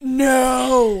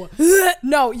No.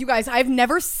 No, you guys, I've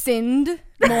never sinned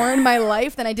more in my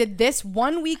life than I did this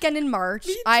one weekend in March.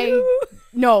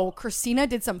 No, Christina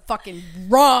did some fucking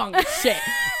wrong shit.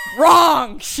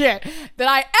 Wrong shit that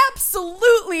I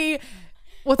absolutely,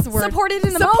 what's the word? Supported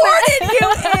in the moment.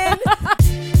 You in.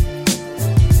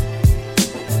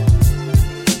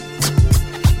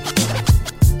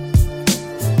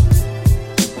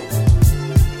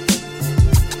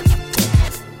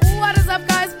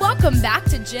 Welcome back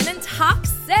to Gin and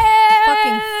Toxic.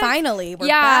 Fucking finally, we're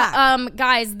back.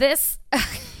 Guys, this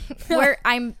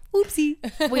oopsie.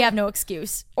 We have no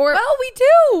excuse. Or well, we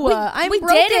do. We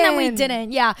did and then we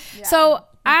didn't. Yeah. So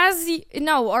I don't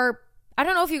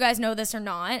know if you guys know this or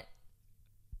not.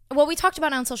 Well, we talked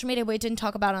about it on social media, but we didn't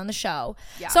talk about it on the show.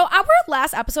 Yeah. So our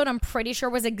last episode, I'm pretty sure,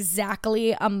 was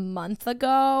exactly a month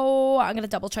ago. I'm going to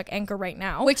double check Anchor right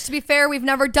now. Which, to be fair, we've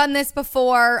never done this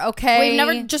before, okay? We've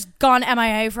never just gone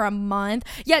MIA for a month.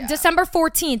 Yeah, December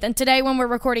 14th. And today, when we're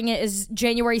recording it, is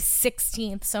January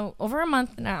 16th. So over a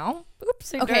month now.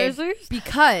 Oopsie daisies.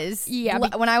 Because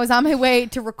when I was on my way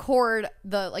to record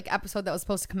the episode that was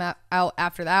supposed to come out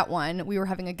after that one, we were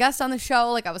having a guest on the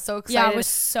show. I was so excited. Yeah, I was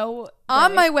so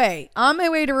on my way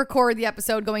to record the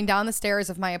episode, going down the stairs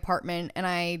of my apartment, and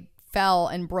I fell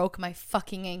and broke my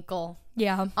fucking ankle.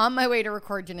 Yeah. On my way to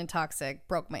record Gin and Toxic,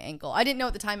 broke my ankle. I didn't know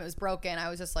at the time it was broken. I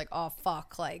was just like, oh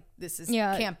fuck, this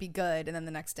can't be good. And then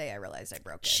the next day I realized I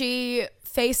broke it. She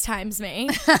FaceTimes me.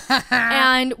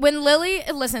 And when Lily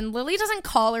doesn't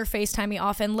call or FaceTime me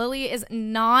often. Lily is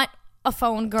not a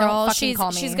phone girl. She's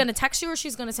gonna text you or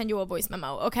she's gonna send you a voice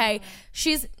memo. Okay.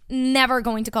 She's never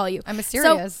going to call you. I'm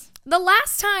mysterious. So, the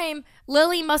last time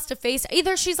Lily must have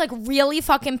either she's really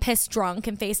fucking pissed drunk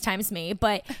and FaceTimes me,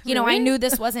 but really? I knew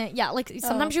this wasn't. Yeah,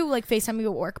 sometimes you FaceTime me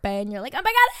at work, babe, and you're like, oh my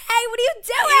god, hey, what are you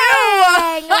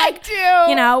doing? I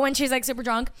do. When she's super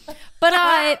drunk.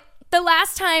 But the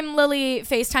last time Lily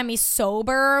FaceTimed me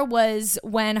sober was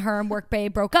when her and work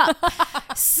babe broke up.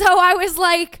 So I was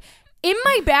in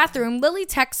my bathroom, Lily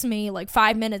texts me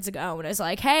 5 minutes ago and is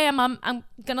like, hey, I'm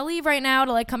gonna leave right now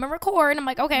to come and record. I'm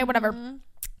like, okay, whatever.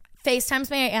 FaceTimes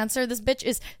me, I answer. This bitch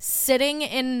is sitting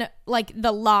in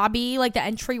the lobby, the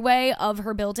entryway of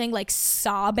her building,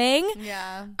 sobbing.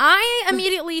 Yeah. I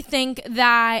immediately think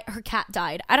that her cat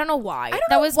died. I don't know why.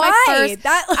 That was my first.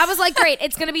 I was like, great,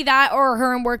 it's gonna be that or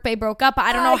her and work babe broke up. But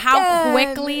I don't know how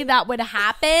quickly that would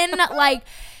happen.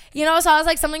 So I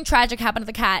was something tragic happened to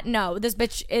the cat. No, this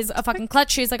bitch is a fucking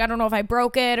clutch. She's I don't know if I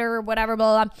broke it or whatever,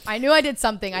 blah, blah. I knew I did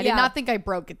something. I did not think I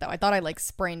broke it, though. I thought I,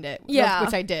 sprained it. Yeah.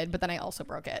 Which I did, but then I also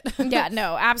broke it. Yeah,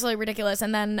 no, absolutely ridiculous.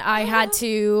 And then I had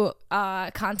to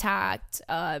contact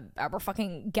our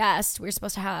fucking guest. We were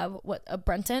supposed to have,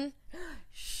 Brenton?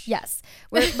 Yes.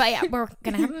 We're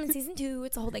gonna have him in season 2.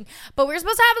 It's a whole thing. But we were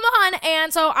supposed to have him on.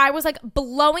 And so I was,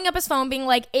 blowing up his phone, being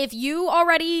if you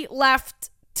already left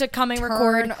to come and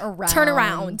record, turn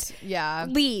around,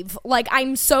 leave.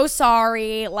 I'm so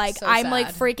sorry. So I'm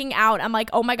sad. freaking out. I'm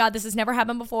oh my god, this has never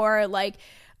happened before. I'm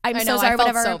so sorry. I felt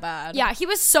whatever. so bad. Yeah, he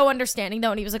was so understanding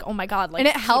though, and he was oh my god, and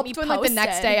it helped when the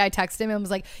next day I texted him and was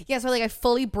so I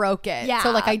fully broke it. Yeah.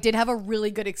 So I did have a really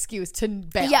good excuse to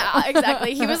bail. Yeah,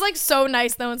 exactly. He was so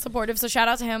nice though and supportive. So shout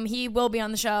out to him. He will be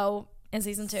on the show in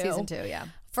season 2. Season 2, yeah.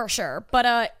 For sure. But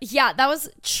that was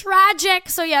tragic.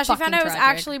 So yeah, she found out it was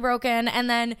actually broken, and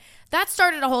then that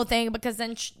started a whole thing because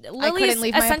then Lily's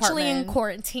essentially in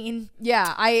quarantine.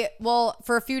 Yeah,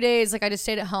 for a few days I just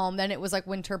stayed at home. Then it was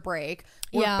winter break.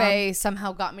 Work Bay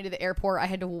somehow got me to the airport. I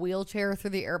had to wheelchair through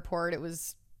the airport. It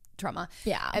was trauma.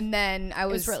 Yeah. And then I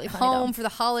was really home for the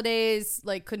holidays,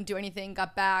 couldn't do anything,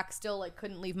 got back, still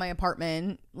couldn't leave my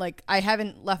apartment. I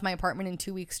haven't left my apartment in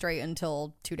 2 weeks straight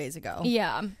until 2 days ago.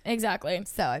 Yeah, exactly.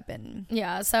 So I've been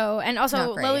and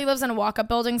also Lily lives in a walk-up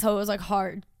building, so it was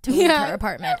hard to leave her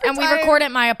apartment. And we record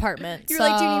at my apartment. You're do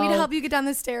you need me to help you get down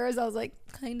the stairs? I was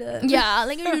kind of. Yeah, a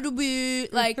little bit.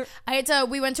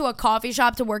 we went to a coffee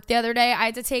shop to work the other day. I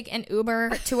had to take an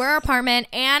Uber to her apartment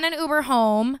and an Uber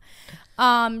home.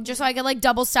 Just so I could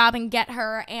double stop and get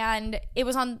her, and it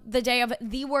was on the day of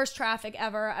the worst traffic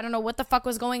ever. I don't know what the fuck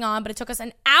was going on, but it took us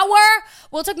an hour.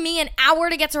 Well, it took me an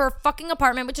hour to get to her fucking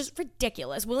apartment, which is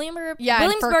ridiculous. Williamsburg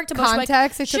to Bushwick.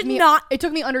 It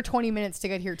took me under 20 minutes to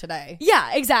get here today.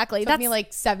 Yeah, exactly. It took me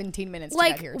 17 minutes to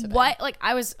get here today. What?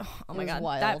 I was, oh my god,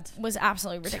 wild. That was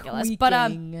absolutely ridiculous. Tweaking. But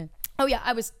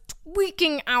I was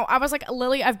tweaking out. I was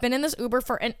Lily, I've been in this Uber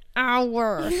for an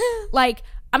hour.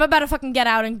 I'm about to fucking get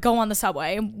out and go on the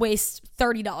subway and waste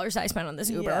 $30 I spent on this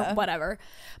Uber, whatever.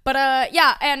 But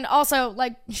and also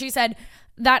she said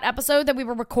that episode that we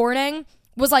were recording,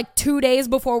 was like 2 days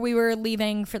before we were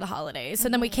leaving for the holidays. So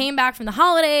then we came back from the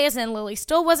holidays and Lily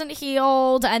still wasn't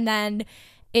healed. And then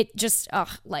it just,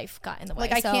 life got in the way.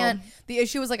 Like the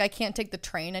issue was like I can't take the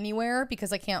train anywhere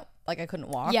because I couldn't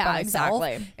walk by myself.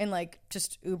 Exactly. And like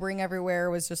just Ubering everywhere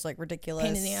was just like ridiculous.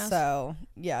 Pain in the ass. So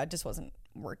yeah, it just wasn't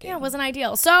working. Yeah, it wasn't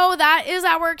ideal. So that is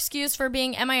our excuse for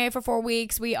being MIA for 4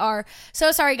 weeks. We are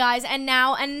so sorry, guys. And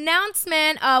now,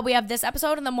 announcement. We have this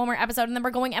episode and then one more episode, and then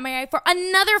we're going MIA for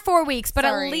another 4 weeks. But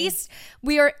Sorry. at least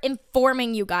we are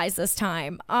informing you guys this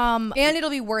time. And it'll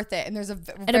be worth it. And there's a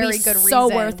very good reason. So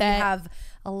worth We it. have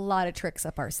a lot of tricks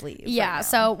up our sleeve. Yeah, right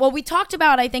so, well, we talked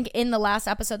about, I think, in the last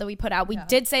episode that we put out, we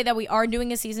did say that we are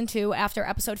doing a season 2 after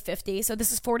episode 50. So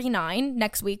this is 49.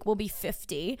 Next week will be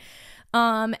 50.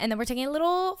 And then we're taking a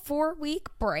little 4-week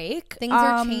break. Things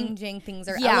are changing. Things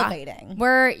are elevating.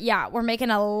 We're making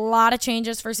a lot of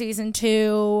changes for season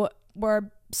 2. We're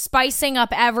spicing up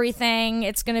everything.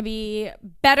 It's going to be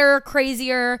better,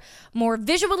 crazier, more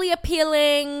visually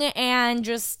appealing, and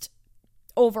just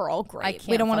overall great.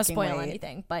 We don't want to spoil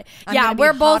anything, but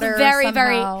we're both very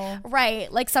right.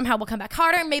 Like somehow we'll come back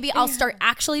harder. Maybe I'll start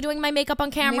actually doing my makeup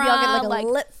on camera. Maybe I'll get like a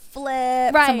lip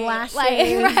flip, right, some lashes,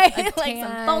 like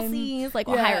some falsies. Like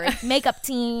we'll hire a makeup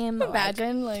team.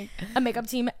 Imagine like a makeup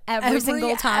team every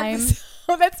single time.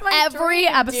 That's my every dream,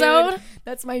 episode. Dude.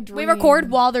 That's my dream. We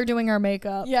record while they're doing our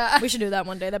makeup. Yeah, we should do that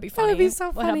one day. That'd be funny. That'd be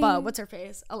so funny. We'll have, what's her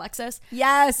face? Alexis.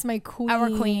 Yes, my queen. Our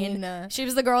queen. She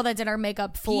was the girl that did our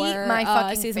makeup for my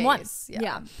fucking season face. 1.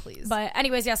 Yeah, please. But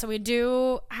anyways, so we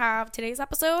do have today's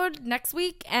episode next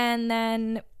week, and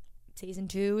then season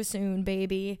 2 soon,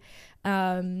 baby.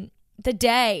 The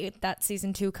day that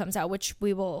season 2 comes out, which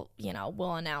we will,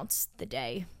 we'll announce the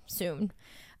day soon.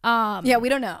 We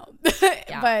don't know.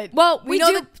 But we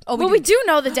do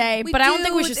know the day, but I don't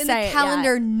think we should say the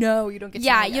calendar. No, you don't get to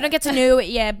know you don't get to know it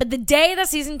yet. But the day that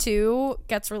season 2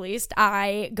 gets released,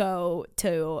 I go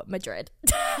to Madrid.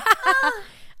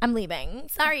 I'm leaving.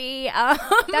 Sorry.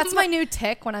 That's my new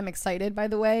tick when I'm excited, by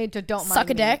the way. Don't mind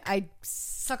Suck a dick. I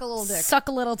suck a little dick. Suck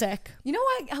a little dick. You know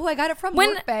what? Who I got it from?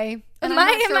 Workbay. And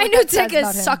my new tick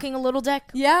is sucking a little dick.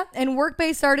 Yeah, and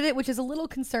Workbay started it, which is a little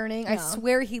concerning. I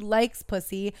swear he likes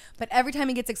pussy, but every time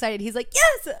he gets excited, he's like,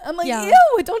 yes! I'm like,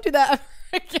 ew, don't do that.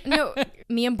 No,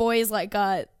 me and boys like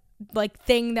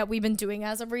thing that we've been doing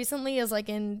as of recently is like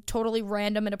in totally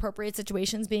random inappropriate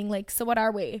situations being like, so what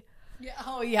are we? Yeah.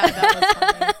 Oh yeah, that was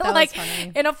funny. That was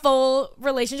funny. In a full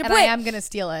relationship. And I am gonna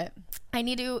steal it. I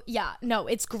need to, no,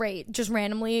 it's great. Just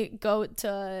randomly go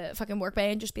to fucking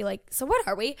Workbay and just be like, so what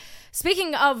are we?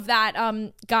 Speaking of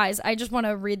that, guys, I just want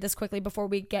to read this quickly before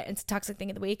we get into toxic thing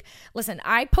of the week. Listen,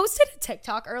 I posted a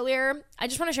TikTok earlier. I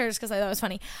just want to share this because I thought it was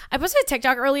funny. I posted a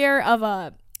TikTok earlier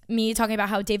of me talking about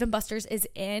how Dave & Buster's is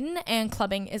in and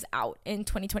clubbing is out in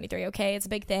 2023. Okay, it's a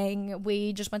big thing.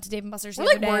 We just went to Dave & Buster's the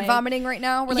other day. We're like word vomiting right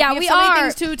now. We're we have so many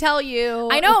things to tell you.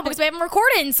 I know, because we haven't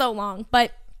recorded in so long.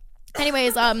 But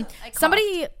anyways,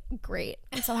 somebody, great.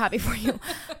 I'm so happy for you.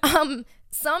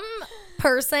 Some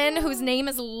person whose name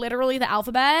is literally the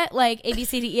alphabet, like A B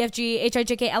C D E F G H I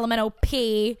J K L M N O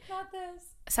P. Not this.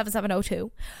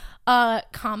 7702.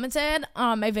 Commented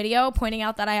on my video pointing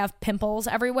out that I have pimples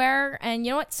everywhere, and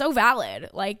you know what, so valid.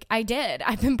 Like I've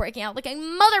been breaking out like a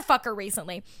motherfucker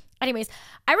recently. Anyways,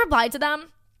 I replied to them.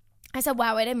 I said,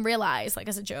 wow, I didn't realize, like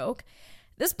as a joke.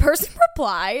 This person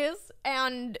replies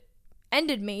and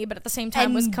ended me, but at the same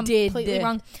time was completely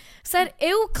wrong. Said,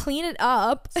 ew, clean it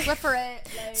up. Sweat for it.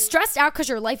 Like. Stressed out because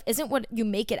your life isn't what you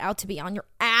make it out to be on your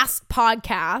ass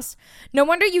podcast. No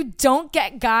wonder you don't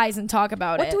get guys and talk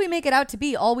about it. What do we make it out to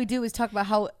be? All we do is talk about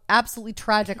how absolutely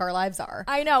tragic our lives are.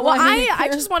 I know. Well, I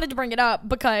just wanted to bring it up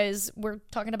because we're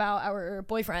talking about our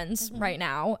boyfriends right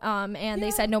now. And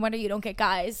they said, no wonder you don't get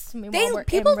guys.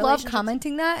 People love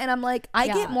commenting that. And I'm like, I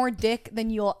get more dick than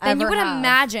you'll ever you would have.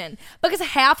 imagine. Because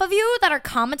half of you that are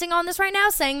commenting on this right now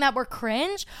saying that we're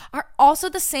cringe are also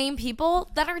the same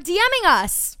people that are DMing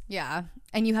us. Yeah.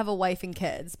 And you have a wife and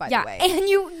kids, by the way.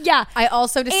 And I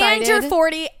also decided. And you're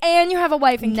 40 and you have a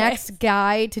wife and next kids.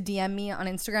 guy to DM me on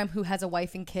Instagram who has a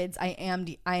wife and kids, I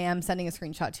am sending a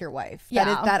screenshot to your wife. Yeah.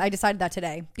 That I decided that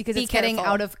today because it's getting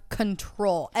out of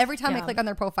control. Every time I click on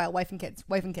their profile, wife and kids.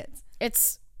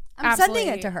 I'm sending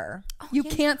it to her. You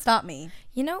can't stop me.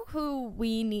 You know who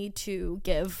we need to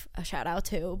give a shout out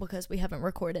to because we haven't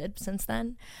recorded since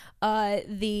then?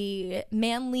 The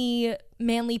manly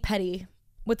petty.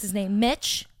 What's his name?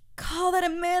 Mitch? Call that a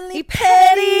manly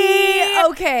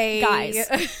petty. Okay.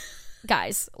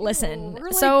 Guys, listen. We're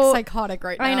like psychotic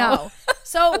right now. I know.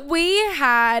 So we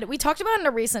talked about in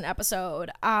a recent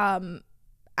episode, and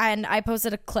I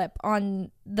posted a clip on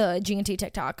the G&T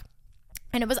TikTok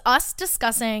And it was us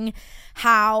discussing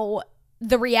how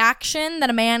the reaction that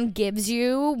a man gives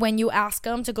you when you ask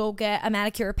him to go get a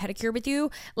manicure or pedicure with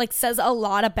you, like, says a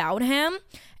lot about him.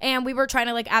 And we were trying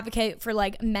to, like, advocate for,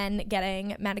 like, men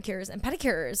getting manicures and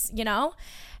pedicures, you know?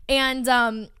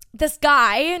 And this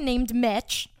guy named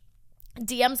Mitch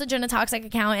DMs the Gin and Toxic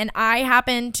account, and I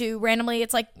happen to randomly,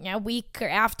 it's like, a week or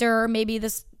after maybe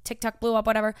this TikTok blew up,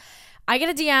 whatever, I get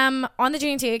a DM on the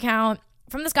G&T account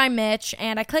from this guy Mitch,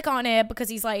 and I click on it because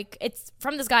he's like, it's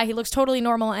from this guy, he looks totally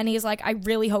normal, and he's like, I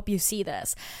really hope you see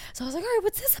this. So I was like, all right,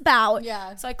 what's this about?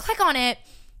 Yeah. So I click on it.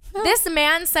 This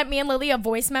man sent me and Lily a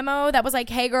voice memo that was like,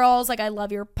 hey girls, like, I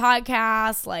love your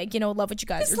podcast, like, you know, love what you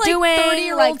guys are doing.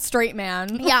 30-year-old like, straight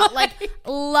man. yeah, like,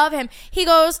 love him. He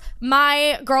goes,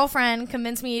 my girlfriend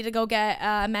convinced me to go get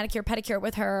a manicure pedicure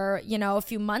with her, you know, a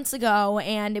few months ago,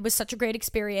 and it was such a great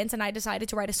experience, and I decided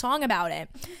to write a song about it.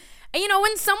 And, you know,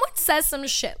 when someone says some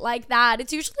shit like that,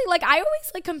 it's usually like, I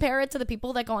always like compare it to the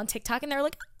people that go on TikTok and they're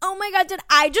like, oh my God, did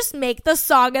I just make the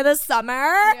song of the summer?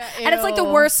 Yeah, and it's like the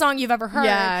worst song you've ever heard.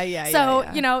 Yeah. So,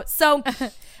 yeah. you know, so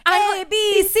A,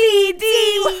 B, C,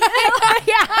 D.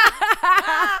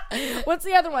 yeah. What's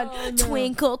the other one? Oh, no.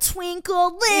 Twinkle,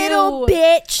 twinkle, little Ew.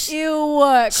 bitch. Ew,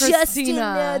 Just Christina.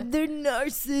 another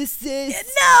narcissist.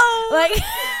 No. Like,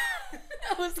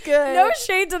 That was good. no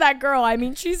shade to that girl. I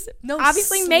mean, she's No,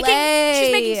 obviously slay.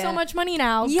 she's making so much money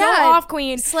now. Yeah. Go off,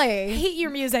 queen. Slay. Hate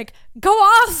your music. Go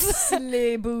off.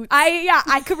 Slay boots.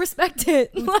 I could respect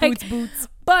it. Boots.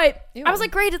 But Ew. I was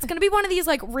like, great, it's gonna be one of these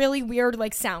like really weird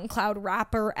like SoundCloud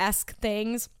rapper-esque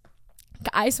things.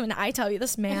 Guys, when I tell you,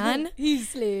 this man He's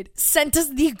slayed. sent us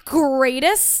the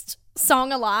greatest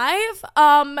song alive.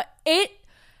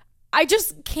 I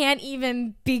just can't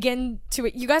even begin to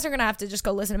it. You guys are gonna have to just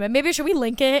go listen to it. Maybe should we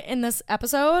link it in this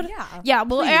episode? Yeah.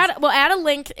 We'll add a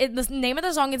link. The name of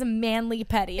the song is "Manly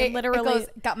Petty." And literally, it goes,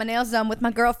 got my nails done with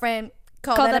my girlfriend.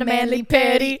 Call that a manly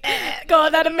petty. Call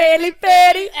that a manly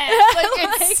petty. Like,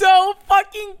 Like, it's so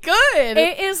fucking good.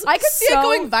 it is. I could see it so-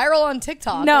 going viral on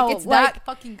TikTok. No, like, it's like, that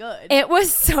fucking good. It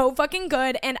was so fucking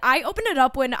good. And I opened it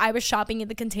up when I was shopping in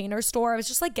the Container Store. I was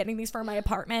just like getting these for my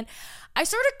apartment. I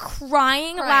started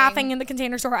crying. Laughing in the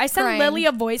Container Store. I sent Crying. Lily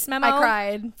a voice memo. I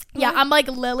cried. Yeah, I'm like,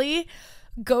 Lily,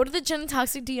 go to the Gin and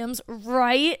Toxic DMs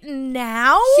right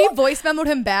now. She voice memoed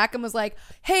him back and was like,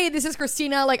 hey, this is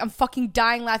Christina. Like, I'm fucking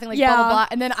dying laughing, like, Yeah. blah, blah, blah.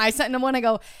 And then I sent him one. I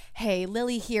go, hey,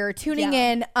 Lily here, tuning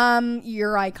in.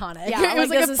 You're iconic. Yeah, it was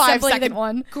like this a is 5-second simply the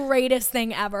one. greatest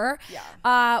thing ever.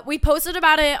 Yeah. We posted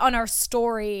about it on our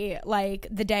story like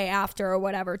the day after or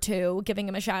whatever too, giving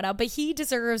him a shout out. But he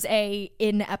deserves a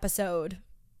in episode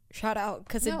shout out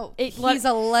because he's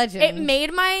a legend. It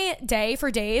made my day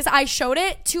for days. I showed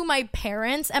it to my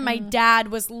parents and my dad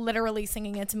was literally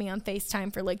singing it to me on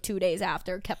FaceTime for like 2 days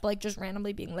after. Kept like just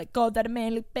randomly being like, God, that a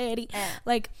manly petty.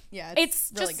 Like, yeah,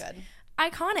 it's really just good.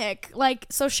 Iconic. Like,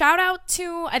 so shout out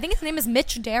to, I think his name is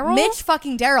Mitch Darrell. Mitch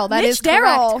fucking Darrell. That is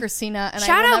Darrell. correct, Christina. And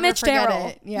Shout I will out never Mitch forget Darrell.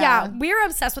 it. Yeah, we're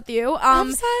obsessed with you.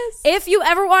 Obsessed. If you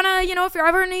ever wanna, if you're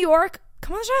ever in New York,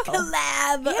 come on the show.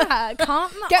 Collab. Yeah,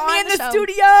 come Get me on in the show.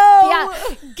 studio. Yeah,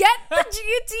 get the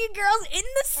GT girls in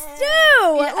the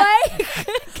stew.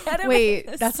 Like, get 'em in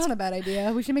Wait, the that's stew. not a bad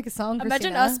idea. We should make a song,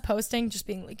 Imagine Christina. us posting, just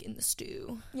being like in the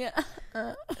stew. Yeah.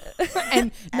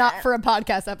 And not for a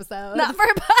podcast episode. Not for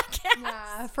a podcast.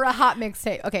 Yeah, for a hot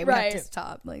mixtape. Okay, we Right. have to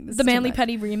stop. Like, this The is too Manly much.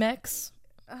 Petty remix.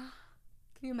 Can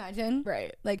you imagine?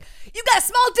 Right. Like, you got a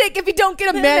small dick if you don't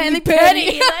get a manly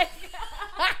petty. Like,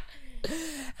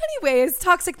 Anyways,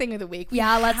 toxic thing of the week. We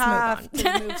Yeah, let's move have on.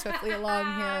 to move swiftly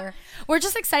along here. we're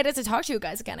just excited to talk to you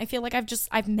guys again. I feel like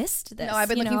I've missed this. No, I've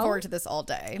been you looking know? forward to this all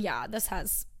day. Yeah, this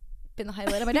has been the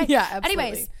highlight of my day. Yeah, absolutely.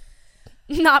 Anyways,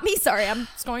 not me. Sorry, I'm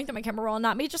scrolling through my camera roll.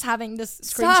 Not me just having this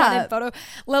Stop. screenshotted photo.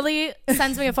 Lily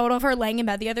sends me a photo of her laying in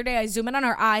bed the other day. I zoom in on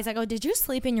her eyes. I go, "Did you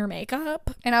sleep in your makeup?"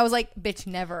 And I was like, bitch,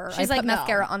 never. She's I like, put no.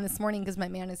 mascara on this morning because my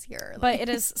man is here. But it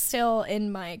is still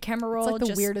in my camera roll. like the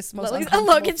just weirdest, most Lily's-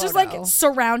 uncomfortable look, it's just photo. like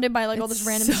surrounded by like all this It's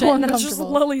random so shit, and then it's just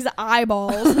uncomfortable. Lily's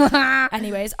eyeballs.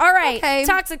 Anyways, all right. Okay.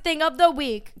 Toxic thing of the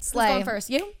week. Slay. Who's going first?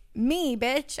 You? Me,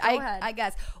 bitch. ahead. I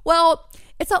guess. Well,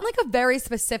 it's not like a very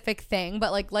specific thing,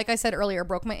 but like I said earlier,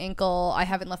 broke my ankle. I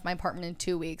haven't left my apartment in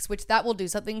 2 weeks, which that will do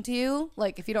something to you.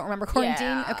 Like if you don't remember quarantine,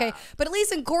 Yeah. okay. But at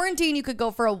least in quarantine, you could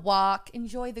go for a walk,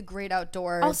 enjoy the great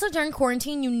outdoors. Also during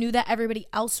quarantine, you knew that everybody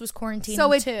else was quarantining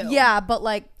so it, too. yeah, but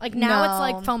like Now no. it's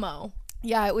like FOMO.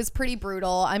 Yeah, it was pretty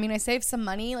brutal. I mean, I saved some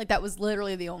money. Like that was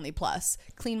literally the only plus.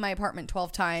 Cleaned my apartment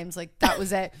 12 times. Like that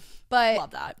was it. But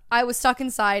Love that. I was stuck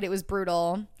inside. It was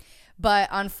brutal.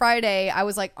 But on Friday, I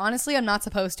was like, honestly, I'm not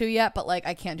supposed to yet, but like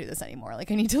I can't do this anymore.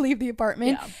 Like I need to leave the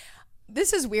apartment. Yeah.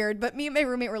 this is weird, but me and my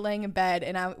roommate were laying in bed,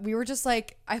 and we were just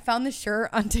like, I found this shirt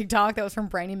on TikTok that was from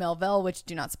Brandy Melville, which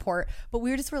do not support, but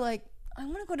we just were like, I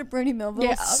want to go to Brandy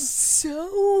Melville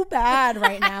so bad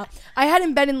right now. I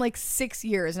hadn't been in like 6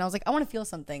 years, and I was like, I want to feel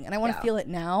something, and I want to feel it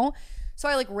now. So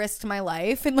I like risked my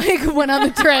life and like went on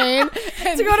the train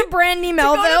to go to Brandy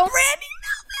Melville.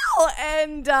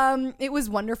 And it was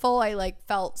wonderful. I like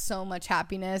felt so much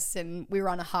happiness, and we were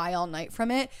on a high all night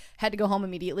from it. Had to go home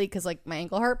immediately because like my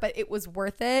ankle hurt, but it was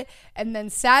worth it. And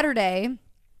then Saturday,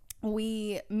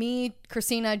 me,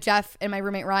 Christina, Jeff, and my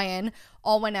roommate Ryan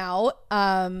all went out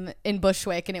in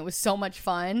Bushwick, and it was so much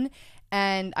fun.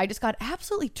 And I just got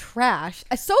absolutely trashed.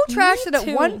 So trashed that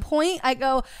at one point I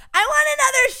go, I want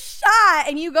another shot.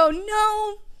 And you go,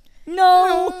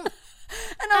 no.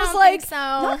 And I was like, so.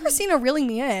 Not Christina reeling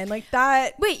me in. Like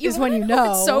that. Wait, is when you know.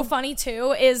 What's so funny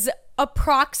too is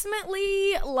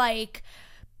approximately like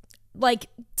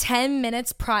 10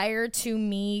 minutes prior to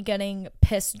me getting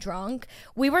pissed drunk,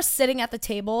 we were sitting at the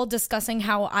table discussing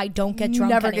how I don't get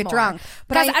drunk Never anymore. get drunk.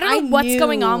 But guys, I don't know what's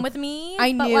going on with me.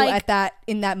 I knew like,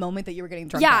 in that moment that you were getting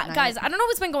drunk. Yeah, guys, I don't know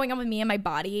what's been going on with me and my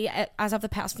body as of the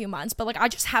past few months, but like I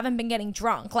just haven't been getting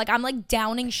drunk. Like I'm like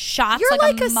downing shots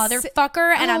like a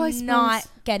motherfucker, and I'm not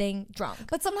getting drunk.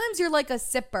 But sometimes you're like a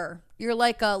sipper. You're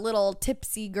like a little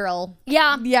tipsy girl.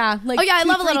 Yeah. Like I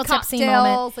love a little tipsy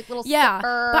moment. Like little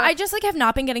sipper. But I just like have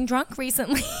not been getting drunk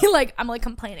recently. Like I'm like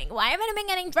complaining, why haven't I been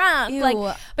getting drunk? Ew.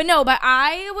 Like, but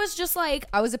I was just like,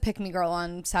 I was a pick me girl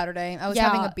on Saturday. I was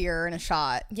having a beer and a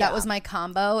shot. Yeah. That was my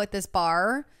combo at this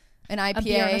bar. An IPA a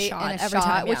beer and a shot every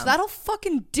time, which that'll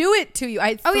fucking do it to you. I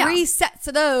had three sets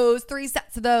of those,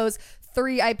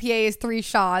 3 IPAs, 3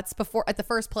 shots before at the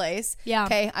first place. Yeah.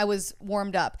 Okay. I was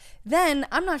warmed up. Then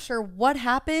I'm not sure what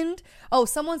happened. Oh,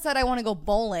 someone said I want to go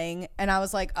bowling, and I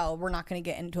was like, oh, we're not going to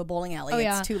get into a bowling alley.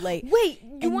 It's too late. Wait,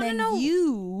 you want to know?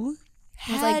 You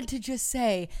had to just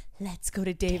say, let's go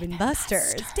to Dave and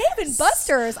Buster's. Dave and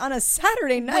Buster's on a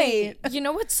Saturday night. Wait, you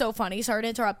know what's so funny? Sorry to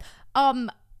interrupt.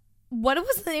 What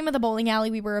was the name of the bowling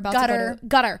alley we were about to go to?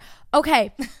 Gutter.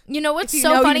 Okay. You know what's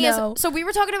so funny is, so we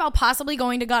were talking about possibly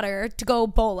going to Gutter to go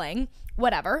bowling,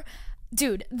 whatever.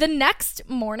 Dude, the next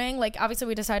morning, like obviously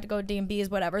we decided to go to D&B's,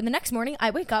 whatever. The next morning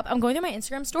I wake up, I'm going through my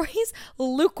Instagram stories.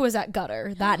 Luke was at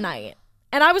Gutter that night.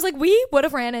 And I was like, we would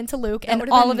have ran into Luke and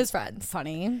all of his friends.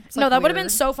 Funny. No, that would have been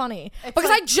so funny. Because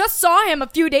I just saw him a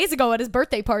few days ago at his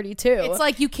birthday party, too. It's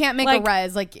like you can't make a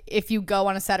res. Like, if you go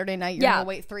on a Saturday night, you're going to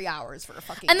wait 3 hours for a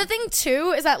fucking... And the thing,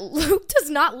 too, is that Luke does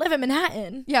not live in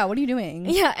Manhattan. Yeah, what are you doing?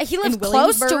 Yeah, he lives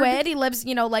close to it. He lives,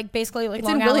 like, basically, like,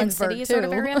 Long Island City sort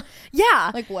of area.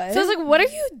 Yeah. Like, what? So I was like, what are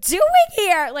you doing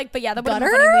here? Like, but yeah, that would have been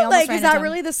funny. We like, is that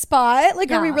really the spot?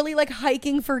 Like, are we really, like,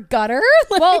 hiking for Gutter?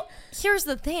 Like, well, here's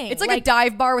the thing. It's like a dive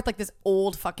bar with, like, this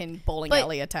old fucking bowling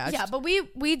alley attached. Yeah, but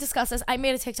we discussed this. I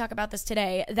made a TikTok about this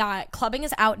today that clubbing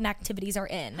is out and activities are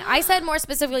in. I said more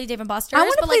specifically Dave and Buster's,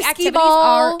 but like activities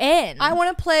are in. I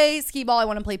want to play skee ball. I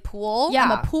want to play pool. Yeah.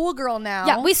 I'm a pool girl now.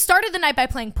 Yeah, we started the night by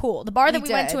playing pool. The bar that we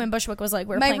went to in Bushwick was like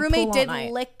we were playing pool all night. My roommate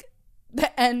did lick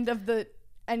the end of the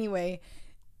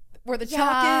where the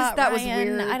chalk is. That was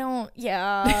weird. I don't.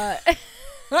 Yeah.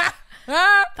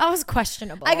 That was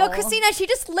questionable. I go, Christina, she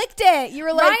just licked it. You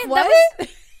were like, Ryan, what?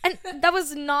 And that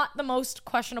was not the most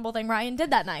questionable thing Ryan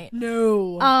did that night.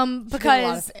 No.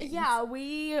 Because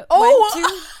we went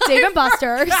to Dave and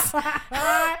Buster's.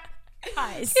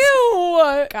 Guys.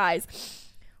 Ew. Guys.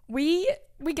 We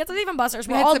get to Dave and Buster's.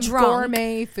 We're had all some drunk.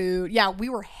 Gourmet food. Yeah, we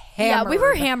were hammered. Yeah, we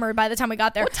were hammered by the time we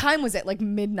got there. What time was it? Like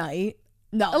midnight?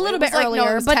 No, a little bit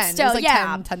earlier, but 10. still, it was like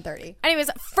yeah. 10:30. Anyways,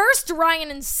 first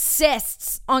Ryan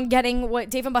insists on getting what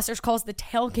Dave and Buster's calls the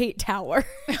tailgate tower.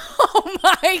 Oh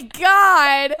my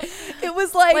god! It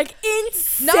was like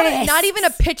insane. Not even a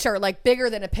pitcher, like bigger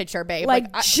than a pitcher, babe.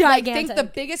 Like gigantic. I think the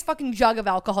biggest fucking jug of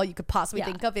alcohol you could possibly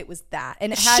think of. It was that,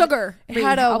 and it had sugar. It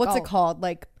had a what's it called?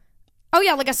 Like. Oh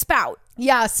yeah, like a spout.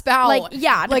 Yeah, a spout. Like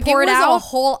like pour it was out. A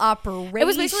whole operation. It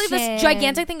was basically this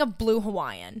gigantic thing of Blue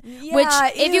Hawaiian. Yeah, which,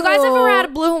 if you guys ever had a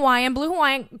Blue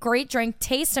Hawaiian, great drink,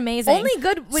 tastes amazing. Only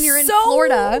good when you're in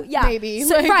Florida, maybe.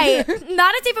 So, right.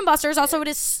 Not at Dave and Buster's. Also, it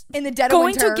is in the dead of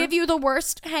going winter. to give you the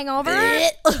worst hangover.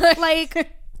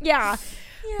 Like, yeah.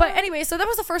 But anyway, so that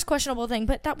was the first questionable thing,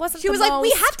 but that wasn't. She was like, "We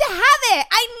have to have it.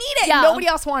 I need it." Yeah. Nobody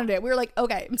else wanted it. We were like,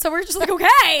 "Okay." So we're just like,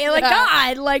 "Okay." Like,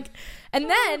 God, like. And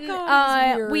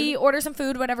then we order some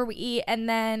food, whatever we eat, and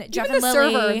then Jeff and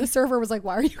Lily. The server was like,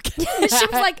 "Why are you getting that?" She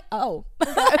was like, "Oh."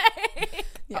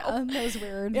 Yeah, that was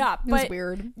weird. Yeah, it was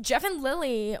weird. Jeff and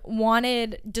Lily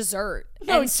wanted dessert.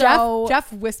 No, and so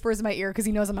Jeff whispers in my ear because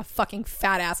he knows I'm a fucking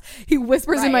fat ass. He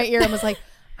whispers in my ear and was like,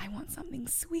 I want something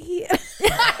sweet.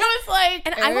 I was like,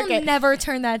 and I will never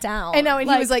turn that down. I know, and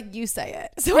he was like, you say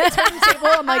it. So I turned the table.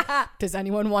 I'm like, does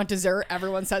anyone want dessert?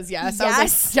 Everyone says yes. I was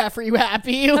like, Jeff, are you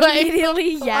happy?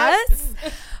 Immediately, yes.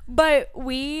 But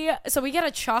we get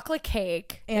a chocolate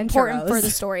cake, and important churros. For the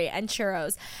story, and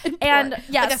churros, and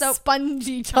yeah, like so a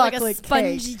spongy chocolate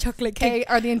chocolate cake. Okay,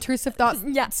 are the intrusive thoughts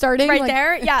starting right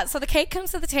there? Yeah, so the cake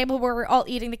comes to the table. We're all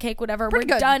eating the cake, whatever. We're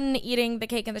done eating the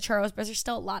cake and the churros, but there's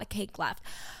still a lot of cake left.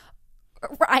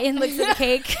 Ryan looks at the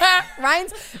cake.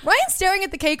 Ryan's staring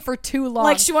at the cake for too long.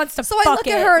 Like she wants to. So I look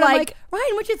at her and I'm like,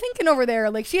 Ryan, what you thinking over there?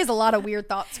 Like she has a lot of weird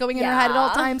thoughts going in her head at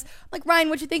all times. I'm like, Ryan,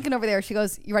 what you thinking over there? She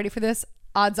goes, you ready for this?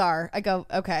 Odds are. I go,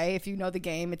 okay, if you know the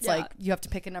game, it's like you have to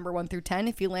pick a number 1 through 10.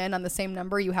 If you land on the same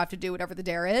number, you have to do whatever the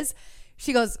dare is.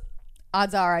 She goes,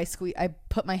 odds are I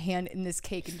put my hand in this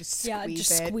cake and just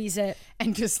squeeze it.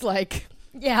 And just like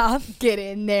get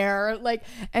in there, like,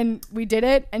 and we did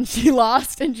it, and she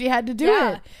lost, and she had to do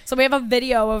it. So we have a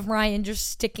video of Ryan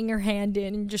just sticking her hand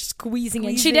in and just squeezing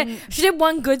it. She did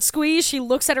one good squeeze. She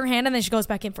looks at her hand and then she goes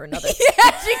back in for another.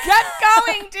 Yeah, she kept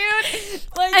going, dude.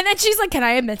 Like, and then she's like, "Can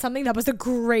I admit something? That was the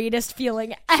greatest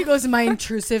feeling." She goes, "My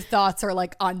intrusive thoughts are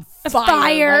like on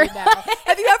fire right now."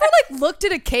 Have you ever like looked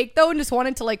at a cake though and just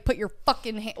wanted to like put your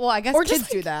fucking hand? Well, I guess or kids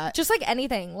just do that. Just like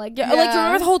anything, like you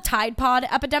remember the whole Tide Pod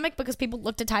epidemic because people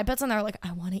looked at Tide Pods and they're like,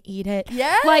 I want to eat it.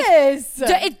 Yes.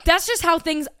 Like, that's just how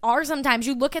things are sometimes.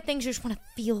 You look at things, you just want to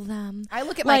feel them. I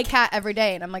look at my cat every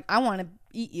day and I'm like, I want to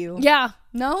eat you. Yeah.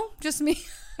 No? Just me?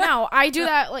 No, I do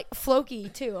that like Floki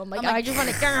too. I'm like I just want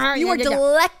to. You are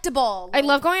delectable. I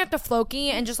love going up to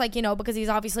Floki and just like, because he's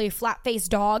obviously a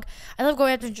flat-faced dog. I love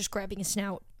going up and just grabbing his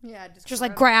snout. Yeah, just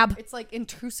like grab. It's like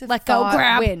intrusive. Let go,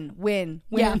 grab. Win.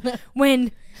 Yeah,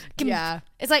 win.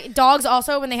 It's like dogs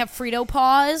also when they have Frito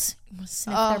paws. You want to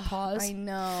sniff their paws? I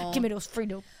know. Give me those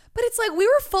Frito. But it's like we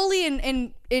were fully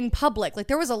in public. Like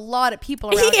there was a lot of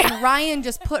people around. Yeah. And Ryan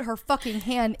just put her fucking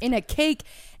hand in a cake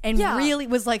and really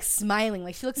was like smiling.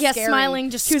 Like she looked scary. Smiling,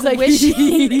 just she was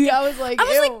squishing. I was like, but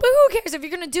who cares if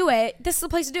you're gonna do it? This is the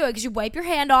place to do it because you wipe your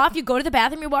hand off, you go to the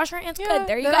bathroom, you wash your hands. Good,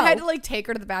 there you go. I had to like take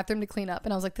her to the bathroom to clean up,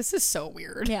 and I was like, this is so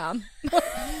weird. Yeah.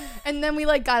 And then we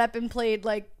like got up and played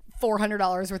like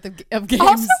 $400 worth of games.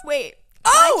 Also, wait.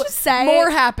 I just say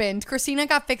more happened. Christina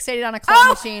got fixated on a claw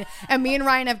machine, and me and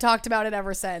Ryan have talked about it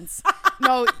ever since.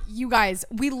 No, you guys,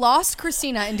 we lost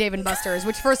Christina in Dave & Buster's,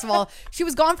 which first of all, she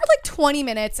was gone for like 20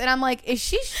 minutes, and I'm like, is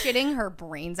she shitting her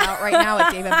brains out right now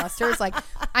at Dave & Buster's? Like,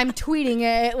 I'm tweeting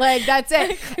it, like that's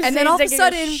it. And then all of a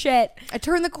sudden, I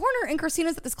turn the corner and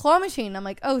Christina's at this claw machine. I'm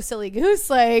like, oh, silly goose,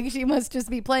 like she must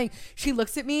just be playing. She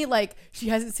looks at me like she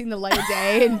hasn't seen the light of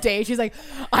day, and she's like,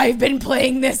 I've been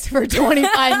playing this for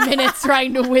 25 minutes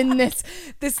trying to win this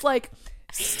like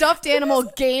stuffed animal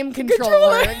game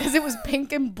controller because it was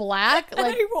pink and black.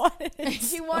 Like I wanted it.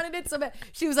 She wanted it so bad.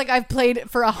 She was like, I've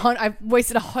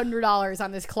wasted $100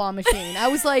 on this claw machine. I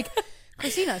was like,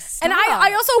 Christina, stop. And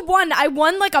I also won. I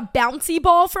won like a bouncy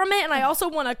ball from it, and I also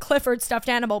won a Clifford stuffed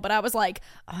animal. But I was like,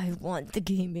 I want the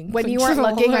gaming. When you weren't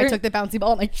looking, I took the bouncy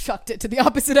ball and I chucked it to the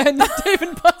opposite end of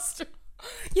Dave & Buster.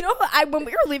 You know, when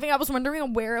we were leaving, I was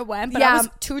wondering where it went, but I was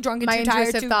too drunk and too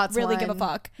tired to really give a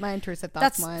fuck. My intrusive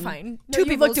thoughts. That's fine. Two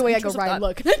people looked away. I go, Ryan,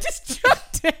 look. And I just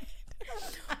chucked it.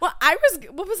 Well,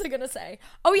 what was I gonna say?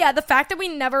 Oh yeah, the fact that we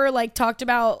never like talked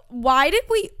about why did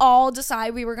we all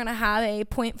decide we were gonna have a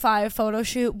 0.5 photo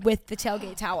shoot with the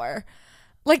tailgate tower?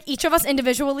 Like each of us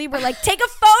individually were like, take a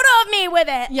photo of me with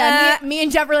it. Yeah, me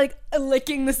and Jeff were like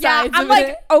licking the sides. I'm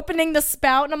like opening the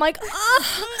spout and I'm like,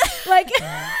 like,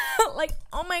 like,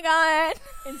 oh my god.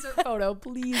 Insert photo,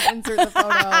 please insert the photo.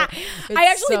 I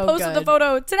actually posted the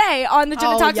photo today on the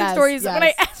Gin and Toxic Stories when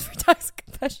I asked for Toxic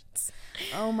Confessions.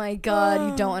 Oh my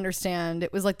god, you don't understand.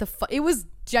 It was like it was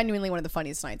genuinely one of the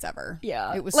funniest nights ever.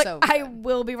 Yeah, it was like, so good. I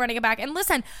will be running it back. And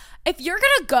listen, if you're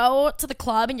gonna go to the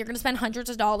club and you're gonna spend hundreds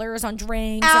of dollars on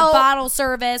drinks or bottle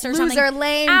service or something,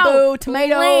 lame, boo,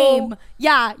 tomato, lame.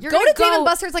 Yeah, you're go to Dave &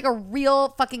 Buster's like a real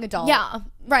fucking adult. Yeah,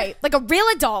 right, like a real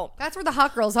adult. That's where the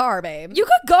hot girls are, babe. You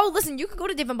could go. Listen, you could go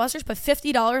to Dave & Buster's, put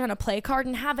 $50 on a play card,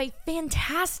 and have a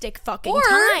fantastic fucking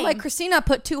time. Or like Christina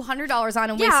put $200 on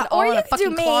and wasted all on a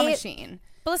fucking claw machine.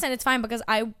 But listen, it's fine because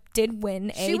I did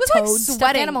win a she was toad like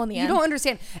sweating animal in the end. You don't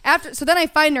understand. So then I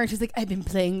find her and she's like, I've been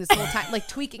playing this whole time, like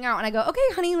tweaking out. And I go, okay,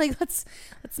 honey, like let's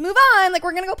move on. Like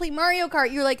we're gonna go play Mario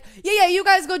Kart. You're like, yeah, you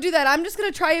guys go do that. I'm just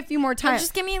gonna try a few more times.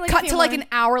 Just give me like cut to like an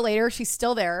hour later, she's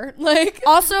still there. Like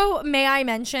also, may I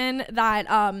mention that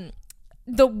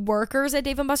the workers at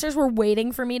Dave & Buster's were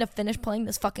waiting for me to finish playing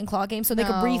this fucking claw game so they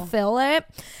could refill it.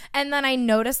 And then I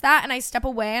noticed that and I step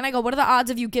away and I go, what are the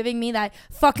odds of you giving me that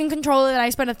fucking controller that I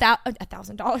spent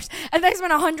 $1,000 and I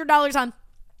spent $100 on?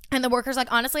 And the worker's like,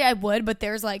 honestly, I would, but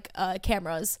there's like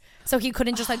cameras. So he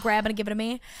couldn't just like grab it and give it to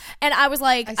me. And I was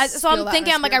like, so I'm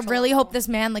thinking, I'm like, I really hope this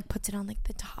man like puts it on like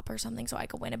the top or something so I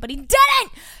could win it. But he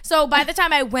didn't. So by the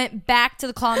time I went back to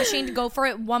the claw machine to go for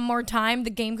it one more time, the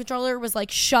game controller was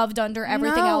like shoved under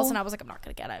everything else. And I was like, I'm not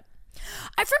going to get it.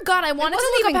 I forgot. I wanted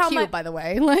to look up how cute, by the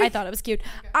way. Like, I thought it was cute.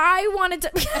 Okay. I wanted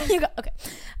to.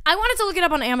 I wanted to look it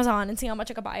up on Amazon and see how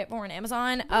much I could buy it for on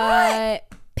Amazon.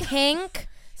 Pink.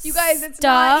 You guys, it's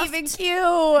not even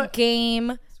cute.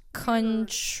 Game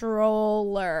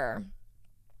controller.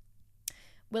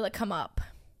 Will it come up?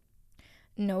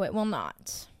 No, it will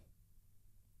not.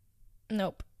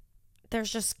 Nope.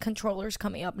 There's just controllers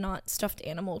coming up, not stuffed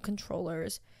animal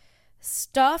controllers.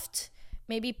 Stuffed,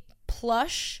 maybe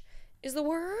plush is the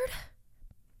word.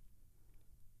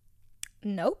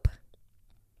 Nope.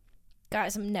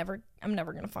 Guys, I'm never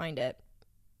gonna find it.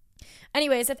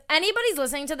 Anyways, if anybody's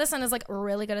listening to this and is like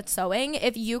really good at sewing,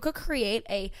 if you could create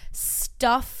a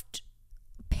stuffed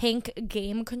pink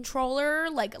game controller,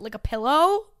 like a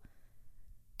pillow,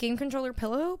 game controller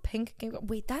pillow, pink game.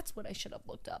 Wait, that's what I should have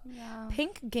looked up. Yeah.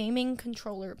 Pink gaming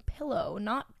controller pillow,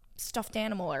 not stuffed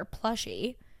animal or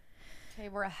plushie. Okay,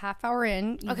 we're a half hour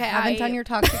in. You Okay, haven't done your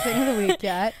toxic thing of the week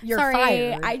yet. You're sorry,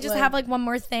 fired. I just have like one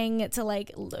more thing to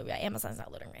like. Amazon's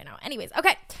not loading right now. Anyways,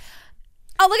 okay.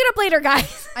 I'll look it up later,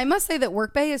 guys. I must say that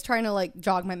Workbay is trying to like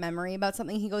jog my memory about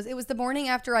something. He goes, it was the morning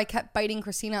after I kept biting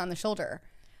Christina on the shoulder.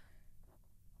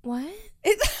 What?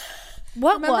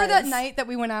 What remember that night that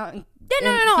we went out and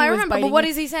no, I remember. But what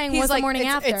is he saying? He's was like, the morning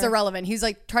after? It's irrelevant. He's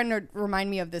like trying to remind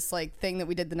me of this like thing that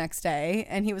we did the next day.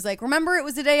 And he was like, remember it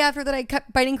was the day after that I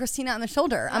kept biting Christina on the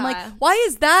shoulder. I'm like, why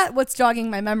is that what's jogging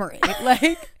my memory?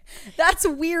 Like, that's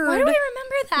weird. Why do I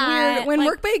remember that? Weird. When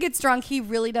like, Workbay gets drunk, he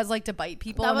really does like to bite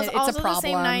people. That was it's also a problem. the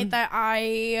same night that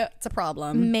it's a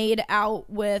problem. Made out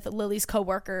with Lily's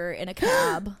coworker in a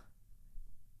cab.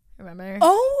 Remember?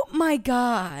 Oh my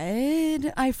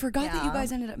god! I forgot that you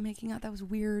guys ended up making out. That was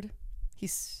weird.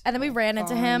 And then we ran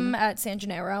into him at San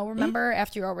Gennaro. Remember,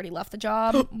 after you already left the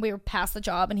job, we were past the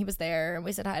job and he was there and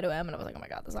we said hi to him and I was like, oh my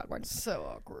god, this is awkward.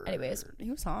 So awkward. Anyways,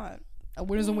 he was hot. A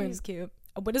win is a win. He's cute.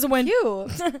 A win is a win. Cute.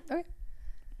 Okay.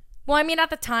 Well, I mean, at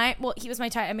the time, he was my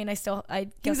type. I mean,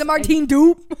 he was a Martine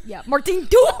dupe. Yeah, Martine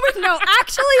dupe. No,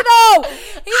 actually, though,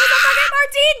 he was a fucking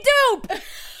Martine dupe.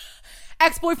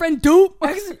 Ex-boyfriend dupe.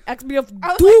 Ex-BF dupe.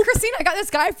 I was like, Christina, I got this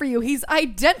guy for you. He's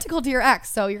identical to your ex,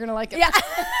 so you're gonna like it. Yeah.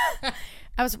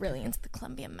 I was really into the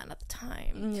Colombian men at the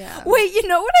time. Yeah. Wait, you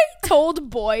know what I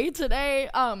told Boy today?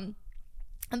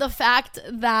 The fact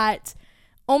that,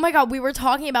 oh my god, we were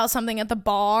talking about something at the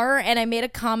bar, and I made a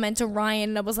comment to Ryan,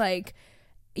 and I was like,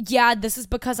 yeah, this is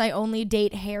because I only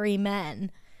date hairy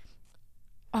men.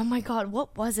 Oh my god,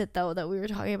 what was it though that we were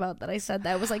talking about that I said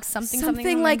that? It was like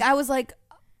something like I was like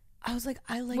I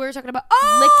like we were talking about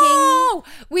licking.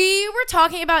 We were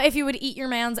talking about if you would eat your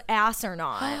man's ass or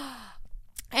not.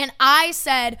 And I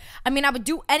said, I mean, I would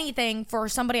do anything for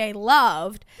somebody I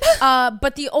loved,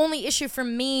 but the only issue for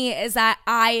me is that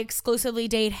I exclusively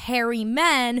date hairy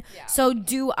men. Yeah. So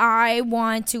do I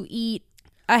want to eat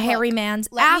a hairy man's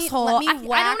asshole? Let me wax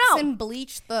I don't know. And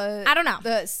bleach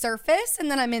the surface,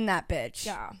 and then I'm in that bitch.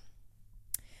 Yeah.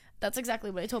 That's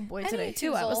exactly what I told Boy today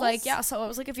too. I was like, yeah. So I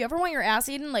was like, if you ever want your ass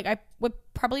eaten, like I would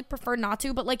probably prefer not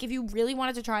to, but like if you really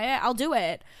wanted to try it, I'll do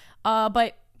it.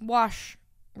 But wash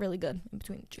really good in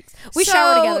between the cheeks. We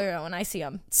shower together though, and I see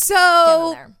them.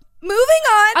 So moving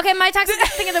on. Okay, my toxic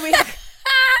thing of the week.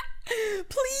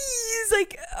 Please,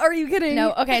 like, are you kidding?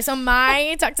 No. Okay, so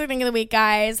my toxic thing of the week,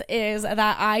 guys, is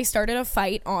that I started a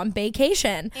fight on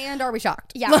vacation. And are we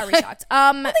shocked? Yeah, are we shocked?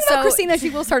 One thing about Christina, she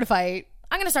will start a fight.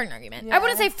 I'm gonna start an argument. Yeah. I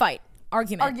wouldn't say fight.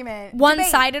 Argument.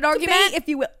 One-sided argument, if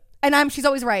you will. And she's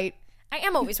always right. I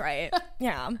am always right.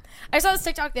 Yeah. I saw this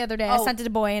TikTok the other day. I sent it to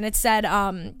Boy, and it said,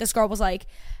 this girl was like,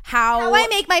 how I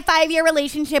make my 5-year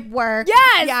relationship work.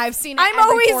 Yes. Yeah, I've seen it. I'm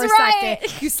always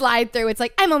right. You slide through. It's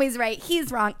like, I'm always right.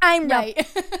 He's wrong. I'm right.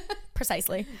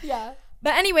 Precisely. Yeah.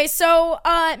 But anyway, so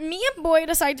me and Boy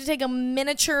decided to take a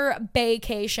miniature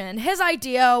vacation. His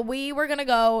idea, we were going to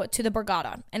go to the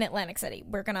Borgata in Atlantic City.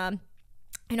 We're going to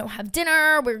have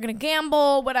dinner, we're gonna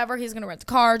gamble, whatever. He's gonna rent a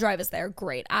car, drive us there.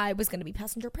 Great. I was gonna be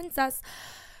passenger princess.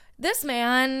 This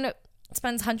man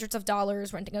spends hundreds of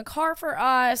dollars renting a car for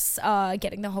us,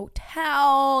 getting the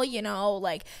hotel,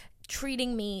 like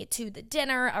treating me to the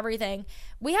dinner, everything.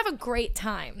 We have a great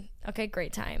time. Okay,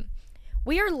 great time.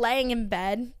 We are laying in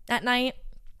bed at night,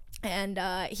 And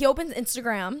he opens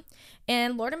Instagram,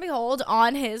 and Lord and behold,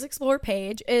 on his Explore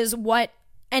page is what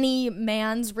any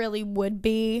man's really would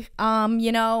be,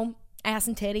 you know, ass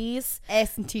and titties.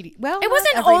 Ass and titties. Well, it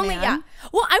wasn't only,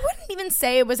 well, I wouldn't even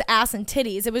say it was ass and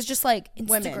titties. It was just like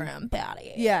Instagram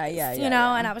body. Yeah. You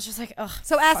know, and I was just like, ugh.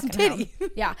 So ass and titty.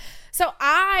 Yeah. So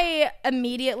I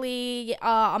immediately,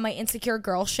 on my insecure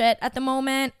girl shit at the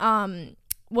moment,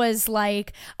 was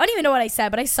like, I don't even know what I said,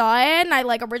 but I saw it, and I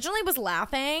like originally was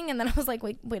laughing, and then I was like,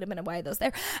 wait a minute, why are those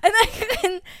there? And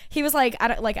then he was like, I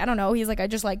don't know. He's like, I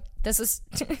just like, this is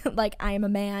like, I am a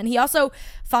man. He also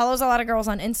follows a lot of girls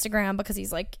on Instagram because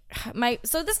he's like,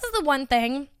 so this is the one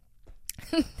thing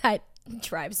that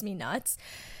drives me nuts.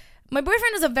 My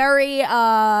boyfriend is a very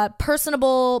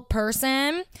personable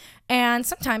person, and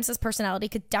sometimes his personality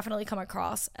could definitely come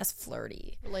across as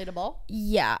flirty. Relatable.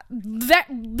 Yeah.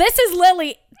 This is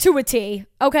Lily to a T.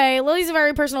 Okay, Lily's a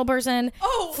very personal person.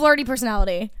 Oh. Flirty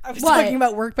personality. I was talking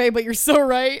about Workbay, but you're so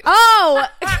right. Oh.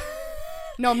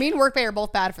 No, me and Workbay are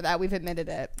both bad for that. We've admitted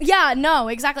it. Yeah, no,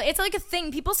 exactly. It's like a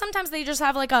thing. People sometimes they just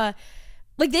have like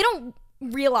they don't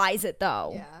realize it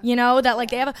though. Yeah. You know, that like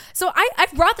they have so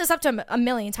I've brought this up to him a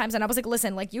million times, and I was like,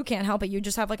 listen, like you can't help it. You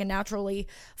just have like a naturally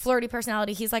flirty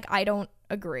personality. He's like, I don't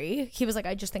agree. He was like,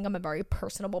 I just think I'm a very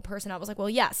personable person. I was like, well,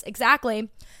 yes, exactly.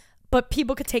 But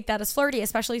people could take that as flirty,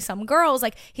 especially some girls.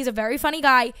 Like, he's a very funny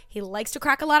guy. He likes to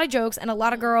crack a lot of jokes. And a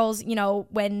lot of girls, you know,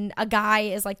 when a guy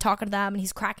is like talking to them and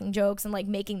he's cracking jokes and like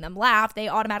making them laugh, they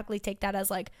automatically take that as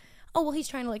like, oh, well, he's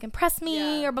trying to like impress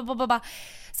me or blah, blah, blah, blah.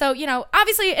 So, you know,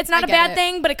 obviously it's not a bad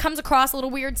thing, but it comes across a little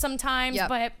weird sometimes. Yep.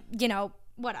 But, you know,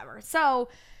 whatever. So,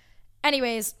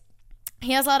 anyways,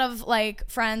 he has a lot of like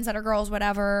friends that are girls,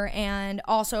 whatever. And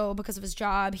also because of his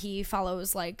job, he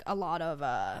follows like a lot of,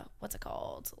 what's it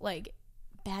called? Like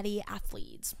baddie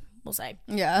athletes, we'll say.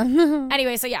 Yeah.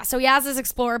 Anyway, so yeah. So he has this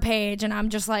Explore page, and I'm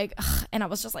just like, ugh, and I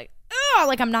was just like, ugh,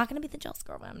 like I'm not going to be the jealous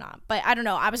girl, but I'm not. But I don't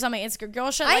know. I was on my insecure girl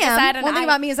shit, like I said. And one thing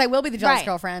about me is I will be the jealous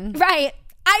girlfriend. Right.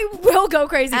 I will go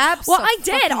crazy. Absolutely. Well, I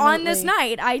did on this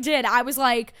night. I did. I was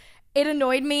like, it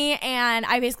annoyed me, and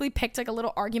I basically picked like a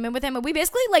little argument with him, and we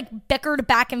basically like bickered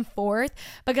back and forth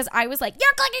because I was like,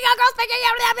 you're clicking on girls picking,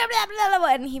 blah, blah, blah, blah,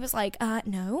 and he was like,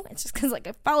 no, it's just because like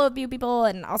I follow a few people,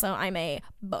 and also I'm a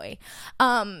boy,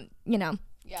 you know.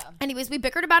 Yeah. Anyways, we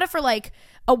bickered about it for like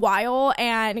a while,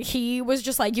 and he was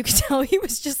just like, you could tell he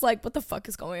was just like, what the fuck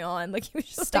is going on? Like he was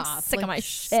just like, sick of my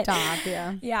shit. Stop,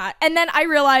 yeah. Yeah. And then I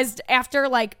realized after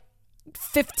like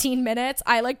 15 minutes,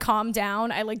 I like calm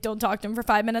down. I like don't talk to him for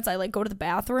 5 minutes. I like go to the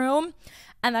bathroom,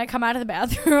 and then I come out of the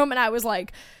bathroom, and I was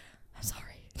like, I'm sorry.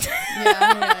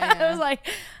 Yeah. I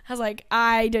was like,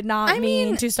 I did not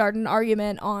mean to start an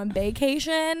argument on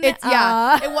vacation.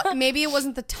 Maybe it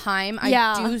wasn't the time.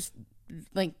 I do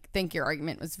like think your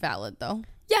argument was valid though.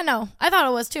 Yeah, no, I thought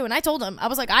it was too, and I told him, I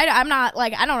was like, I'm not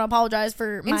like, I don't apologize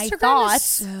for my Instagram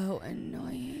thoughts. Is so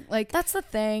annoying. Like that's the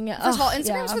thing. First of all,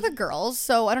 Instagram's for the girls,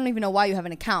 so I don't even know why you have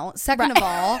an account. Second of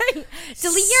all, delete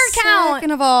your account.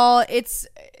 Second of all, it's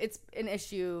an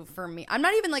issue for me. I'm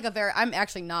not even like I'm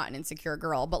actually not an insecure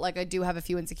girl, but like I do have a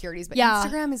few insecurities. But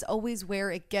Instagram is always where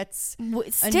it gets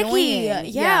sticky. Annoying.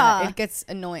 Yeah, it gets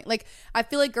annoying. Like I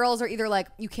feel like girls are either like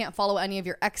you can't follow any of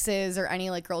your exes or any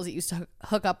like girls that you used to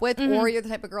hook up with, or you're the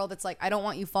type of girl that's like, I don't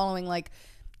want you following like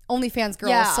OnlyFans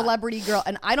girls, celebrity girl,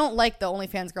 and I don't like the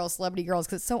OnlyFans girls, celebrity girls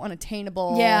because it's so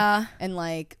unattainable. Yeah, and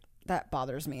like that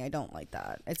bothers me. I don't like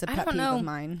that. It's a pet peeve of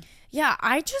mine. Yeah,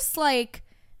 I just like.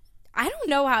 I don't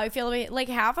know how I feel about it. Like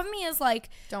half of me is like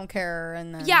don't care,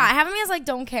 and then half of me is like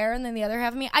don't care, and then the other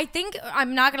half of me, I think,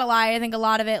 I'm not gonna lie, I think a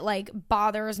lot of it like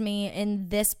bothers me in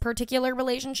this particular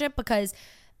relationship because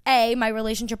my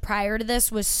relationship prior to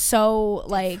this was so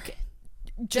like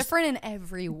different in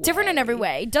every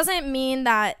way. Doesn't mean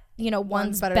that, you know,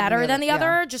 one's better than the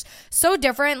other. Just so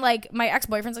different. Like my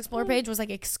ex-boyfriend's Explore page was like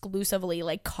exclusively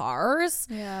like cars,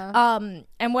 and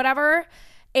whatever,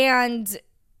 and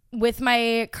with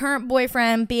my current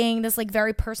boyfriend being this like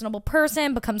very personable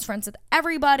person, becomes friends with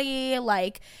everybody,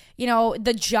 like, you know,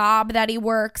 the job that he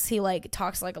works, he like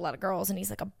talks to like a lot of girls, and he's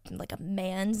like a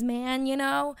man's man, you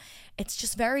know. It's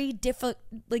just very different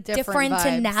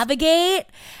to navigate,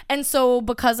 and so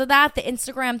because of that, the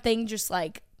Instagram thing just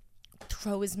like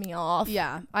throws me off.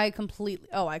 Yeah, I completely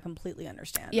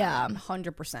understand. Yeah,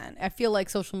 100%. I feel like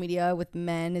social media with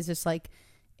men is just like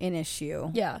an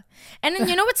issue. Yeah. And then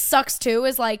you know what sucks too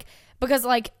is like, because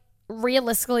like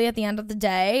realistically at the end of the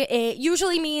day, it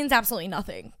usually means absolutely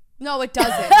nothing. No, it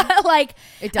doesn't. Like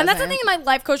it doesn't. And that's the thing my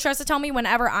life coach tries to tell me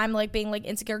whenever I'm like being like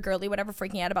insecure girly, whatever,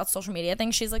 freaking out about social media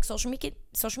things. She's like, social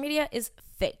media is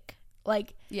fake.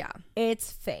 Like, yeah,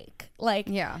 it's fake. Like,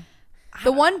 yeah.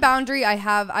 The one boundary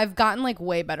I've gotten like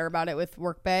way better about it with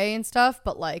Workbay and stuff,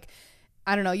 but like,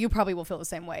 I don't know, you probably will feel the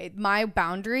same way. My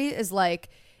boundary is like,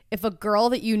 if a girl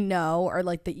that you know, or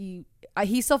like that you,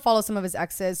 he still follows some of his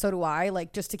exes, so do I,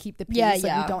 like just to keep the peace. Yeah, like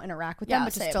yeah. we don't interact with them,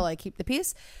 but same. just to like keep the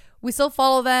peace. We still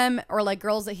follow them, or like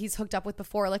girls that he's hooked up with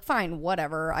before, like fine,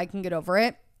 whatever, I can get over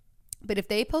it. But if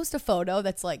they post a photo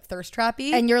that's like thirst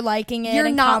trappy and you're liking it, you're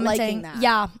and not commenting, liking that.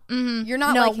 Yeah, mm-hmm. You're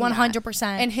not no, liking 100%.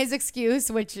 that. And his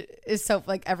excuse, which is so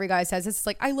like every guy says, it's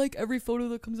like, I like every photo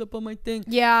that comes up on my thing.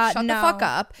 Yeah, shut no, the fuck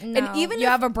up. No. And even you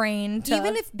if, have a brain to,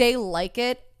 even if they like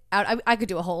it, I could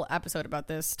do a whole episode about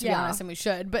this, to be honest, and we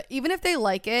should. But even if they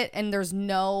like it, and there's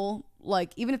no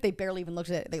like, even if they barely even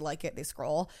looked at it, they like it, they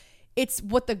scroll. It's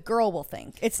what the girl will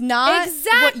think. It's not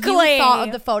what you thought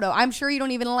of the photo. I'm sure you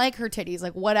don't even like her titties,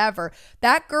 like whatever.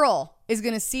 That girl is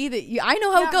gonna see that you. I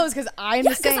know how it goes because I'm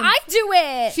the same. because I do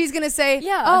it. She's gonna say,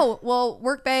 "Oh, well,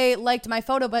 Workbay liked my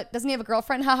photo, but doesn't he have a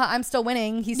girlfriend? Haha, I'm still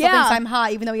winning. He still thinks I'm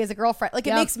hot, even though he has a girlfriend. Like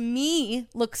it makes me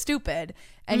look stupid,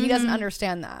 and he doesn't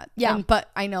understand that. Yeah, but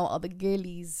I know all the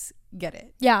girlies get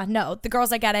it. Yeah, no, the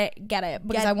girls that get it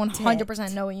because I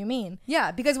 100% know what you mean.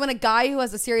 Yeah, because when a guy who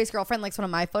has a serious girlfriend likes one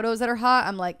of my photos that are hot,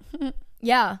 I'm like,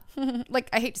 yeah, like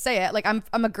I hate to say it, like I'm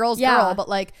a girl's girl, but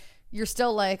like you're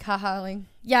still like, haha, like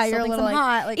you're a little like,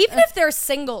 hot, like even if they're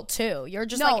single too, you're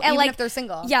just like, even like if they're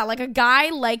single, like a guy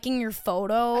liking your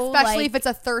photo, especially like, if it's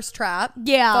a thirst trap,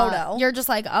 photo, you're just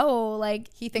like, oh, like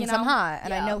he thinks I'm hot,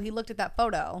 and I know he looked at that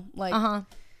photo, like,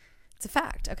 it's a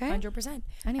fact, okay, 100%.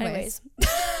 Anyways.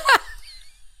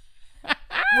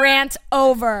 Rant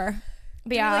over.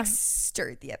 But yeah, like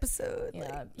start the episode.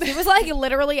 Yeah, he was like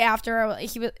literally after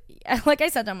he was like I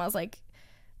said to him, I was like,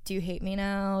 "Do you hate me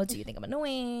now? Do you think I'm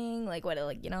annoying? Like what?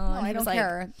 Like you know?" No, and I don't like,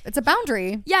 care. It's a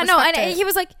boundary. Yeah, Respect no, and it. he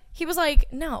was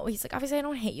like, no. He's like, obviously I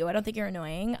don't hate you. I don't think you're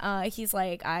annoying. He's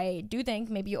like, I do think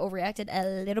maybe you overreacted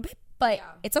a little bit, but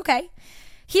it's okay.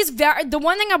 He's the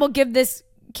one thing I will give this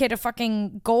kid a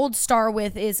fucking gold star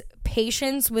with is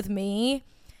patience with me.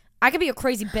 I could be a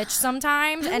crazy bitch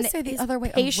sometimes, and say the other way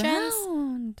patience.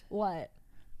 around. What?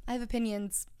 I have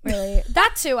opinions. Really?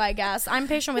 That too, I guess. I'm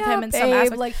patient with him in some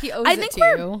aspects. Like he owes it to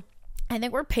you. I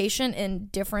think we're patient in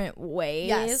different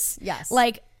ways. Yes.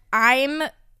 Like I'm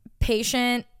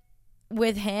patient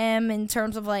with him in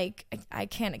terms of like I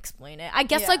can't explain it. I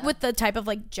guess like with the type of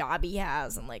like job he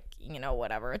has and like you know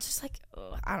whatever. It's just like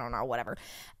I don't know whatever.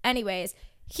 Anyways,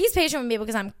 he's patient with me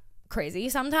because I'm crazy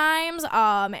sometimes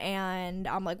and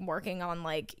I'm like working on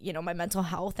like you know my mental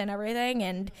health and everything,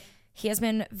 and he has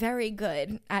been very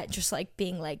good at just like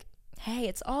being like, hey,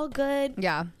 it's all good,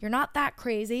 you're not that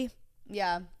crazy,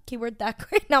 keyword that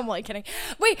crazy. No, I'm only kidding.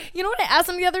 Wait, you know what I asked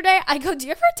him the other day? I go, do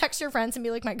you ever text your friends and be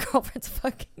like, my girlfriend's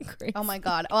fucking crazy? Oh my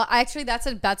god. Well, actually that's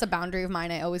a boundary of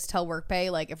mine. I always tell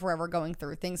Workbay, like if we're ever going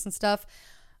through things and stuff,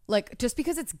 like just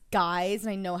because it's guys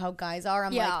and I know how guys are,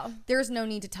 I'm like, there's no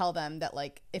need to tell them that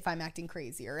like if I'm acting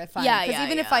crazy or if I'm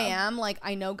if I am, like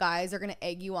I know guys are gonna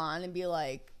egg you on and be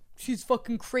like, she's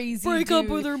fucking crazy, break up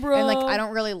with her, bro. And like I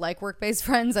don't really like work-based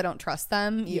friends. I don't trust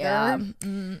them either.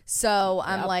 So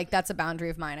I'm like, that's a boundary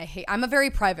of mine. I'm a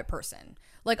very private person.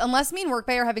 Like unless me and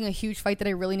Workbay are having a huge fight that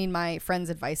I really need my friend's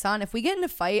advice on, if we get in a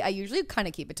fight, I usually kind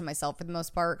of keep it to myself for the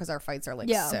most part because our fights are like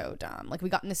so dumb. Like we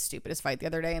got in the stupidest fight the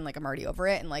other day and like I'm already over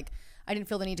it, and like I didn't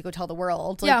feel the need to go tell the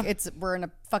world. Like we're in a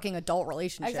fucking adult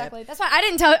relationship. Exactly. That's why I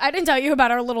didn't tell you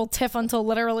about our little tiff until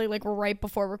literally like right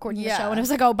before recording the show, and it was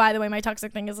like, oh, by the way, my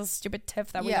toxic thing is a stupid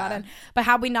tiff that we got in. But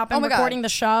had we not been recording the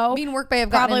show, me and Workbay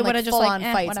have gotten in like full on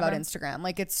fights about Instagram.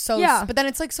 Like it's so but then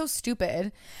it's like so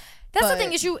stupid. That's the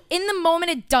thing is in the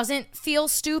moment it doesn't feel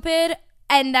stupid,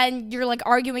 and then you're like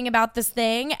arguing about this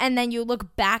thing, and then you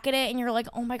look back at it and you're like,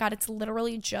 oh my god, it's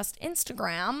literally just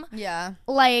Instagram. Yeah.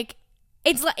 Like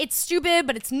it's stupid,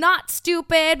 but it's not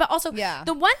stupid. But also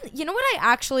the one, you know what I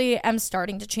actually am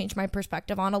starting to change my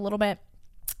perspective on a little bit?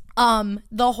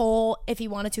 The whole if he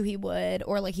wanted to he would,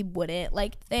 or like he wouldn't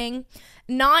like thing.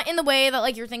 Not in the way that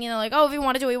like you're thinking like, oh, if he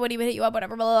wanted to he would hit you up,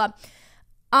 whatever, blah blah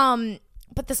blah.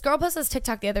 But this girl posted this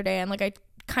TikTok the other day, and like I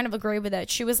kind of agree with it.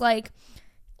 She was like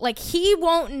he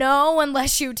won't know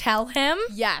unless you tell him.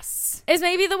 Yes, is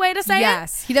maybe the way to say it.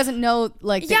 Yes, he doesn't know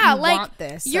like that you want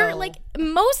this. You're like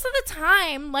most of the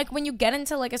time, like when you get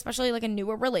into like especially like a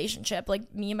newer relationship,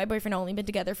 like me and my boyfriend only been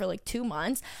together for like 2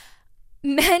 months.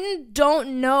 Men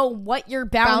don't know what your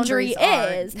boundary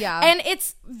is. Yeah, and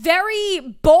it's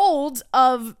very bold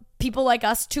of people like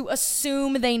us to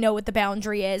assume they know what the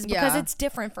boundary is because Yeah. it's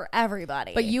different for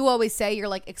everybody. But you always say you're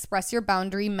like, express your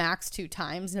boundary max 2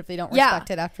 times, and if they don't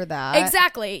respect it after that,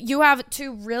 exactly. You have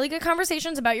 2 really good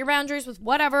conversations about your boundaries with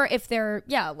whatever. If they're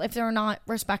not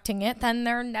respecting it, then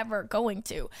they're never going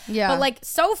to. Yeah. But like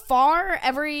so far,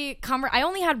 I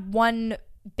only had one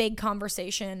big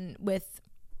conversation with,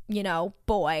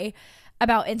 boy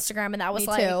about Instagram, and that was Me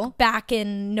like too. back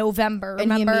in November. and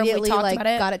Remember he immediately we talked like about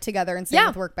it? got it together and same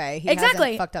with Work Bay. He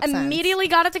hasn't fucked up since. Immediately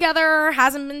got it together.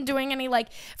 Hasn't been doing any like.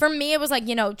 For me, it was like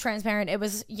transparent. It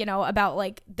was about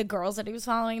like the girls that he was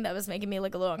following that was making me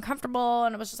like a little uncomfortable,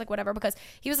 and it was just like whatever because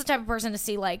he was the type of person to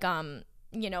see like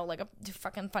like a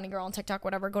fucking funny girl on TikTok,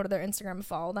 whatever, go to their Instagram and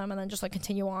follow them, and then just like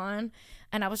continue on.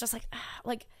 And I was just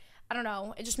like I don't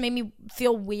know. It just made me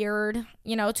feel weird,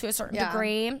 to a certain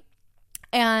degree.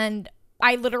 And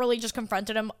I literally just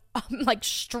confronted him like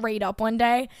straight up one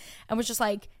day and was just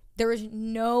like, there is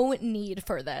no need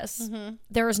for this. Mm-hmm.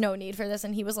 There is no need for this.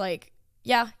 And he was like,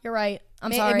 yeah, you're right.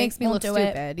 I'm sorry. It makes me Won't look do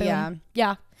it. stupid. Boom. Yeah.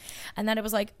 Yeah. And then it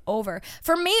was like over.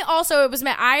 For me also, it was,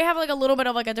 I have like a little bit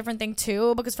of like a different thing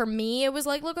too, because for me, it was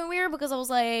like looking weird because I was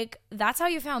like, that's how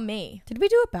you found me. Did we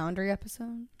do a boundary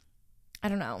episode? I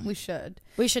don't know. We should.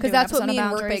 Because that's what me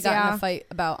and Workbay got in a fight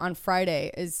about on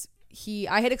Friday. Is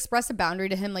I had expressed a boundary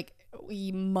to him like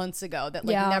months ago that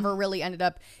like never really ended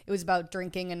up. It was about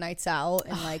drinking and nights out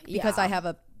and like because I have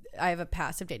a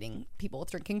past of dating people with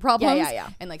drinking problems. Yeah.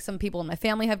 And like some people in my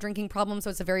family have drinking problems,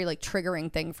 so it's a very like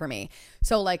triggering thing for me.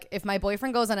 So like if my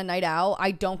boyfriend goes on a night out,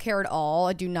 I don't care at all.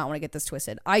 I do not want to get this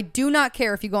twisted. I do not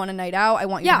care if you go on a night out. I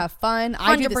want you to have fun. 100%.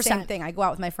 I do the same thing. I go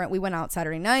out with my friend. We went out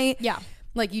Saturday night. Yeah.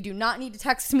 Like, you do not need to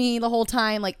text me the whole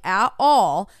time, like, at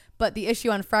all. But the issue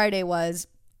on Friday was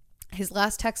his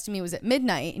last text to me was at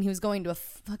midnight, and he was going to a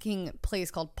fucking place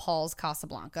called Paul's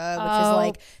Casablanca, which is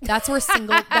like, that's where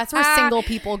single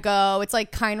people go. It's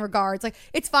like kind regards. Like,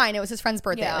 it's fine. It was his friend's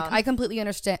birthday. Yeah. Like, I completely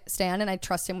understand, and I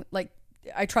trust him. Like,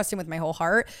 I trust him with my whole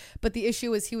heart. But the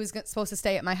issue is he was supposed to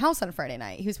stay at my house on Friday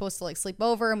night. He was supposed to like sleep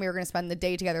over, and we were going to spend the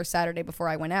day together Saturday before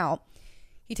I went out.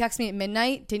 He texted me at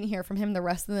midnight, didn't hear from him the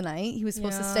rest of the night. He was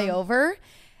supposed to stay over.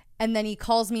 And then he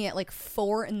calls me at like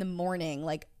 4 a.m,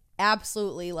 like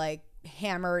absolutely like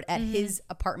hammered at his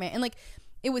apartment. And like,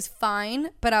 it was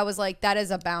fine, but I was like, that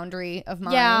is a boundary of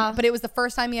mine. Yeah. But it was the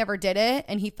first time he ever did it,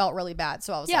 and he felt really bad.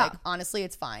 So I was like, honestly,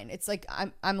 it's fine. It's like,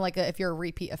 I'm like if you're a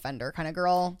repeat offender kind of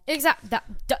girl. Exactly.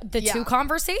 The 2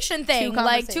 conversation thing.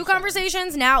 Like 2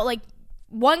 conversations now, like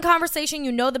 1 conversation,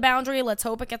 the boundary. Let's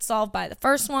hope it gets solved by the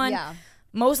first one. Yeah.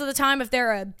 Most of the time, if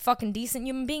they're a fucking decent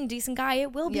human being, decent guy,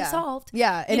 it will be solved.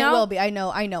 Yeah, and it will be. I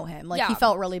know him. Like, he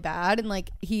felt really bad, and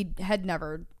like he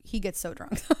gets so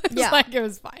drunk. Like, it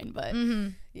was fine, but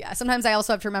yeah. Sometimes I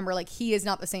also have to remember, like, he is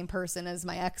not the same person as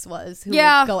my ex was, who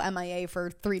would go MIA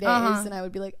for 3 days, and I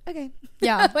would be like, okay,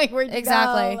 like, where'd you go?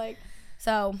 Like,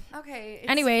 so okay.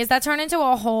 Anyways, that turned into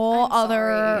a whole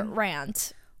other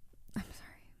rant.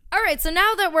 All right, so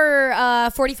now that we're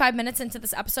 45 minutes into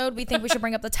this episode, we think we should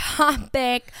bring up the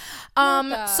topic.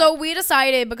 So we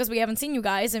decided, because we haven't seen you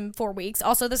guys in 4 weeks.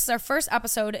 Also, this is our first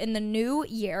episode in the new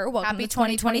year. Welcome to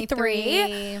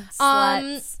 2023.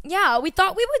 Yeah, we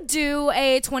thought we would do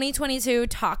a 2022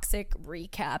 toxic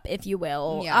recap, if you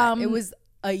will. Yeah, it was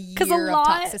a year of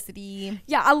toxicity.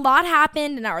 Yeah, a lot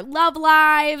happened in our love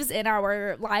lives, in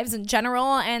our lives in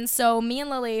general. And so me and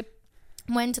Lily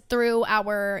went through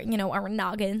our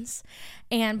noggins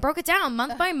and broke it down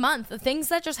month by month, the things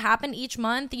that just happened each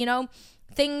month,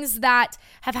 things that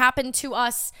have happened to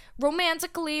us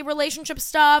romantically, relationship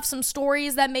stuff, some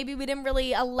stories that maybe we didn't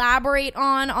really elaborate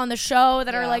on the show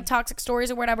that are like toxic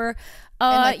stories or whatever.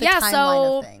 And like the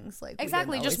timeline of things. Like,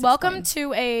 exactly. Just welcome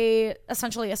to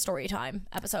essentially a story time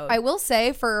episode. I will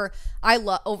say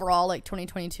overall, like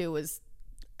 2022 was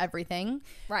everything,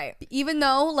 right? Even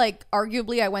though like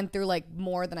arguably I went through like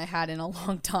more than I had in a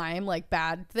long time, like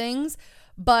bad things,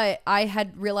 but I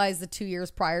had realized the 2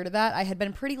 years prior to that I had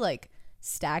been pretty like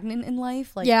stagnant in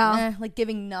life, like like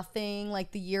giving nothing.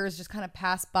 Like the years just kind of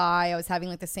passed by. I was having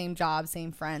like the same job,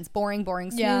 same friends, boring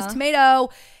snooze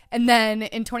tomato. And then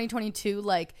in 2022,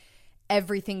 like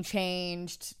everything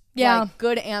changed, like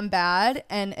good and bad.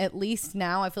 And at least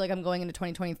now I feel like I'm going into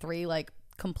 2023 like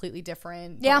completely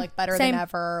different, but like better than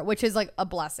ever, which is like a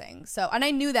blessing. So, and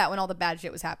I knew that when all the bad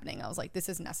shit was happening, I was like, this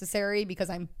is necessary because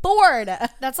I'm bored.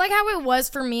 That's like how it was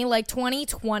for me. Like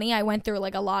 2020, I went through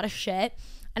like a lot of shit,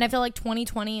 and I feel like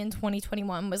 2020 and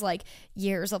 2021 was like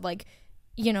years of like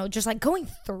you know, just like going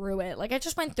through it. Like I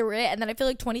just went through it, and then I feel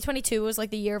like 2022 was like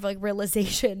the year of like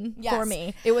realization for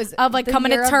me. It was of like the coming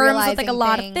to year of terms with like a realizing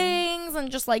lot of things, and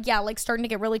just like like starting to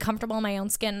get really comfortable in my own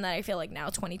skin. And that I feel like now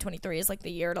 2023 is like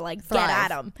the year to like Thrive. get at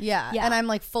them. Yeah, and I'm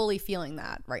like fully feeling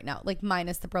that right now, like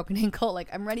minus the broken ankle. Like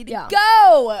I'm ready to Yeah.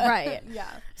 go. Right. Yeah.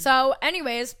 So,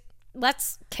 anyways,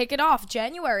 let's kick it off.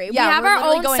 January. Yeah, we have we're our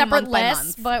literally own going separate month by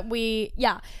lists, month. but we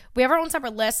have our own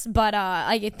separate lists. But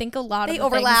I think a lot They of the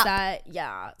overlap. things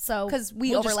that so 'Cause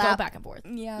we we'll just go overlap. back and forth.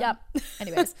 Yeah. Yep.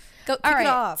 Anyways, Go all kick right. it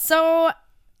off. So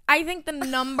I think the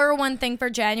number one thing for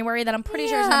January that I'm pretty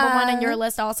sure is number one in your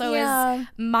list also is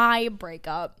my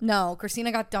breakup. No,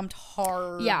 Christina got dumped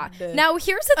hard. Yeah. Now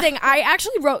here's the thing. I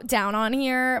actually wrote down on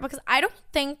here because I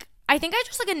think I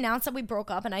just like announced that we broke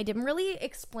up, and I didn't really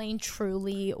explain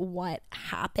truly what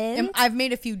happened. And I've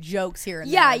made a few jokes here and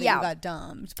Yeah, there that yeah. you got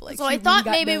dumped. But like, So she I thought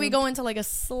got maybe we dumped. go into like a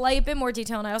slight bit more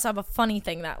detail, and I also have a funny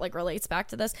thing that like relates back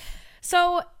to this.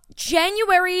 So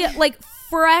January, like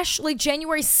fresh, like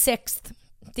January 6th,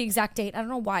 the exact date. I don't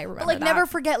know why I remember Like that. never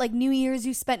forget like New Year's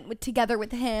you spent together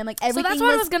with him. Like So everything that's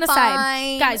what I was gonna fine.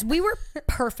 say, guys. We were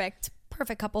perfect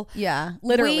couple. Yeah,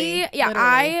 literally.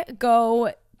 I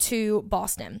go to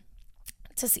Boston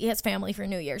to see his family for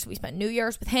New Year's. We spent New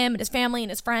Year's with him and his family and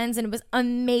his friends, and it was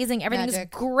amazing. Everything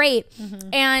Magic. was great.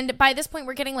 And by this point,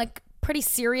 we're getting like pretty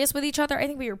serious with each other. I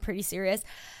think we were pretty serious.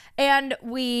 And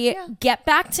we get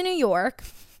back to New York,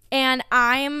 and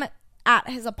I'm at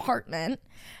his apartment,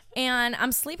 and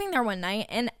I'm sleeping there one night,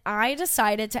 and I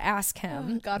decided to ask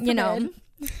him, God you know,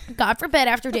 forbid. God forbid,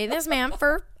 after dating this man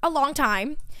for a long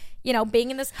time, you know, being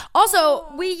in this. Also,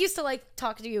 we used to like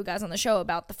talk to you guys on the show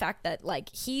about the fact that like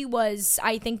he was,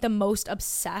 I think, the most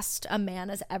obsessed a man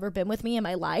has ever been with me in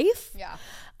my life. Yeah.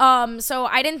 So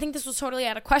I didn't think this was totally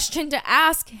out of question to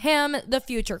ask him the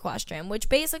future question, which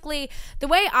basically the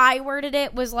way I worded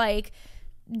it was like,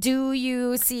 do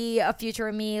you see a future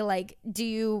in me? Like, do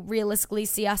you realistically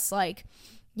see us like,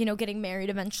 you know, getting married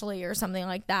eventually or something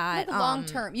like that? Like long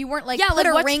term. You weren't like yeah, put like,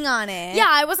 a what's- ring on it. Yeah,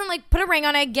 I wasn't like put a ring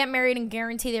on it, get married, and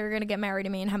guarantee they were gonna get married to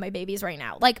me and have my babies right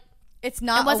now. Like, It's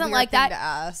not it wasn't a weird like thing that. to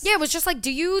ask. Yeah, it was just like,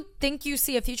 do you think you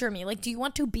see a future in me? Like, do you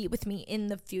want to be with me in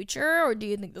the future, or do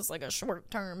you think this is like a short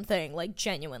term thing? Like,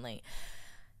 genuinely,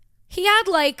 he had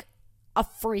like a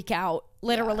freak out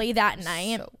literally that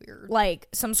night. So weird. Like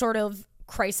some sort of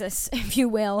crisis, if you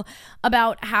will,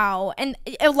 about how, and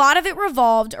a lot of it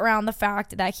revolved around the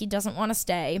fact that he doesn't want to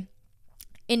stay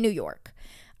in New York.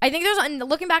 I think there's, and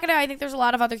looking back at it, I think there's a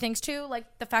lot of other things too, like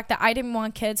the fact that I didn't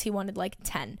want kids, he wanted like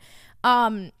 10.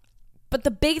 But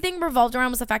the big thing revolved around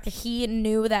was the fact that he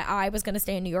knew that I was going to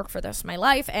stay in New York for the rest of my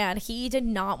life, and he did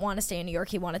not want to stay in New York.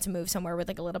 He wanted to move somewhere with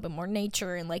like a little bit more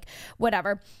nature and like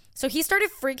whatever. So he started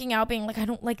freaking out, being like, I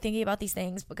don't like thinking about these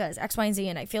things because X, Y, and Z,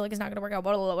 and I feel like it's not going to work out,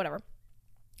 blah, blah, blah, whatever.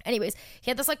 Anyways, he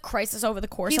had this like crisis over the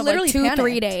course He of like literally 2-3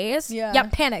 panicked. days. Yeah.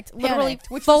 Panicked. Literally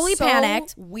which fully was so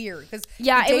panicked. Weird, because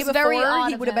Yeah, the day it was very before, odd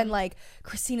he of would have been him. like,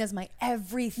 Christina's my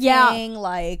everything. Yeah.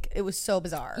 Like it was so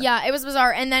bizarre. Yeah, it was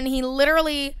bizarre. And then he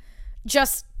literally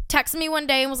just texted me one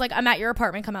day and was like, I'm at your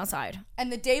apartment, come outside.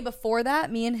 And the day before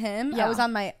that, me and him, Yeah.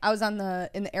 I was in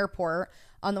the airport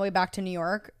on the way back to New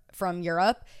York from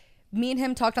Europe. Me and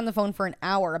him talked on the phone for an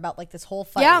hour about like this whole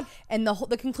fight. Yeah. And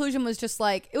the conclusion was just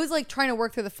like, it was like trying to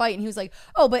work through the fight. And he was like,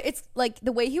 oh, but it's like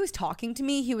the way he was talking to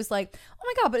me, he was like, oh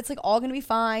my God, but it's like all gonna be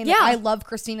fine. Like, Yeah. I love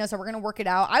Christina, so we're gonna work it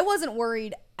out. I wasn't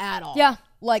worried at all. Yeah.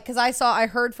 Like, cause I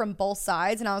heard from both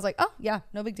sides and I was like, oh yeah,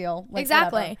 no big deal. Like,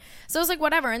 Exactly. whatever. So it was like,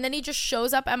 whatever. And then he just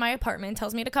shows up at my apartment,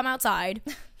 tells me to come outside.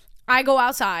 I go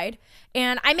outside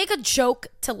and I make a joke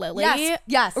to Lily.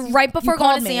 Yes. Right before You going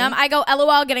called to see me. him. I go,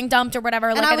 LOL, getting dumped or whatever.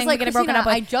 And Like, I I was think like, we're getting broken Christina, up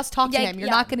with. I just talked to Yeah, him. You're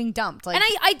yeah. not getting dumped. Like,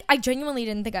 And I genuinely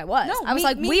didn't think I was. No, I was me-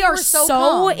 like, me we and you are were so so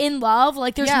calm. in love.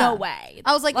 Like, there's Yeah. no way.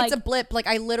 I was like, it's a blip. Like,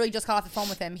 I literally just got off the phone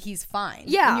with him. He's fine.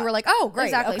 Yeah. And you were like, oh, great.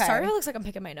 Exactly. Okay. Sorry, it looks like I'm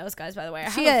picking my nose, guys, by the way. I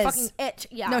She have a is. fucking itch.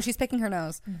 Yeah. No, she's picking her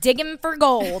nose. Digging for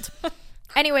gold.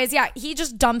 Anyways, yeah, he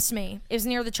just dumps me. It was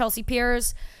near the Chelsea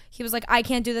Piers. He was like, I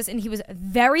can't do this. And he was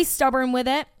very stubborn with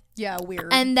it. Yeah,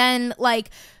 weird. And then, like,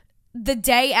 the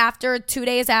day after, 2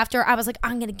 days after, I was like,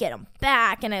 I'm gonna get him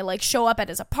back. And I like show up at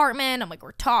his apartment. I'm like,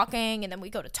 we're talking, and then we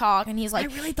go to talk, and he's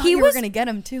like, I really thought he you was were gonna get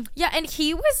him too. yeah, and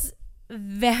he was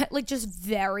just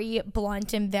very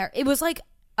blunt and very. It was like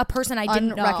a person I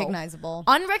didn't know,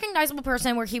 unrecognizable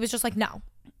person, where he was just like, no,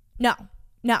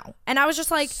 and I was just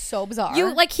like, So bizarre. he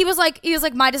was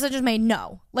like, my decision's made.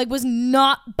 No, like, was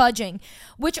not budging,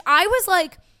 which I was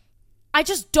like, I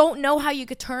just don't know how you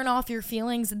could turn off your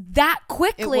feelings that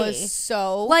quickly. It was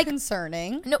so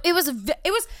concerning. No, it was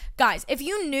guys, if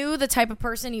you knew the type of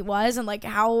person he was and like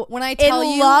how when I tell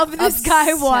you love this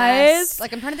guy was,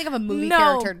 like I'm trying to think of a movie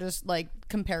character to just like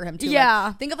compare him to. Yeah.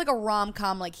 Like, think of like a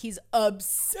rom-com, like he's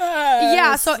obsessed.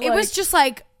 Yeah, so like, it was just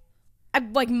like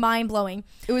mind blowing.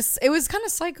 It was kind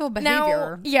of psycho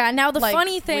behavior. Now the like,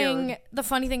 funny weird.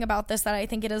 thing about this that I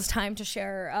think it is time to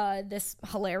share this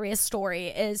hilarious story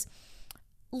is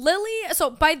Lily. So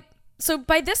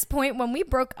by this point, when we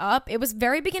broke up, it was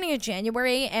very beginning of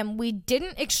January, and we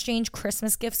didn't exchange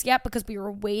Christmas gifts yet because we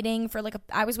were waiting for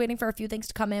I was waiting for a few things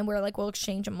to come in. We were like, we'll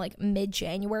exchange them like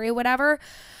mid-January or whatever.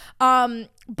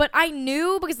 But I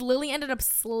knew because Lily ended up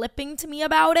slipping to me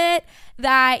about it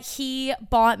that he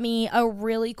bought me a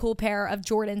really cool pair of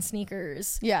Jordan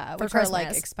sneakers. Yeah, for which Christmas. are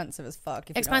like expensive as fuck.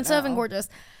 If Expensive you don't and know. gorgeous.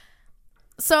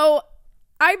 So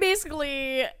I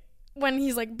basically, when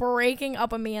he's like breaking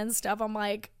up with me and stuff, I'm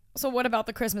like, so what about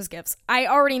the Christmas gifts? I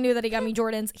already knew that he got me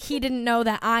Jordans. He didn't know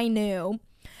that I knew.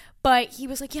 But he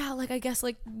was like, yeah, like I guess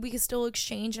like we could still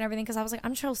exchange and everything. Because I was like,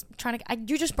 I'm just trying to,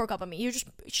 you just broke up with me. You just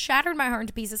shattered my heart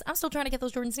into pieces. I'm still trying to get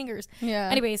those Jordan sneakers. Yeah.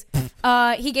 Anyways,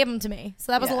 he gave them to me.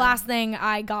 So that was the last thing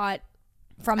I got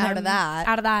from him. Out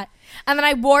of that. And then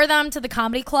I wore them to the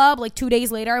comedy club. Like 2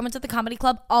 days later, I went to the comedy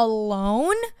club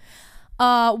alone.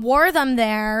 Wore them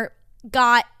there.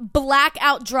 Got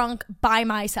blackout drunk by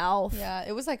myself. Yeah,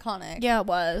 it was iconic. Yeah, it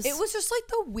was. It was just like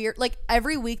the weird, like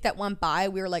every week that went by,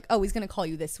 we were like, oh, he's going to call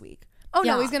you this week. Oh,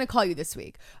 no, Yeah. he's going to call you this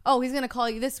week. Oh, he's going to call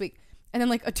you this week. And then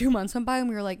like 2 months went by and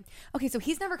we were like, okay, so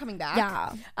he's never coming back.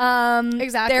 Yeah.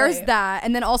 Exactly. There's that.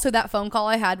 And then also that phone call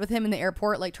I had with him in the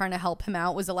airport, like trying to help him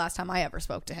out, was the last time I ever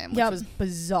spoke to him, which was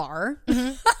bizarre.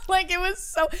 Like it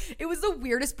was the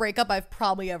weirdest breakup I've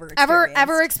probably ever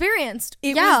experienced.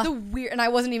 It was the weird, and I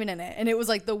wasn't even in it. And it was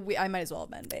like I might as well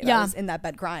have been, babe. Yeah. I was in that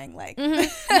bed crying, like. No,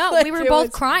 like, we were it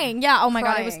both was crying. Yeah. Oh my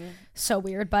God. It was crying. so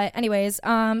weird. But anyways,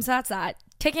 so that's that.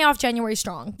 Kicking off January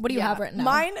strong. What do you have written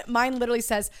down? Mine literally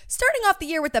says, starting off the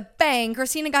year with a bang,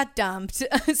 Christina got dumped.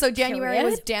 So January Period.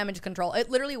 was damage control.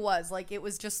 It literally was. Like, it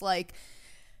was just like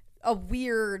a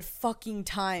weird fucking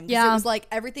time. 'Cause Yeah. it was like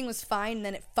everything was fine and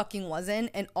then it fucking wasn't.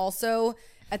 And also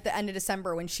at the end of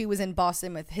December when she was in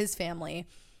Boston with his family,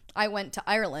 I went to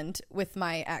Ireland with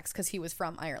my ex because he was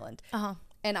from Ireland. Uh-huh.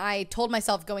 And I told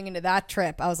myself going into that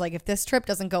trip, I was like, if this trip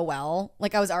doesn't go well,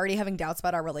 like I was already having doubts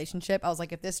about our relationship. I was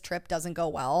like, if this trip doesn't go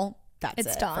well, that's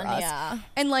It's it done, for us. yeah.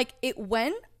 And like it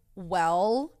went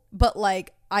well, but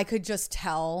like I could just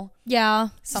tell Yeah.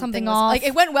 Something was, off. like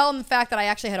it went well in the fact that I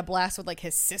actually had a blast with like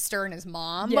his sister and his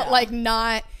mom, Yeah. but like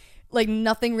not like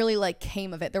nothing really like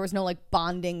came of it. There was no like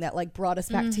bonding that like brought us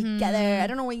back Mm-hmm. together. I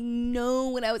don't really know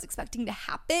what I was expecting to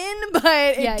happen, but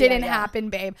it didn't happen,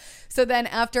 babe. So then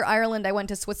after Ireland, I went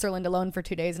to Switzerland alone for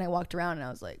 2 days and I walked around and I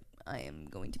was like, I am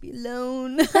going to be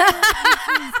alone.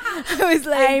 I was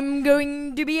like, I'm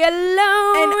going to be alone.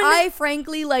 and I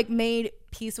frankly like made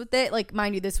peace with it. Like,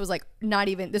 mind you, this was like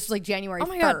this was like January 1st. Oh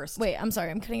my God. Wait, I'm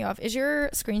sorry. I'm cutting you off. Is your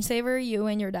screensaver you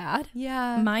and your dad?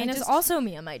 Yeah. Mine is also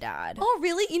me and my dad. Oh,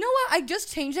 really? You know what? I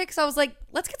just changed it because I was like,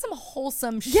 let's get some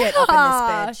wholesome shit up in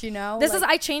this bitch, you know?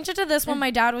 I changed it to this when my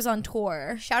dad was on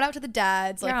tour. Shout out to the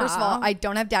dads. Like, first of all, I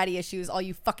don't have daddy issues. All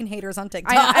you fucking haters on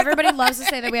TikTok. I know, everybody loves to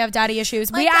say that we have daddy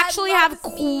issues. We dad actually have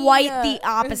loves me. quite the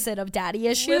opposite of daddy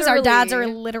issues. Our dads are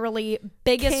literally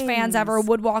biggest fans Kings. ever.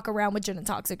 Would walk around with gin and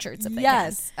toxic shirts if they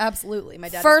Yes, absolutely. My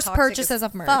dad First is toxic purchases as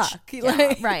of merch. Fuck. Yeah,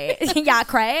 Like, right. Yeah,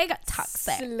 Craig,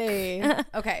 toxic. silly.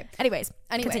 Okay. Anyways,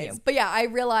 Anyways, continue. but yeah, I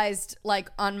realized like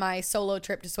on my solo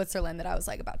trip to Switzerland that I was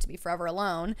like about to be forever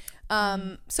alone.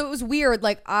 So it was weird.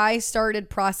 Like I started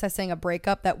processing a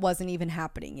breakup that wasn't even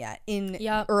happening yet in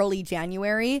early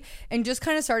January, and just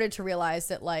kind of started to realize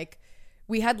that like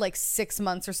we had like 6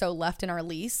 months or so left in our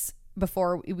lease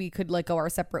before we could like go our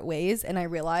separate ways. And I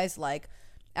realized like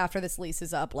after this lease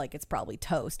is up, like it's probably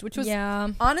toast, which was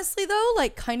honestly though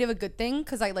like kind of a good thing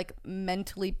because I like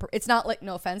mentally it's not like,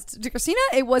 no offense to Christina,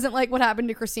 it wasn't like what happened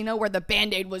to Christina where the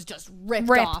band-aid was just ripped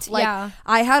off. Like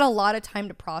I had a lot of time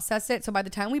to process it, so by the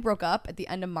time we broke up at the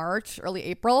end of March, early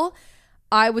April,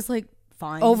 I was like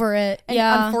fine, over it. And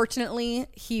unfortunately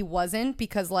he wasn't,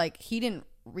 because like he didn't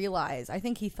realize, I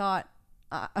think he thought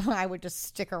I would just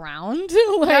stick around.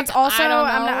 Like, that's also, I don't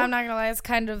know. I'm not gonna lie, it's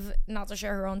kind of, not to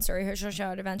share her own story, she'll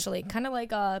share it eventually, kind of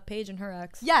like Paige and her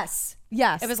ex. Yes.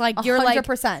 It was like you're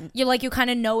 100%. like you kind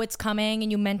of know it's coming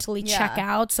and you mentally check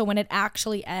out, so when it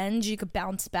actually ends you could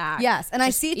bounce back. Yes, and I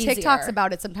see easier. TikToks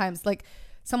about it sometimes. Like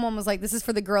someone was like, this is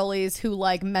for the girlies who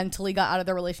like mentally got out of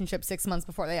their relationship 6 months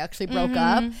before they actually broke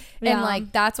up. And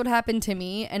like that's what happened to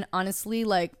me. And honestly,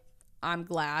 like I'm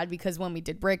glad, because when we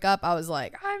did break up, I was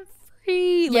like, I'm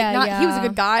free. Like, Yeah, he was a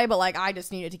good guy, but like I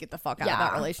just needed to get the fuck out of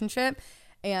that Yeah. relationship.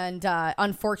 And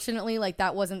unfortunately, like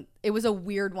it was a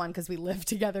weird one because we lived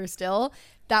together still.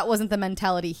 That wasn't the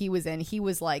mentality he was in. He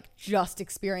was like just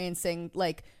experiencing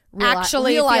like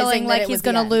Actually realizing feeling that like it he's was the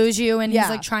gonna end. lose you, and Yeah. he's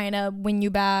like trying to win you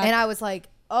back. And I was like,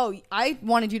 oh, I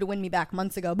wanted you to win me back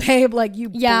months ago, babe. Like you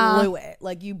blew it.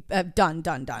 Like you have done.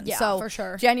 Yeah, so for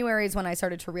sure. January is when I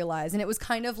started to realize, and it was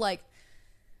kind of like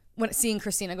when seeing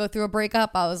Christina go through a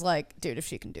breakup, I was like, dude, if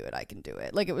she can do it, I can do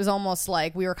it. Like it was almost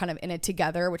like we were kind of in it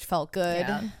together, which felt good.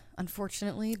 Yeah.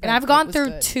 Unfortunately, but And I've it gone was through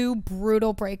good. 2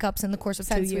 brutal breakups in the course of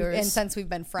 2 years. And since we've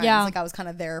been friends, Yeah. like I was kind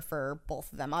of there for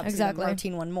both of them. Obviously, Exactly. the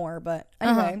routine one more, but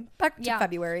anyway, back to Yeah.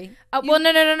 February. Well,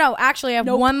 no. Actually, I have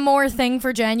one more thing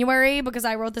for January because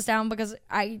I wrote this down because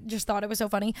I just thought it was so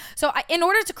funny. So, in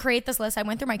order to create this list, I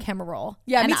went through my camera roll.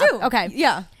 Yeah, And me too. okay.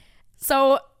 Yeah.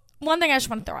 So, one thing I just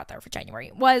want to throw out there for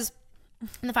January was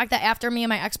the fact that after me and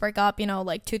my ex break up, you know,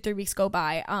 like 2-3 weeks go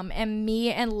by, and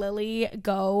me and Lily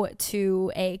go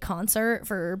to a concert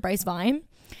for Bryce Vine.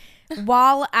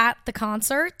 While at the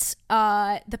concert,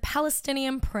 the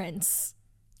Palestinian prince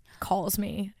calls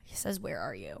me. He says, "Where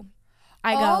are you?"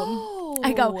 I go,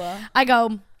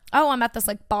 "Oh, I'm at this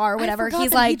like bar or whatever." I forgot He's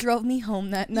that like, he drove me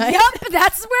home that night. "Yep,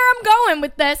 that's where I'm going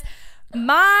with this."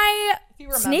 My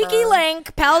remember. sneaky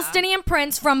link, Palestinian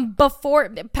Prince from before.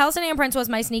 Palestinian Prince was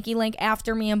my sneaky link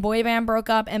after me and Boy Band broke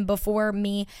up, and before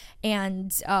me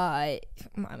and I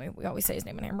mean, we always say his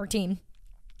name in here, Martine.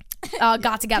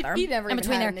 Got together He never in even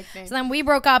between had there. a nickname. So then we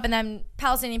broke up, and then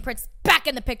Palestinian Prince back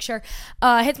in the picture.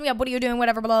 Hits me up. What are you doing?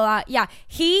 Whatever. Blah blah blah. Yeah,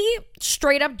 he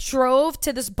straight up drove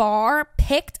to this bar.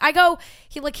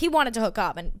 He wanted to hook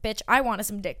up, and bitch, I wanted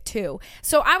some dick too.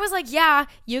 So I was like, yeah,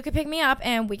 you could pick me up,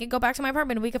 and we could go back to my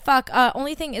apartment, and we could fuck.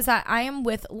 Only thing is that I am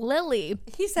with Lily.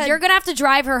 He said you're gonna have to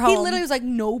drive her home. He literally was like,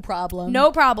 no problem.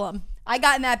 no problem. I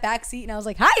got in that back seat and I was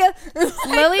like, hiya.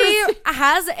 Lily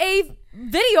has a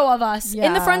video of us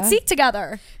in the front Yeah. seat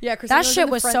together. Yeah, Christina that shit in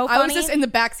the was front. so funny. I was just in the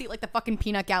back seat like the fucking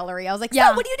peanut gallery. I was like, Yeah.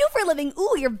 so what do you do for a living?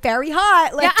 Ooh, you're very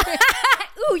hot. Like,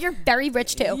 Ooh, you're very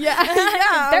rich too. yeah.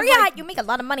 Very I was hot. You make a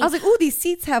lot of money. I was like, ooh, these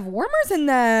seats have warmers in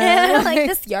them. like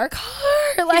this your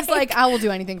car. He's like, I will do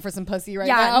anything for some pussy right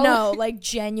yeah, now. no, like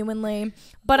genuinely.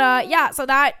 But yeah, so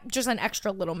that just an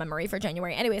extra little memory for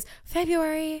January. Anyways,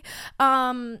 February.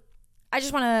 I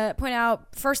just want to point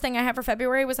out, first thing I have for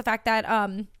February was the fact that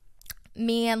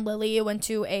me and Lily went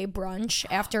to a brunch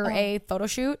after a photo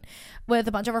shoot with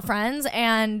a bunch of our friends,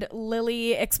 and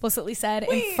Lily explicitly said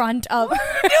in front of doing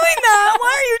that?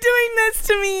 Why are you doing this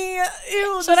to me?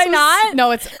 Ew, Should I not?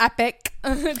 No, it's epic.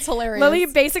 It's hilarious. Lily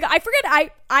basically, I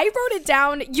forget, I wrote it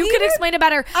down. You could explain it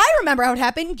better. I remember how it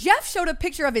happened. Jeff showed a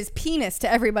picture of his penis to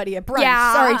everybody at brunch.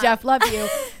 Yeah. Sorry, Jeff. Love you.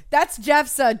 That's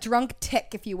Jeff's drunk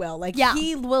tick, if you will. Like, Yeah.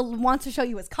 he wants to show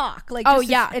you his cock. Like, Oh just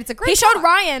yeah, it's a great. He showed cock.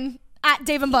 Ryan at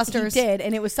Dave and Buster's. He did,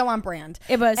 and it was so on brand.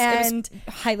 It was and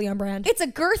highly on brand. it's a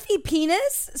girthy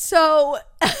penis. So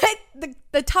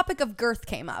the topic of girth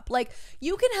came up. Like,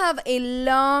 you can have a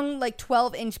long, like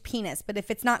 12-inch penis, but if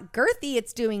it's not girthy,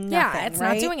 it's doing nothing. yeah, it's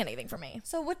right? not doing anything for me.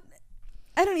 So what?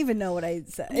 I don't even know what I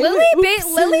said.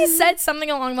 Lily said something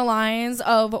along the lines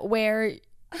of where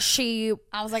she.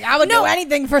 I was like, I would do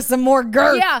anything for some more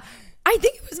girth. Yeah. I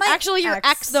think it was My actually your ex.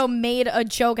 ex though made a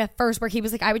joke at first where he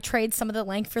was like, I would trade some of the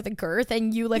length for the girth,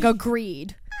 and you like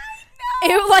agreed.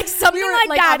 It was like something We were like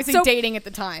like that. obviously So- dating at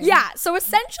the time. Yeah, so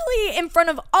essentially in front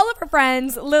of all of her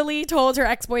friends, Lily told her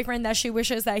ex-boyfriend that she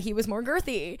wishes that he was more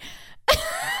girthy.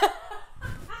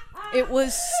 It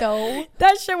was so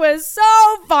That shit was so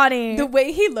funny. the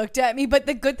way he looked at me. But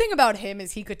the good thing about him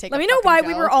is he could take. Let a me know fucking why we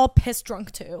joke. were all piss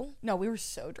drunk too. No, we were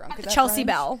so drunk at the that Chelsea brunch.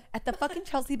 Bell. At the fucking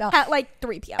Chelsea Bell. At like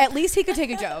 3 p.m. At least he could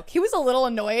take a joke. He was a little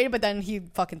annoyed, but then he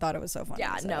fucking thought it was so funny.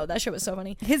 Yeah, so. no, that shit was so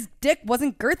funny. His dick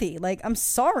wasn't girthy. Like, I'm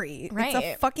sorry. It's a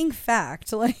Right. fucking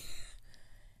fact. Like,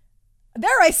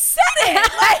 there, I said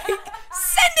it. Like,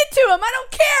 send it to him. I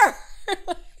don't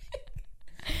care.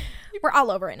 We're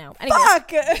all over it now. Anyway,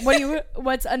 Fuck.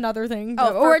 what's another thing?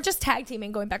 Oh, or for- just tag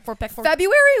teaming, going back forth.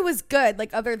 February was good.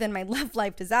 Like, other than my love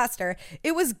life disaster,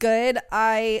 it was good.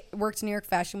 I worked New York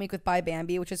Fashion Week with Buy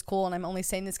Bambi, which is cool. And I'm only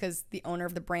saying this because the owner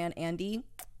of the brand, Andy,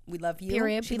 we love you.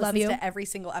 Period. She We love listens you. to every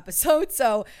single episode.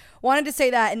 So wanted to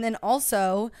say that. And then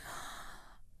also,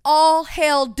 all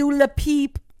hail Dua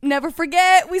Peep. Never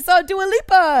forget, we saw Dua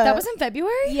Lipa. That was in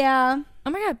February? Yeah. Oh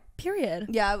my God, period.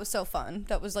 Yeah, it was so fun.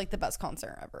 That was like the best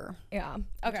concert ever. Yeah.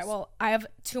 Okay, well, I have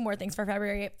 2 more things for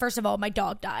February. First of all, my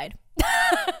dog died.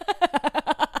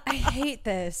 I hate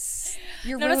this.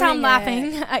 You're Notice how I'm ruining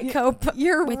laughing. it. I cope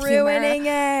You're with ruining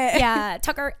humor. it. Yeah,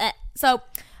 Tucker. So,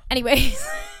 anyways.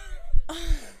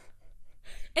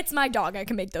 It's my dog. I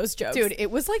can make those jokes. Dude, it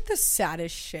was like the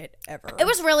saddest shit ever. It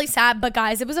was really sad, but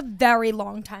guys, it was a very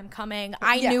long time coming.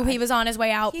 I knew he was on his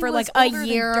way out for like a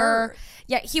year.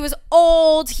 Yeah, he was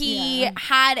old. He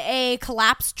had a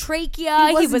collapsed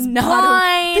trachea. He was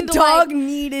blind. The dog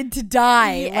needed to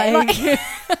die.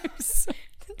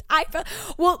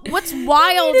 What's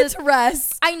wild is to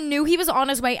rest. I knew he was on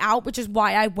his way out, which is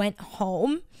why I went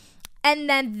home. And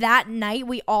then that night,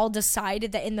 we all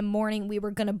decided that in the morning we were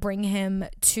gonna bring him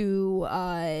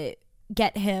to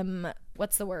get him.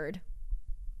 What's the word?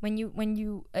 When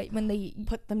they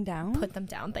put them down. Put them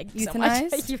down. Thank you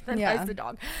Euthanize? so much. Euthanize the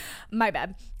dog. My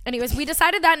bad. Anyways, we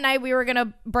decided that night we were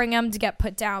gonna bring him to get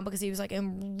put down because he was like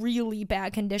in really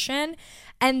bad condition.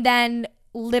 And then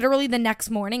literally the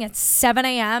next morning at 7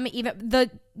 a.m. even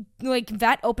the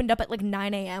vet opened up at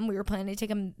 9 a.m. We were planning to take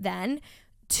him then.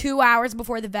 2 hours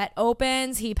before the vet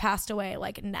opens, he passed away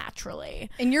naturally.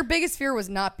 And your biggest fear was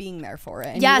not being there for it.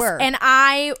 And yes, you were. and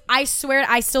I swear,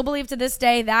 I still believe to this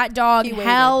day that dog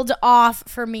held off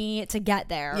for me to get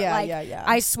there. Yeah.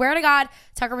 I swear to God,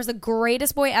 Tucker was the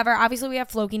greatest boy ever. Obviously, we have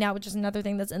Floki now, which is another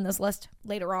thing that's in this list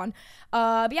later on.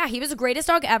 But yeah, he was the greatest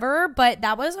dog ever, but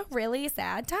that was a really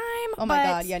sad time. Oh my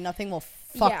God, yeah, nothing will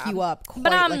fuck you up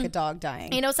quite like a dog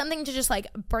dying. Something to just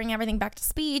bring everything back to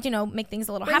speed, make things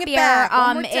a little Bring happier. It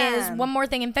back. One more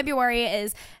thing in February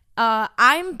is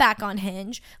I'm back on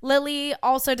Hinge. Lily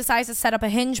also decides to set up a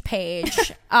Hinge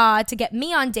page to get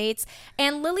me on dates,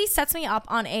 and Lily sets me up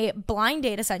on a blind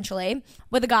date essentially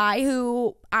with a guy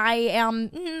who I am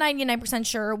 99%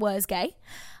 sure was gay.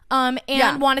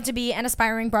 And wanted to be an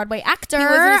aspiring Broadway actor,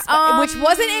 which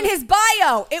wasn't in his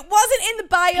bio. It wasn't in the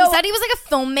bio. He said he was like a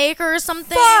filmmaker or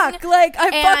something. Fuck,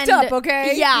 I fucked up,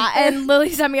 okay? Yeah, and Lily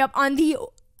set me up on the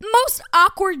most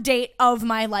awkward date of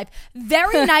my life.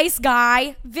 Very nice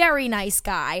guy.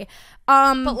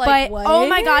 But oh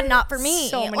my God, not for me.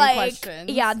 So many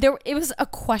questions. Yeah, it was a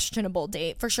questionable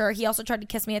date for sure. He also tried to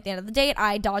kiss me at the end of the date.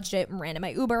 I dodged it and ran in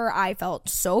my Uber. I felt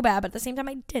so bad, but at the same time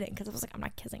I didn't because I was like, I'm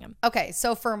not kissing him. Okay,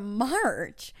 so for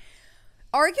March,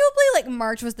 arguably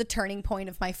March was the turning point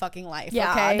of my fucking life.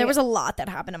 Yeah, okay? There was a lot that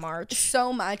happened in March.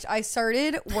 So much. I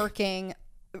started working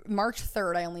March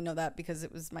 3rd. I only know that because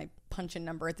it was my punch-in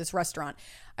number at this restaurant.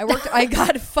 I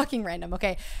got fucking random.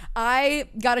 Okay. I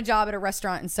got a job at a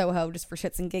restaurant in Soho just for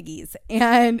shits and giggies.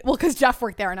 And because Jeff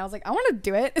worked there and I was like, I want to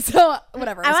do it. So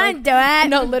whatever. I want to do it.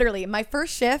 No, literally my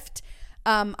first shift,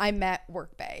 I met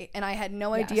Workbay and I had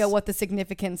no idea what the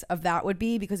significance of that would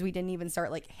be because we didn't even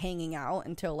start hanging out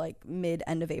until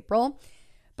end of April.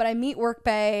 But I meet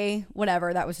Workbay,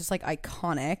 whatever. That was just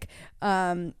iconic.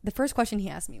 The first question he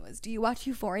asked me was, "Do you watch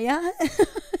Euphoria?"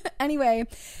 Anyway,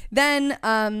 then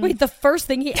wait, the first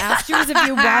thing he asked you was if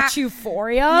you watch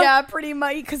Euphoria? Yeah, pretty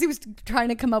much, because he was trying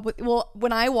to come up with. Well,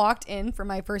 when I walked in for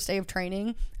my first day of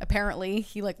training, apparently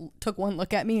he took one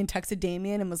look at me and texted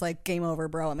Damien and was like, "Game over,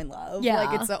 bro. I'm in love.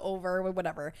 Yeah, it's over,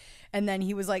 whatever." And then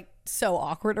he was so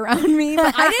awkward around me,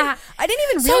 but I didn't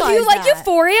even realize. So do you like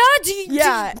Euphoria? Do you?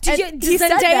 Yeah.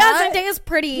 Zendaya's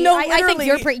pretty. No, I think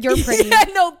you're pretty. You're pretty. Yeah,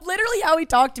 no, literally how he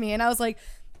talked to me, and I was like,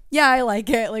 yeah, I like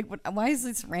it. Why is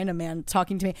this random man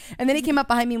talking to me? And then he came up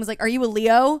behind me and was like, "Are you a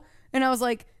Leo?" And I was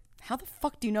like, how the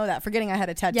fuck do you know that? Forgetting I had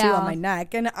a tattoo on my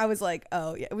neck. And I was like,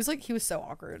 oh yeah. It was he was so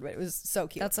awkward, but it was so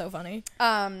cute. That's so funny.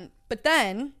 But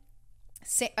then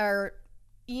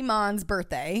Iman's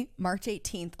birthday, March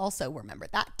 18th, also remember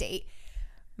that date.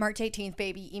 March 18th,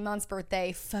 baby. Iman's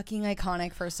birthday. Fucking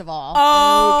iconic, first of all.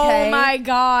 Oh, okay. My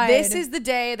God. This is the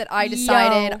day that I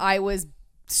decided I was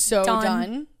so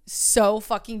done. So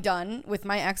fucking done with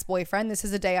my ex-boyfriend. This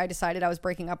is the day I decided I was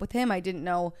breaking up with him. I didn't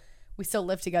know we still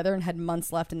lived together and had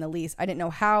months left in the lease. I didn't know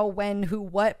how, when, who,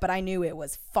 what, but I knew it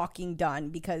was fucking done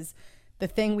because the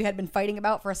thing we had been fighting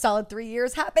about for a solid 3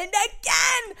 years happened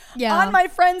again on my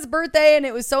friend's birthday, and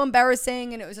it was so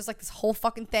embarrassing, and it was just this whole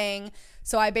fucking thing.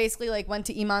 So I basically went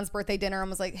to Iman's birthday dinner and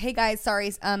was like, "Hey guys,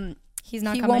 sorry, he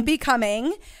won't be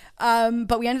coming."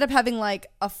 But we ended up having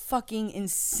a fucking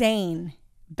insane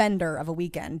bender of a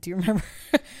weekend. Do you remember?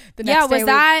 The next day was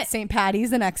that St.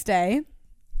 Patty's? The next day,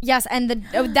 yes, and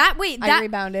I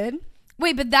rebounded.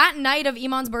 Wait, but that night of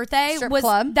Iman's birthday Strip was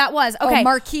club. That was okay.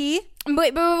 Marquee.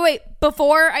 Wait.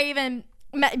 Before I even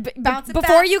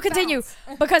before you continue,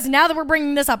 because now that we're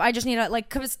bringing this up, I just need to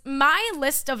because my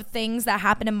list of things that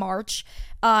happened in March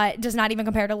does not even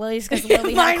compare to Lily's because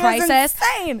Lily had a crisis.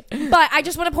 Insane. But I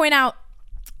just want to point out.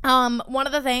 One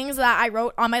of the things that I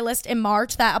wrote on my list in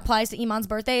March that applies to Iman's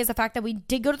birthday is the fact that we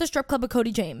did go to the strip club with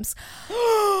Cody James.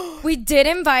 We did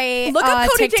invite Look up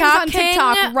Cody TikTok James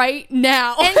on TikTok right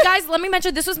now. And guys, let me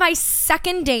mention, this was my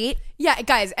second date Yeah,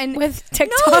 guys, and with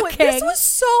TikTok. No, this was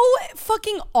so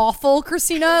fucking awful,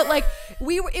 Christina. Like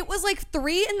it was like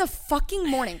 3 in the fucking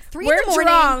morning. 3 in the morning.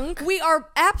 Drunk. We are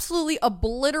absolutely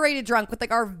obliterated drunk with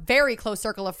like our very close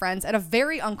circle of friends at a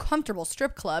very uncomfortable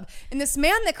strip club. And this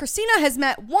man that Christina has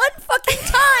met one fucking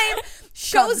time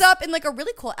shows up in like a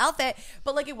really cool outfit,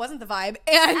 but like it wasn't the vibe,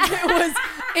 and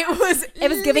it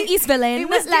was giving East Village. It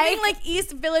was giving like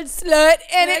East Village slut,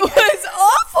 and it was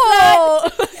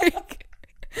awful. Like,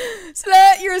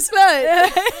 slut, you're a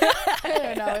slut. I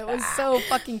don't know. It was so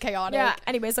fucking chaotic. Yeah.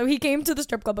 Anyway, so he came to the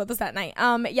strip club with us that night.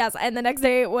 Yes, and the next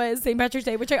day was St. Patrick's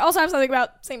Day, which I also have something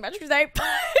about St. Patrick's Day.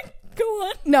 Go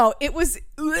on. No, it was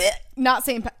not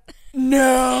St.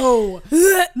 No,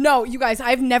 you guys.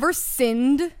 I've never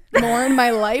sinned more in my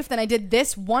life than I did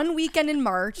this one weekend in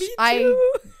March.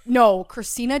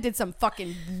 Christina did some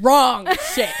fucking wrong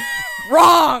shit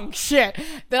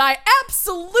that I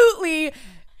absolutely.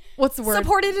 What's the word?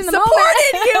 Supported in the moment.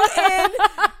 You in.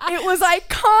 It was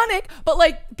iconic. But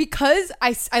like, because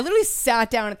I literally sat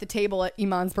down at the table at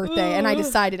Iman's birthday and I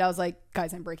decided, I was like,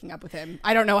 guys, I'm breaking up with him.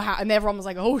 I don't know how. And everyone was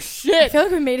like, oh shit. I feel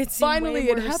like we made it seem finally way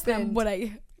it worse happened. Than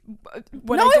it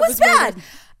was bad.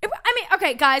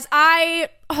 Okay, guys, I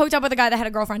hooked up with a guy that had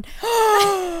a girlfriend.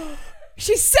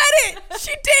 She said it. She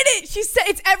did it. She said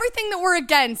it's everything that we're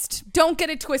against. Don't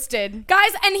get it twisted.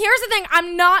 Guys, and here's the thing.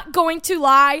 I'm not going to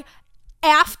lie.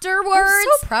 Afterwards, I'm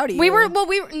so proud of you. We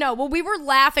were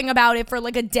laughing about it for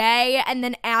like a day, and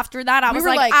then after that, I was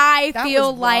like, I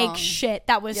feel like shit.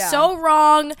 That was so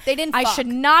wrong. They didn't. I should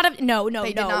not have. No.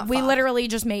 We fuck. literally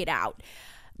just made out.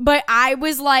 But I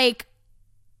was like,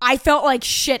 I felt like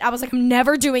shit. I was like, I'm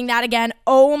never doing that again.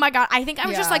 Oh my God. I think I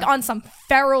was just like on some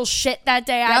feral shit that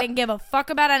day. I didn't give a fuck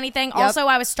about anything. Also,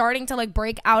 I was starting to like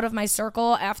break out of my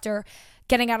circle after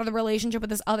getting out of the relationship with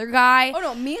this other guy. Oh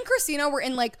no, me and Christina were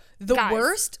in like the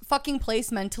worst fucking place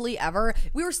mentally ever.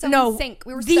 We were so in sync.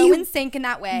 We were so in sync in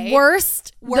that way.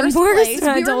 Worst place.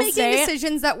 We were making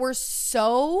decisions that were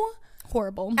so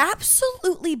horrible.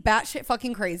 Absolutely batshit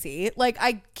fucking crazy. Like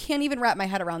I can't even wrap my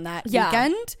head around that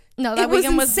weekend. No, that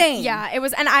weekend was insane. Yeah, it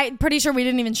was, and I'm pretty sure we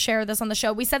didn't even share this on the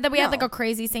show. We said that we had like a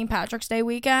crazy St. Patrick's Day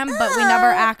weekend, but we never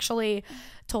actually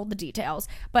told the details.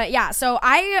 But yeah, so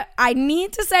I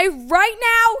need to say right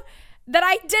now that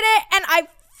I did it, and I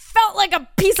felt like a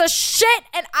piece of shit,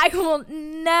 and I will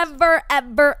never,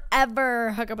 ever,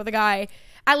 ever hook up with a guy.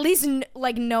 At least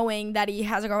like knowing that he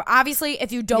has a girl. Obviously,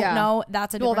 if you don't know,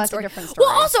 that's a different story. A different story.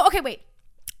 Well, also, okay, wait.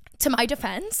 To my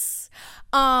defense,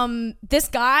 this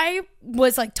guy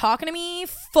was like talking to me,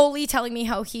 fully telling me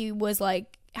how he was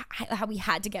like, how he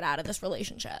had to get out of this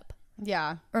relationship.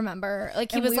 Yeah. Remember?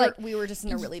 Like, he and was we were just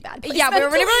in a really bad place. Yeah, we were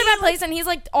in a really bad place, and he's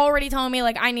like already telling me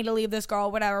like, I need to leave this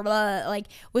girl, whatever, blah, like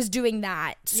was doing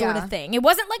that sort of thing. It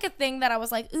wasn't like a thing that I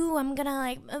was like, ooh, I'm gonna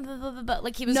like, blah, blah, blah, blah.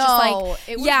 Like he was just like,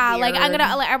 it was like weird. I'm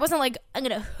gonna, like, I wasn't like, I'm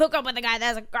gonna hook up with a guy that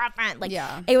has a girlfriend. Like,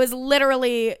 it was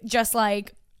literally just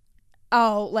like,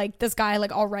 oh, like this guy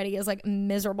like already is like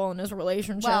miserable in his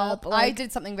relationship. Well, like, I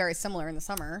did something very similar in the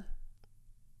summer.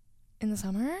 In the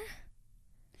summer?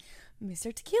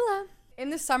 Mr. Tequila.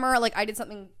 In the summer, like I did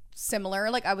something similar.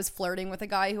 Like I was flirting with a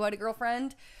guy who had a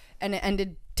girlfriend, and it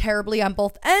ended terribly on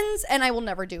both ends, and I will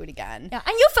never do it again. Yeah,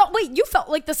 and you felt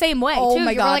like the same way. Oh too.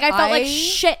 my You God, were like, I felt like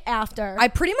shit after. I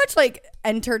pretty much like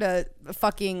entered a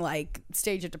fucking like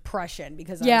stage of depression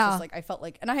because I was just like, I felt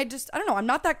like, and I don't know, I'm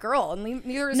not that girl, and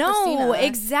neither is Christina. No,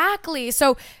 exactly.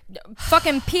 So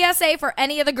fucking PSA for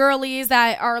any of the girlies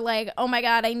that are like, oh my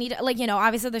God, I need, like, you know,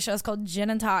 obviously the show's called Gin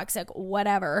and Toxic,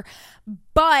 whatever,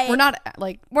 but we're not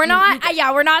like, we're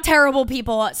not terrible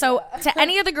people. So to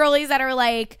any of the girlies that are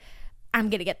like, I'm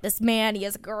gonna get this man, he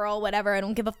has a girl, whatever, I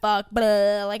don't give a fuck,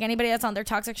 blah, like anybody that's on their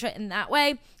toxic shit in that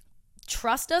way,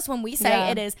 trust us when we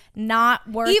say it is not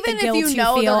worth even the guilt if you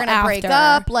know feel they're gonna after. break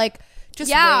up, like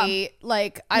just wait,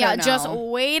 like I don't know, just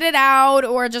wait it out,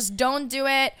 or just don't do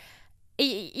it.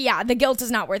 Yeah, the guilt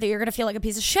is not worth it. You're gonna feel like a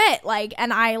piece of shit. Like,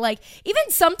 and I like, even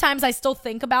sometimes I still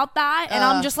think about that, and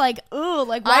I'm just like, ooh,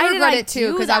 like why I regret did it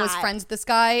too, because I was that? friends with this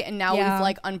guy, and now we've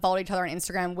like unfollowed each other on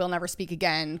Instagram. We'll never speak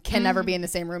again. Can never be in the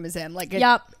same room as him. Like,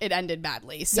 it ended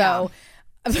badly. So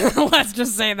let's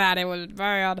just say that it was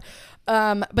bad.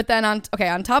 But then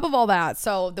on top of all that,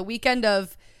 so the weekend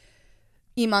of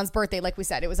Iman's birthday, like we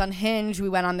said, it was unhinged. We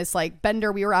went on this like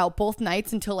bender. We were out both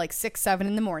nights until like 6-7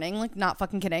 in the morning. Like, not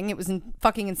fucking kidding. It was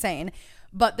fucking insane.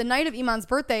 But the night of Iman's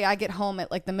birthday, I get home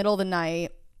at like the middle of the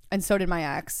night, and so did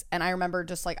my ex. And I remember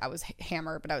just like I was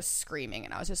hammered, but I was screaming,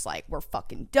 and I was just like, "We're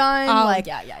fucking done." Oh, like,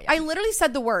 yeah. I literally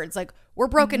said the words like, "We're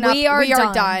broken up. We are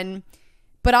done."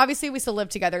 But obviously we still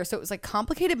lived together, so it was like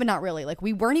complicated, but not really. Like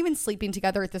we weren't even sleeping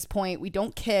together at this point. We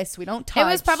don't kiss, we don't touch. It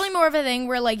was probably more of a thing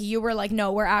where like you were like,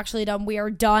 no, we're actually done. We are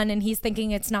done, and he's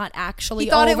thinking it's not actually. He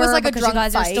thought over it was like a because drunk you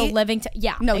guys fight. are still living.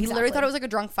 Yeah, No, exactly. he literally thought it was like a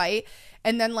drunk fight.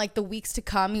 And then like the weeks to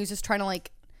come, he was just trying to like,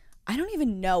 I don't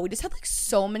even know. We just had like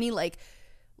so many like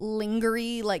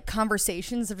lingery like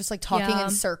conversations of just like talking in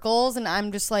circles, and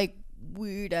I'm just like,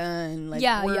 we're done. Like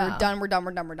we're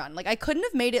done. Like I couldn't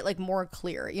have made it like more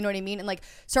clear. You know what I mean? And like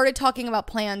started talking about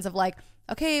plans of like,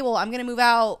 okay, well, I'm gonna move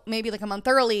out maybe like a month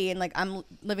early, and like I'm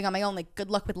living on my own. Like good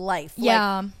luck with life.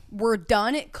 Yeah, like, we're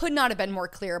done. It could not have been more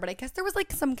clear, but I guess there was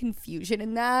like some confusion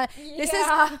in that.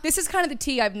 This is kind of the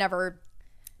tea I've never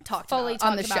talked about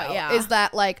on the show. Yeah. Is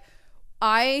that like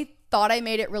I thought I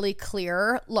made it really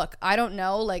clear. Look, I don't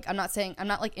know. Like, I'm not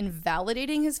like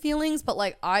invalidating his feelings, but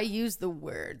like I use the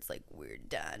words like we're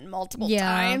done multiple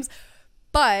times.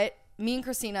 But me and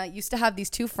Christina used to have these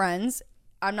two friends.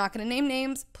 I'm not going to name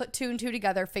names. Put two and two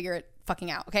together. Figure it fucking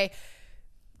out. Okay.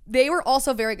 They were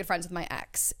also very good friends with my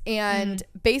ex. And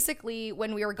basically,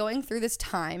 when we were going through this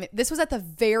time, this was at the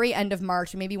very end of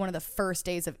March, maybe one of the first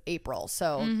days of April.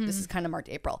 So this is kind of March,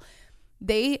 April.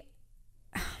 They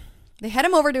had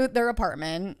him over to their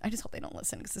apartment. I just hope they don't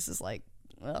listen because this is like,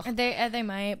 ugh. They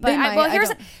might. But They might. here's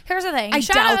the thing. I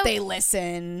doubt they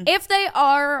listen. If they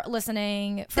are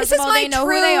listening, first This of all, is my they know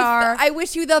truth. who they are. I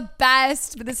wish you the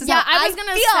best, but this is how I was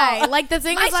gonna feel. say, like the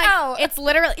thing My is like show. it's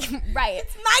literally right.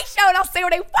 It's my show, and I'll say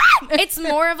what I want. It's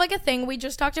more of like a thing. We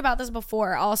just talked about this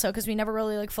before, also because we never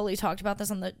really like fully talked about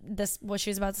this on what she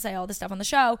was about to say, all this stuff on the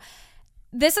show.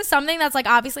 This is something that's like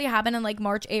obviously happened in like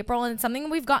March, April, and it's something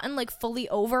we've gotten like fully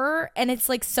over, and it's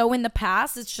like so in the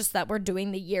past. It's just that we're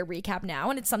doing the year recap now,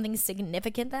 and it's something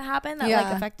significant that happened that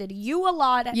like affected you a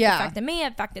lot. It affected me,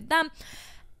 it affected them.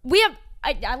 We have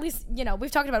at least, you know,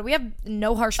 we've talked about it. We have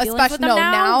no harsh feelings with them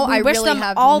now. We I wish really them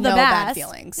have all the no best. bad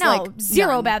feelings. No, like,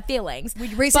 zero none. bad feelings.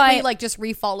 We recently But- like just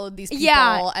refollowed these people.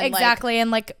 Yeah, and exactly,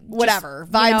 and like whatever.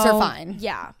 just, you Vibes know, are fine.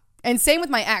 Yeah. And same with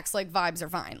my ex, like vibes are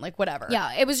fine, like whatever.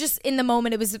 Yeah, it was just in the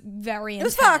moment. It was very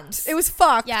intense. It was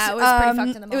fucked. Yeah, it was pretty fucked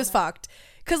in the moment. It was fucked.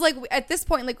 Because like at this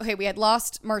point, like, okay, we had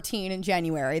lost Martine in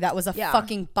January. That was a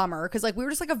fucking bummer. Because like we were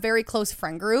just like a very close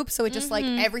friend group. So it just like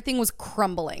everything was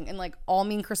crumbling. And like all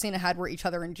me and Christina had were each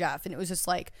other and Jeff. And it was just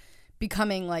like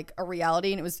becoming like a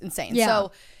reality. And it was insane. Yeah.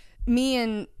 So me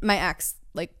and my ex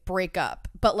like break up.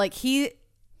 But like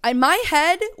in my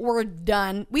head, we're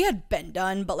done. We had been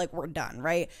done, but like we're done,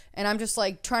 right? And I'm just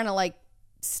like trying to like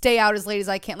stay out as late as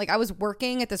I can. Like I was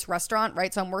working at this restaurant,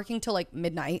 right? So I'm working till like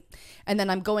midnight, and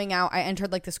then I'm going out. I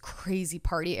entered like this crazy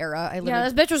party era.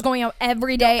 This bitch was going out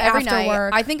every day every after night.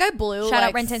 work. I think I blew Shout out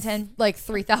like, Rin Tin Tin. like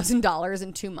 $3,000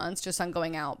 in 2 months just on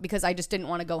going out because I just didn't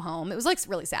want to go home. It was like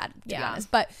really sad to be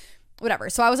honest, but whatever.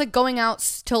 So I was like going out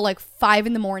till like 5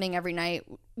 a.m. every night,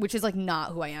 which is like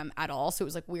not who I am at all. So it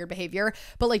was like weird behavior,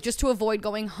 but like just to avoid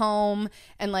going home.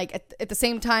 And like at the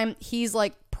same time, he's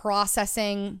like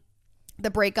processing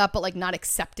the breakup, but like not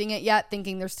accepting it yet,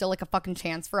 thinking there's still like a fucking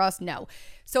chance for us. No.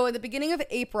 So at the beginning of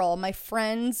April, my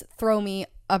friends throw me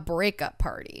a breakup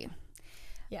party.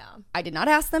 Yeah. I did not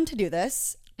ask them to do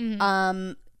this.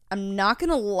 I'm not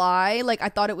gonna lie, like I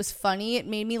thought it was funny. It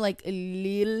made me like a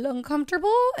little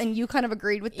uncomfortable, and you kind of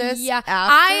agreed with this. Yeah.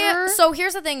 after. So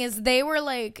here's the thing is they were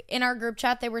like in our group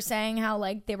chat, they were saying how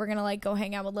like they were gonna like go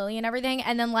hang out with Lily and everything,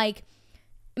 and then like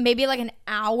maybe like an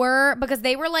hour because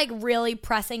they were like really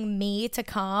pressing me to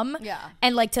come. Yeah.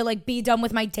 And like to like be done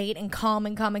with my date and come.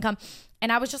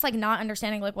 And I was just like not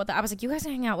understanding like I was like, you guys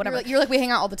hang out, whatever. You're like we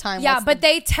hang out all the time. Yeah, What's but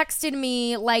they texted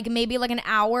me like maybe like an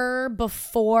hour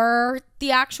before the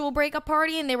actual breakup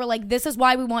party, and they were like, this is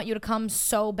why we want you to come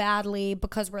so badly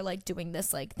because we're like doing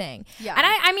this like thing. Yeah. And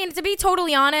I mean, to be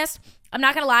totally honest, I'm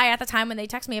not gonna lie, at the time when they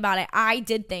texted me about it, I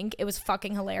did think it was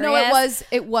fucking hilarious. No,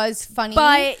 it was funny.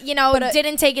 But, you know, But,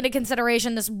 didn't take into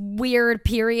consideration this weird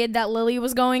period that Lily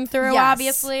was going through, yes.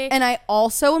 obviously. And I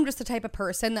also am just the type of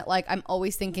person that like I'm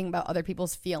always thinking about other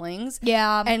people's feelings.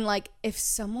 Yeah. And like if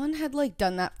someone had like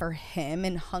done that for him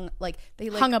and hung like they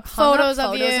like hung up photos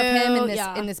of you. him in this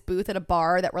Yeah. in this booth at a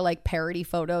bar that were like parody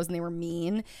photos and they were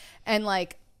mean. And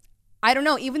like I don't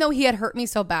know, even though he had hurt me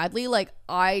so badly, like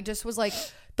I just was like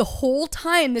the whole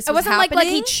time this was wasn't happening, like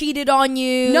he cheated on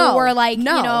you no, or like,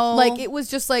 no. you know. Like it was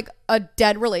just like a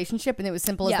dead relationship and it was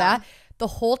simple as Yeah. that. The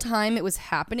whole time it was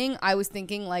happening, I was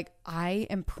thinking like I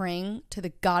am praying to the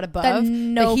God above That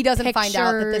no he doesn't find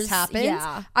out that this pictures, happens.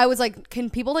 yeah. I was like, can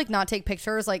people like not take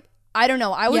pictures? Like, I don't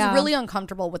know. I was Yeah. really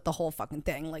uncomfortable with the whole fucking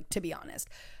thing, like to be honest.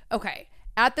 Okay.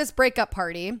 At this breakup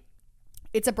party,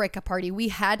 it's a breakup party. We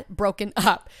had broken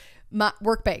up. my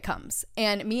work bay comes,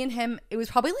 and me and him, it was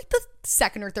probably like the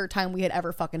second or third time we had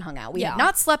ever fucking hung out. We had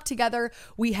not slept together.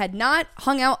 We had not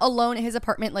hung out alone at his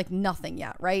apartment, like nothing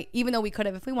yet, right? Even though we could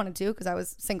have if we wanted to, because I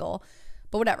was single,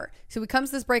 but whatever. So we come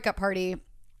to this breakup party,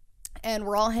 and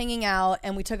we're all hanging out,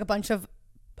 and we took a bunch of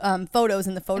photos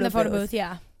in the photo booth.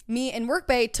 Yeah. Me and Work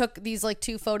Bay took these like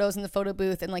 2 photos in the photo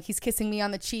booth, and like he's kissing me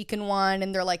on the cheek in one,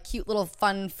 and they're like cute little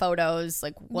fun photos,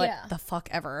 like what the fuck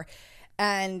ever.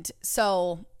 And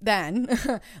so then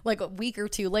like a week or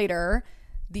 2 later,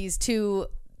 these 2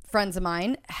 friends of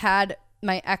mine had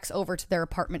my ex over to their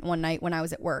apartment one night when I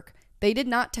was at work. They did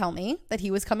not tell me that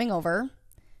he was coming over,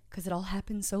 because it all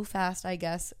happened so fast, I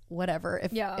guess. Whatever.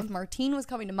 If Martine was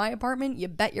coming to my apartment, you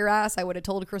bet your ass I would have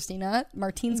told Christina,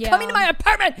 Martine's coming to my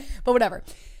apartment. But whatever.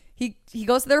 He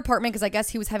goes to their apartment because I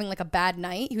guess he was having like a bad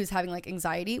night. He was having like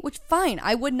anxiety, which fine.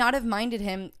 I would not have minded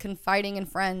him confiding in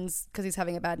friends because he's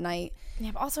having a bad night. Yeah,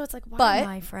 but also it's like, why are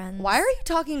my friends? Why are you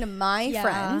talking to my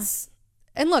friends?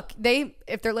 And look,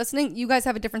 if they're listening, you guys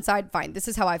have a different side. Fine. This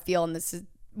is how I feel, and this is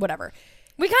whatever.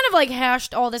 We kind of like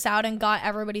hashed all this out and got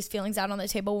everybody's feelings out on the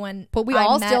table but we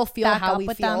all still feel how we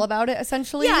feel about it,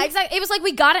 essentially. Yeah, exactly. It was like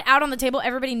we got it out on the table.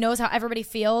 Everybody knows how everybody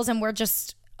feels, and we're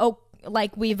just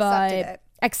we've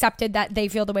accepted that they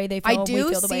feel the way they feel. I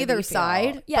do see their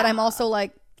side, but I'm also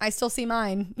like, I still see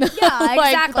mine. Yeah,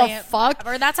 exactly. The fuck?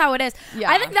 Or that's how it is.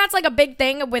 Yeah. I think that's like a big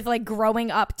thing with like growing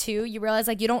up too. You realize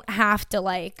like you don't have to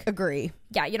like agree.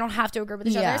 Yeah, you don't have to agree with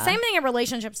each other. Same thing in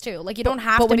relationships too. Like you don't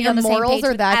have to be on the same page. But when your morals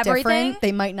are that different,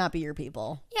 they might not be your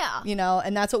people. Yeah. You know,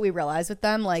 and that's what we realized with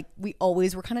them. Like we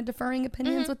always were kind of deferring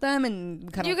opinions with them, and we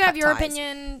kind of you could have your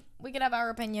opinion, we could have our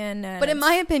opinion. But in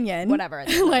my opinion, whatever.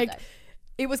 Like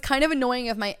it was kind of annoying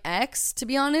of my ex, to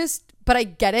be honest, but I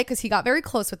get it because he got very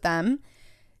close with them.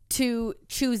 To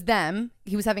choose them,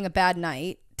 he was having a bad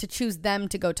night, to choose them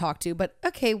to go talk to, but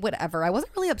okay, whatever. I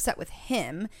wasn't really upset with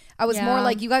him. I was more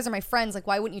like, you guys are my friends, like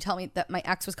why wouldn't you tell me that my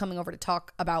ex was coming over to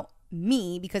talk about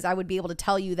me, because I would be able to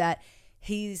tell you that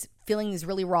he's feeling these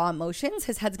really raw emotions,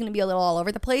 his head's gonna be a little all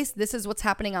over the place, this is what's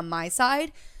happening on my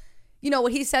side. You know,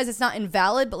 what he says, it's not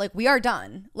invalid, but like we are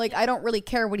done. Like I don't really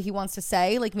care what he wants to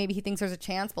say, like maybe he thinks there's a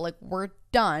chance, but like we're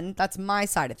done. That's my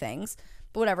side of things.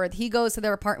 But whatever, he goes to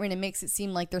their apartment and makes it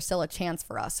seem like there's still a chance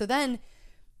for us. So then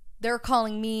they're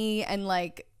calling me and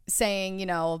like saying, you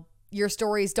know, your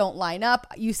stories don't line up.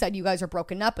 You said you guys are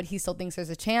broken up, but he still thinks there's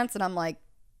a chance. And I'm like,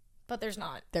 but there's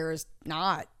not. There's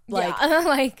not. Like,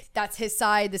 like that's his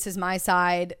side. This is my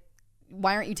side.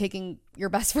 Why aren't you taking your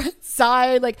best friend's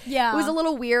side? Like, it was a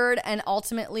little weird. And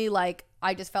ultimately, like,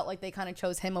 I just felt like they kind of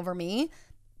chose him over me.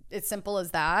 It's simple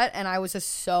as that. And I was just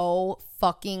so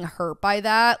fucking hurt by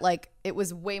that. Like it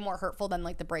was way more hurtful than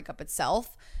like the breakup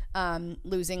itself.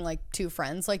 Losing like 2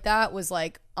 friends like that was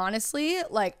like, honestly,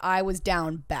 like I was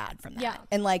down bad from that. Yeah.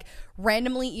 And like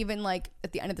randomly, even like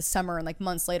at the end of the summer and like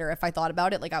months later, if I thought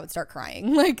about it, like I would start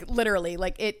crying. Like literally,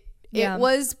 like it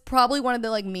was probably one of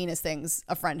the like meanest things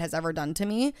a friend has ever done to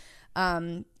me.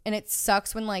 And it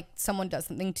sucks when like someone does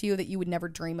something to you that you would never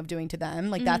dream of doing to them.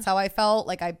 Like that's how I felt.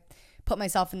 Like I put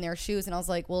myself in their shoes and I was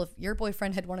like, well, if your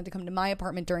boyfriend had wanted to come to my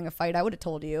apartment during a fight, I would have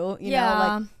told you, you know,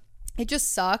 like it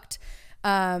just sucked.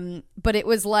 But it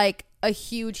was like a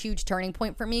huge turning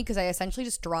point for me because I essentially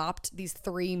just dropped these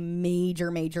 3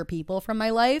 major people from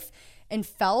my life and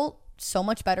felt so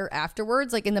much better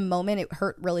afterwards. Like in the moment it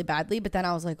hurt really badly, but then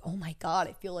I was like, oh my God,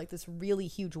 I feel like this really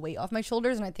huge weight off my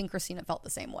shoulders. And I think Christina felt the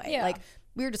same way. Like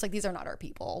we were just like, these are not our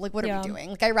people. Like what are we doing?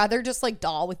 Like I'd rather just like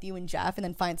doll with you and Jeff and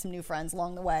then find some new friends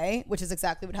along the way, which is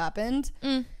exactly what happened.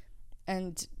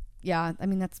 And yeah, I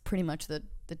mean that's pretty much the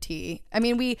tea. I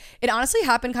mean it honestly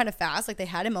happened kind of fast. Like they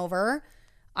had him over.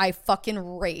 I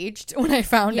fucking raged when I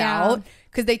found out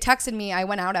because they texted me. I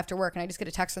went out after work and I just get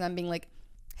a text from them being like,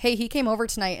 hey, he came over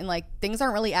tonight and like things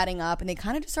aren't really adding up. And they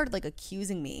kind of just started like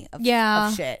accusing me of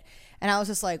shit. And I was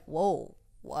just like, whoa,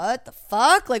 what the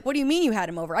fuck? Like, what do you mean you had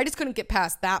him over? I just couldn't get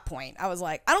past that point. I was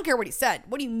like, I don't care what he said.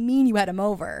 What do you mean you had him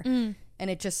over? And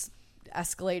it just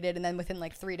escalated. And then within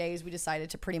like 3 days, we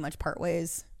decided to pretty much part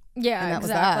ways. Yeah, and that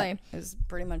exactly. Was that. It was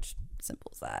pretty much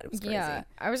simple as that. It was crazy. Yeah,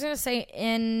 I was going to say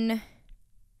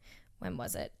when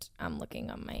was it? I'm looking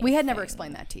on my We had never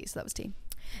explained that to you, so that was tea.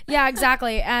 Yeah,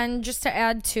 exactly. And just to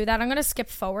add to that, I'm going to skip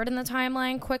forward in the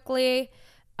timeline quickly.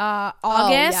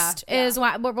 August is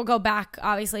when we'll go back,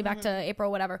 obviously back to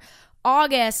April, whatever.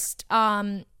 August,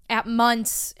 at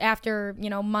months after,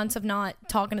 months of not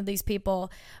talking to these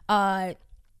people,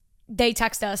 they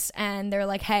text us and they're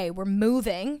like, hey, we're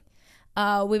moving.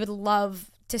 We would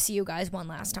love to see you guys one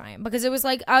last time, because it was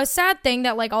like a sad thing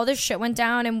that like all this shit went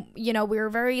down, and you know, we were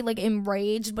very like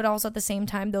enraged, but also at the same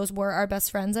time those were our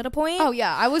best friends at a point. Oh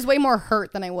yeah, I was way more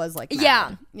hurt than I was like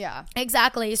mad. Yeah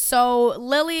Exactly. So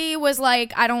Lily was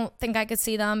like, I don't think I could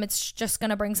see them, it's just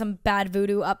gonna bring some bad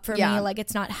voodoo up for me, like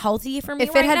it's not healthy for me.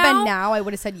 If it had been now, I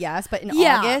would have said yes, but in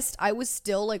August I was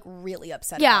still like really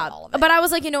upset about all of it. But I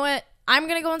was like, you know what, I'm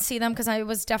gonna go and see them, because I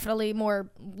was definitely more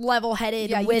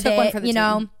level-headed with took it, one for the you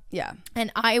know. team. Yeah.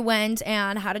 And I went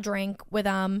and had a drink with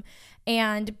them.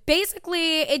 And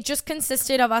basically, it just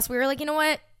consisted of us. We were like, you know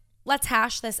what? Let's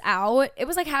hash this out. It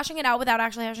was like hashing it out without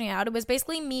actually hashing it out. It was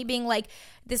basically me being like,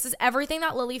 this is everything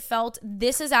that Lily felt.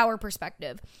 This is our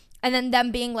perspective. And then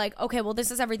them being like, okay, well,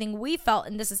 this is everything we felt,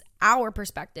 and this is our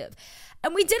perspective.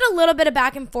 And we did a little bit of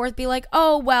back and forth, be like,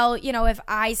 oh, well, you know, if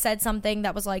I said something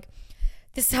that was like,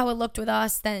 this is how it looked with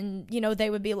us, then, you know, they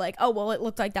would be like, oh, well, it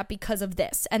looked like that because of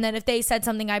this. And then if they said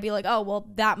something, I'd be like, oh, well,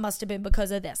 that must have been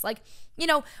because of this. Like, you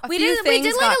know, we did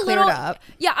like a little, a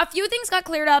few things got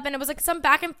cleared up, and it was like some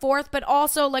back and forth, but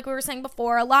also like we were saying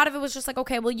before, a lot of it was just like,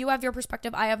 okay, well, you have your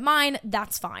perspective, I have mine.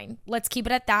 That's fine. Let's keep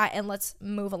it at that, and let's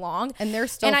move along. And they're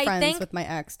still friends with my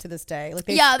ex to this day. Like,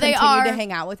 they continue to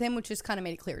hang out with him, which just kind of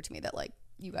made it clear to me that like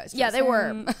you guys. They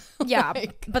were. Yeah,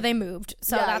 like, but they moved,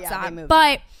 so that's that. They moved.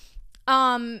 But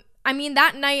I mean,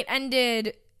 that night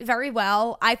ended very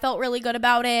well. I felt really good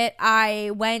about it.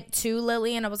 I went to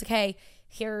Lily and I was like, hey,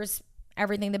 here's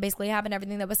everything that basically happened,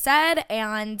 everything that was said.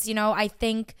 And, you know, I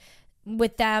think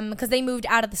with them, because they moved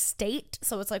out of the state,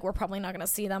 so it's like we're probably not going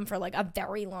to see them for like a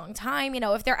very long time. You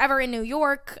know, if they're ever in New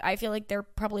York, I feel like they're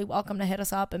probably welcome to hit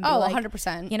us up and be like,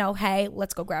 100%. You know, hey,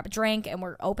 let's go grab a drink, and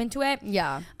we're open to it.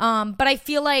 Yeah. But I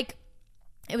feel like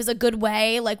it was a good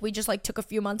way, like we just like took a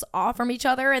few months off from each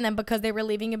other, and then because they were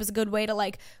leaving, it was a good way to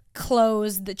like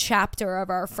close the chapter of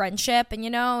our friendship, and you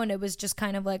know, and it was just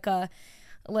kind of like a,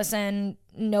 listen,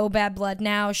 no bad blood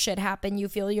now, shit happened, you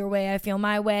feel your way, I feel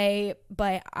my way,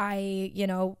 but you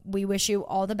know, we wish you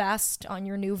all the best on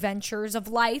your new ventures of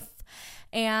life.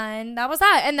 And that was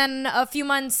that. And then a few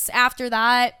months after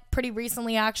that, pretty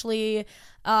recently actually,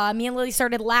 me and Lily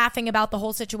started laughing about the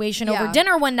whole situation over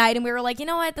dinner one night, and we were like, you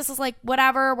know what, this is like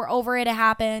whatever, we're over it, it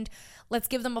happened, let's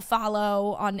give them a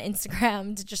follow on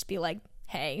Instagram to just be like,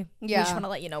 hey, we just want to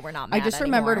let you know we're not mad I just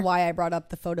anymore. remembered why I brought up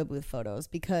the photo booth photos,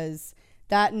 because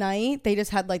that night they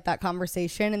just had like that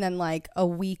conversation, and then like a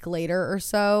week later or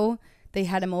so they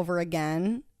had him over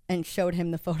again and showed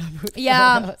him the photo booth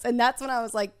photos. And that's when I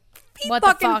was like, be what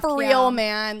fucking for real,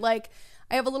 man. Like,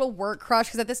 I have a little work crush,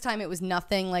 because at this time it was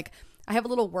nothing. Like, I have a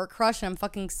little work crush and I'm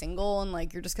fucking single, and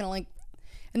like you're just gonna like,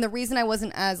 and the reason I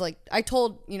wasn't as like, I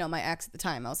told, you know, my ex at the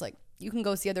time, I was like, you can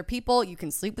go see other people, you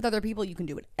can sleep with other people, you can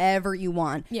do whatever you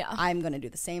want. Yeah, I'm gonna do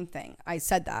the same thing. I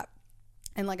said that.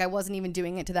 And like I wasn't even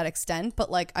doing it to that extent,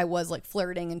 but like I was like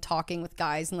flirting and talking with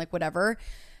guys and like whatever.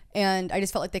 And I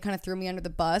just felt like they kind of threw me under the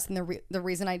bus. And the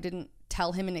reason I didn't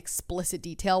tell him in explicit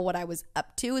detail what I was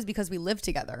up to is because we lived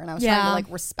together, and I was trying to like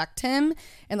respect him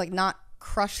and like not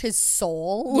crush his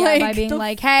soul. Yeah, like, by being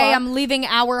like, hey, I'm leaving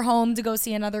our home to go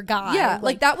see another guy. Yeah,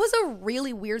 like that was a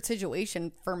really weird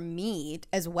situation for me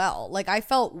as well. Like I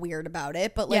felt weird about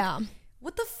it, but like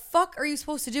what the fuck are you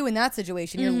supposed to do in that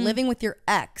situation? You're living with your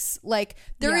ex. Like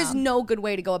there is no good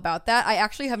way to go about that. I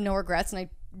actually have no regrets, and I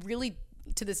really,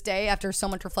 to this day, after so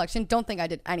much reflection, don't think I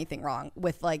did anything wrong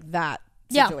with like that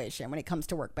situation when it comes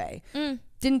to Work Bay.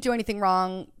 Didn't do anything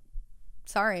wrong.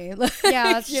 Sorry.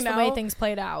 Yeah, that's just the way things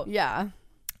played out. Yeah.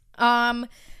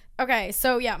 Okay,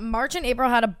 so yeah, March and April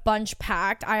had a bunch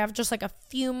packed. I have just like a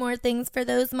few more things for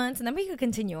those months, and then we could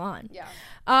continue on. Yeah.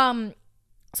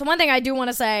 So one thing I do want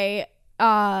to say,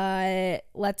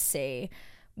 let's see.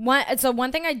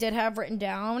 One thing I did have written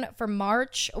down for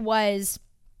March was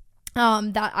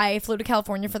that I flew to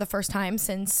California for the first time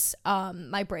since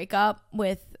my breakup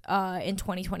with in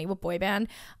 2020 with boy band.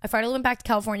 I finally went back to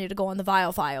California to go on the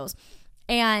Vile Files,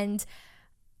 and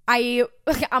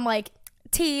I'm like,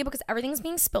 tea, because everything's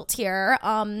being spilt here.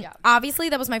 Obviously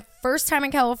that was my first time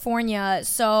in California,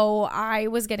 so I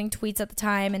was getting tweets at the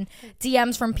time and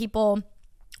DMs from people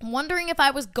wondering if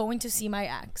I was going to see my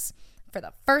ex for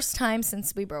the first time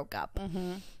since we broke up.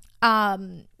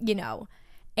 You know,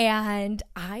 and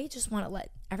I just want to let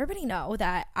everybody know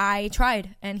that I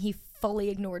tried, and he fully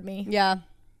ignored me. Yeah,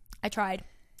 I tried.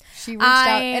 She reached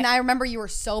out, and I remember you were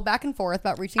so back and forth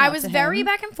about reaching out to him. I was very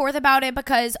back and forth about it,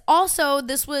 because also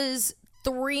this was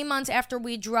 3 months after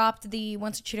we dropped the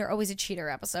Once a Cheater, Always a Cheater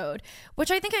episode,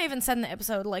 which I think I even said in the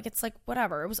episode, like, it's like,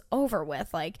 whatever, it was over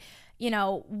with, like, you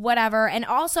know, whatever. And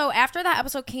also, after that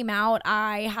episode came out,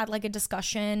 I had, like, a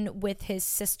discussion with his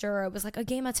sister. It was, like, a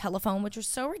game of telephone, which was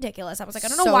so ridiculous. I was like, I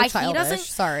don't know why he doesn't.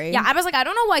 Sorry. Yeah, I was like, I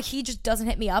don't know why he just doesn't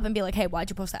hit me up and be like, hey, why'd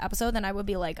you post that episode? Then I would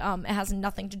be like, it has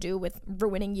nothing to do with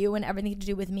ruining you and everything to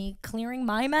do with me clearing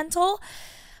my mental.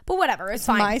 But whatever, it's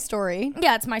fine. My story.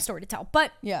 Yeah, it's my story to tell.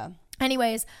 But yeah.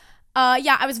 Anyways,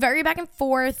 yeah, I was very back and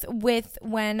forth with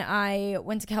when I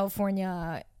went to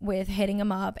California with hitting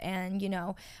him up and, you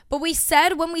know, but we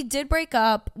said when we did break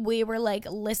up, we were like,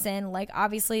 listen, like,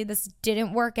 obviously this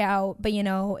didn't work out, but, you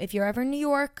know, if you're ever in New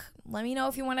York, let me know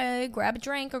if you want to grab a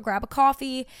drink or grab a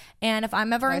coffee. And if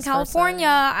I'm ever in California,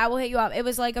 I will hit you up. It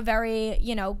was like a very,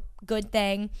 you know, good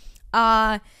thing.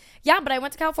 Yeah, but I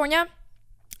went to California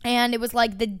and it was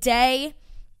like the day,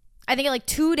 I think like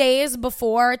 2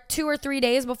 or 3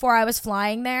 days before I was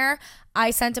flying there,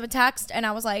 I sent him a text and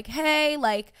I was like, hey,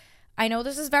 like, I know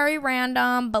this is very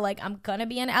random, but like, I'm gonna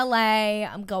be in LA.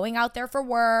 I'm going out there for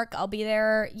work. I'll be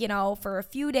there, you know, for a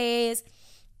few days.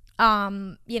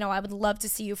 You know, I would love to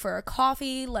see you for a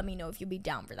coffee. Let me know if you'd be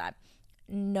down for that.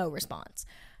 No response.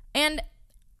 And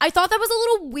I thought that was a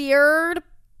little weird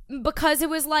because it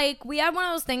was like, we had one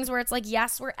of those things where it's like,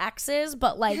 yes, we're exes,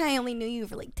 but like, I only knew you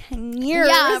for like 10 years.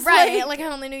 Yeah, right. Like I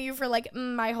only knew you for like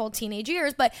my whole teenage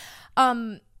years, but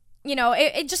you know,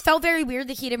 it just felt very weird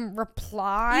that he didn't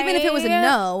reply. Even if it was a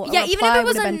no. Yeah, even if it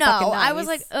was a no. I was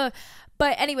like,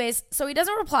 but anyways, so he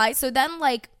doesn't reply. So then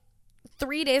like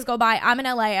 3 days go by. I'm in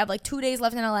LA. I have like 2 days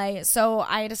left in LA. So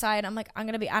I decide, I'm like,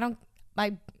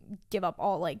 I give up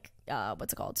all like,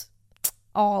 what's it called?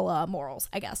 All morals,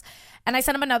 I guess. And I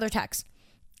sent him another text.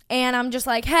 And I'm just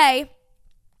like, hey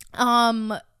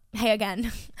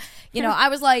again. You know, I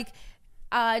was like,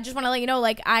 just want to let you know,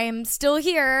 like, I am still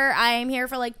here. I am here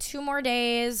for like 2 more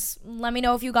days. Let me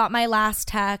know if you got my last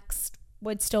text.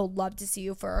 Would still love to see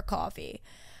you for a coffee.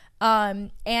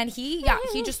 And he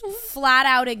just flat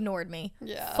out ignored me.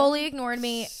 Yeah. Fully ignored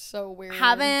me. So weird.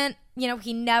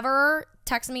 He never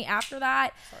texted me after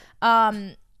that.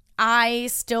 I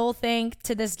still think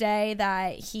to this day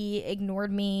that he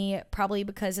ignored me probably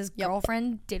because his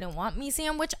girlfriend didn't want me to see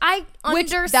him, which I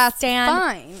understand. That's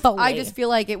fine. Fully. I just feel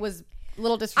like it was a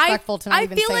little disrespectful to not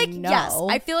even say no. Yes,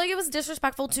 I feel like it was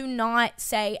disrespectful to not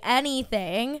say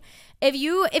anything. If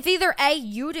either A,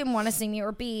 you didn't want to see me,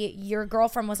 or B, your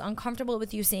girlfriend was uncomfortable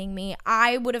with you seeing me,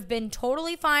 I would have been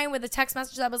totally fine with a text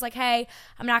message that was like, hey,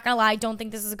 I'm not going to lie, don't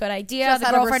think this is a good idea. Just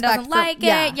the girlfriend doesn't like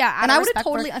it. Yeah. And I would have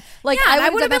totally, like, I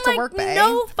would have done that to Work Bay.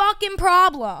 No fucking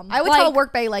problem. I would tell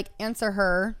Work Bay, like, answer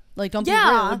her. Like, don't be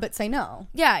rude, but say no.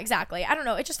 Yeah, exactly. I don't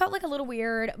know. It just felt like a little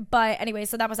weird. But anyway,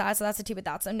 so that was that. So that's the tea with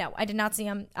that. So no, I did not see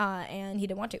him, and he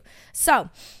didn't want to.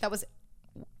 So that was,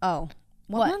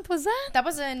 What month was that? That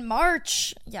was in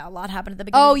March. Yeah, a lot happened at the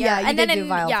beginning of the year. You did do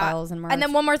Files in March. And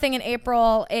then one more thing in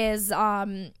April is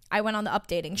I went on the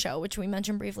Updating show, which we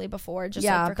mentioned briefly before. Just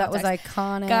like for context. That was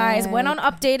iconic. Guys, went on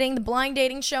Updating, the blind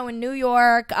dating show in New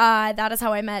York. That is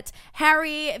how I met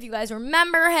Harry, if you guys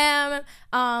remember him.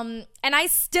 And I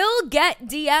still get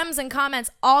DMs and comments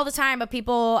all the time of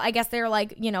people, I guess they're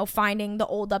like, you know, finding the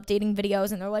old Updating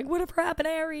videos and they're like, whatever happened to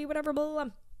Harry, whatever, blah, blah,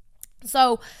 blah.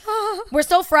 So we're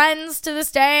still friends to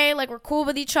this day. Like, we're cool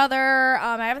with each other.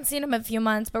 I haven't seen him in a few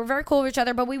months, but we're very cool with each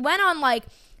other. But we went on like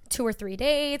 2 or 3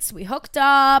 dates. We hooked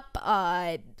up.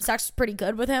 Sex was pretty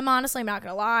good with him, honestly. I'm not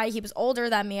gonna lie. He was older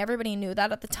than me. Everybody knew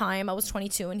that at the time. I was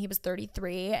 22 and he was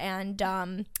 33.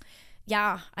 And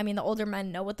yeah, I mean, the older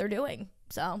men know what they're doing.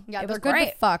 So yeah, it they're was good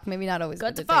great. to fuck. Maybe not always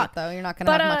good to fuck date, though. You're not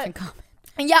gonna have much in common.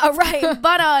 Yeah, right.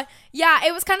 But yeah,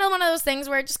 it was kind of one of those things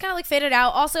where it just kind of like faded out.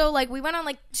 Also, like, we went on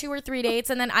like 2 or 3 dates,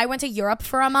 and then I went to Europe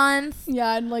for a month.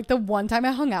 Yeah, and like the one time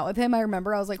I hung out with him, I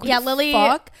remember I was like, Lily,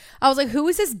 fuck? I was like, who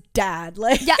is his dad?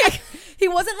 Like, yeah, he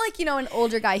wasn't like, you know, an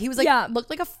older guy. He was like, looked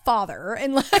like a father,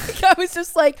 and like I was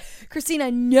just like, Christina,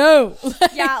 no.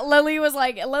 Like, yeah, Lily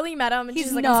met him, and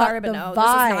she's like, I'm sorry, but no, this is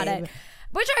not it.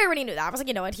 Which I already knew that. I was like,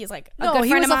 you know what? He's like a good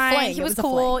friend of mine. He was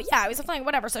cool. Yeah, he was a fling,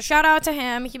 whatever. So shout out to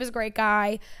him. He was a great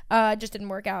guy. Just didn't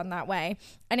work out in that way.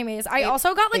 Anyways, I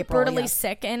also got like brutally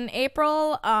sick in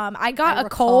April. I got a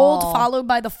cold followed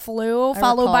by the flu,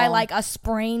 followed by like a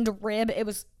sprained rib. It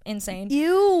was insane.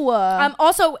 Ew.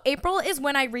 Also, April is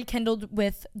when I rekindled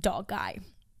with Dog Guy.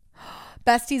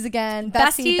 Besties again.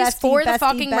 Besties for the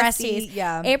fucking resties.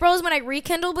 Yeah. April is when I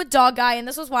rekindled with Dog Guy, and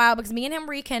this was wild because me and him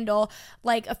rekindle.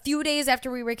 Like a few days after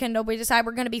we rekindled, we decided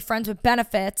we're going to be friends with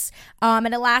benefits. And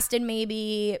it lasted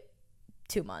maybe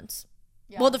 2 months.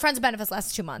 Yeah. Well, the friends with benefits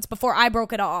lasted 2 months before I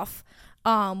broke it off.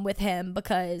 with him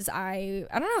because I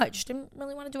don't know, I just didn't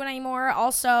really want to do it anymore.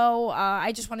 Also,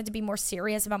 I just wanted to be more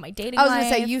serious about my dating life. I was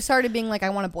gonna say, you started being like, I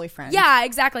want a boyfriend. Yeah,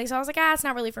 exactly. So I was like, it's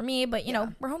not really for me, but you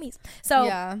know, we're homies. So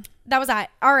that was that.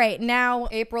 All right, now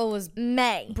April was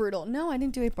May. brutal. No, I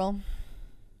didn't do April.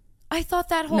 I thought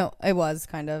that whole... No, it was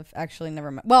kind of. Actually,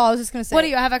 never mind. Well, I was just going to say... What do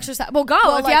you have extra stuff? Well,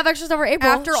 go. If you have extra stuff for April,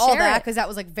 after all that, it. because that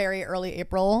was like very early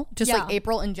April. Just like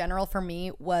April in general for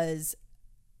me was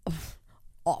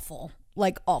awful.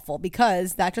 Like awful.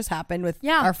 Because that just happened with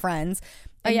our friends.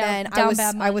 And then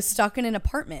I was stuck in an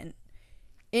apartment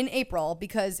in April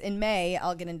because in May,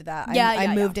 I'll get into that.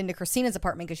 I moved into Christina's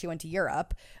apartment because she went to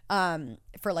Europe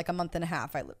for like a month and a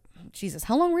half. Jesus,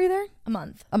 how long were you there? A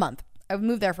month. I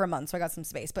moved there for a month, so I got some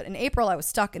space. But in April, I was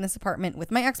stuck in this apartment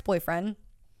with my ex-boyfriend.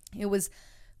 It was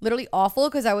literally awful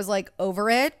because I was like over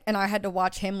it, and I had to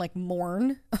watch him like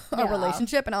mourn a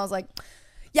relationship, and I was like,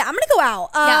 "Yeah, I'm gonna go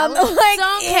out." Like,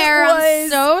 don't care. I'm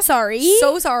so sorry.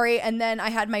 So sorry. And then I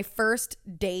had my first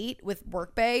date with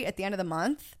Workbay at the end of the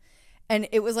month. And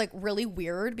it was like really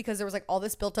weird because there was like all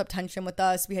this built up tension with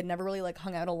us. We had never really like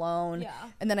hung out alone. Yeah.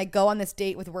 And then I go on this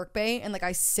date with Workbay and like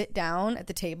I sit down at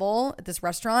the table at this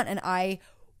restaurant and I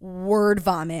word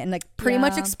vomit and like pretty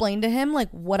much explained to him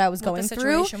like what I was going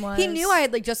through. He knew I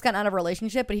had like just gotten out of a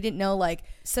relationship, but he didn't know like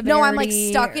severity. No, I'm like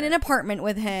stuck in an apartment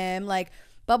with him, like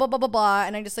blah blah blah blah blah.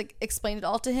 And I just like explained it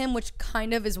all to him, which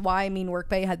kind of is why me and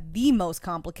Workbay had the most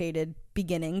complicated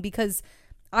beginning because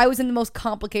I was in the most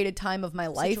complicated time of my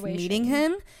life meeting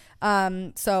him.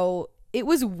 So it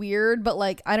was weird, but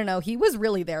like, I don't know. He was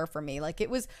really there for me. Like it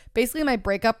was basically my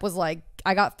breakup was like,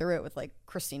 I got through it with like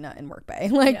Christina and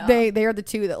Workbay. Like they are the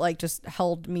two that like just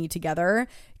held me together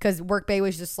because Workbay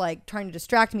was just like trying to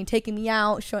distract me, taking me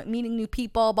out, meeting new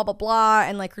people, blah, blah, blah.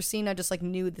 And like Christina just like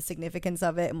knew the significance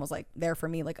of it and was like there for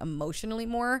me like emotionally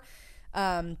more.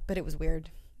 But it was weird.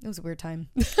 It was a weird time.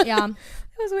 Yeah. It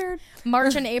was weird.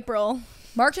 March and April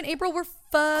were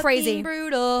fucking crazy.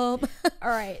 Brutal. All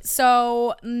right.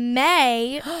 So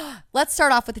May. Let's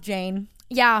start off with Jane.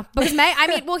 Yeah. Because May, I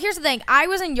mean, well, here's the thing. I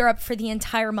was in Europe for the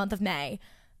entire month of May.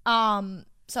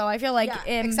 So I feel like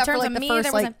in except terms for like of the me, first,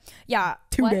 there like, wasn't.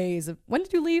 2 days of. When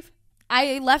did you leave?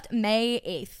 I left May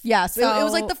 8th. Yeah, so it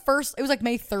was like it was like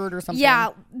May 3rd or something.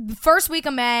 Yeah, the first week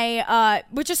of May,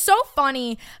 which is so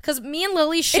funny because me and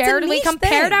Lily shared, we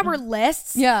compared our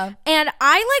lists. Yeah. And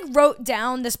I like wrote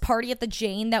down this party at the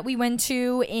Jane that we went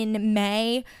to in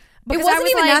May. It wasn't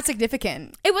even that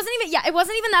significant. It wasn't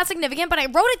even that significant, but I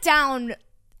wrote it down.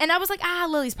 And I was like,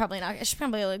 Lily's probably not. She's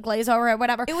probably like glaze over it,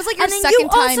 whatever. It was like your second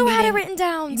time meeting. You also had it written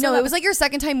down. No, it was like your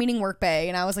second time meeting Workbay,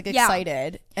 and I was like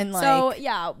excited and like. So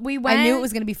yeah, we went. I knew it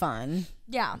was gonna be fun.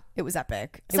 Yeah, it was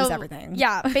epic. It was everything.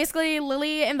 Yeah, basically,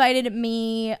 Lily invited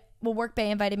me. Well, Workbay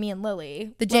invited me and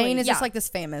Lily. The Jane is just like this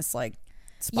famous like.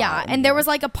 Yeah, and there was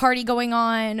like a party going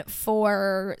on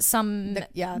for some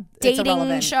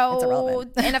dating show,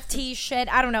 NFT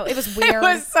shit. I don't know. It was weird. It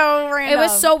was so random. It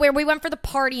was so weird. We went for the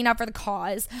party, not for the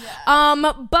cause.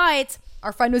 Yeah. But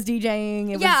our friend was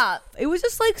DJing. It was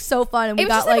just like so fun, and we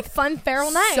got just like a fun feral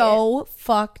night. So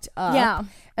fucked up. Yeah.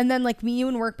 And then like me, you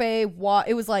and Workbay,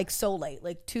 it was like so late,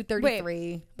 like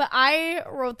 2:33. But I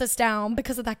wrote this down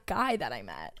because of that guy that I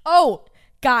met. Oh.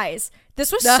 Guys,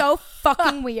 this was so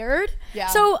fucking weird. Yeah.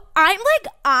 So I'm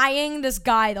like eyeing this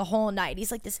guy the whole night.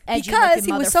 He's like this edgy looking motherfucker. Because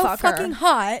he was so fucking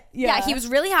hot. Yeah, he was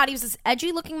really hot. He was this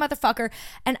edgy looking motherfucker.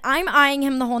 And I'm eyeing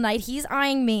him the whole night. He's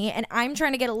eyeing me. And I'm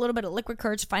trying to get a little bit of liquid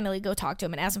courage to finally go talk to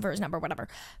him and ask him for his number, whatever.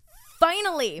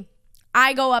 Finally,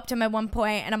 I go up to him at one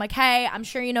point and I'm like, hey, I'm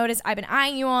sure you noticed I've been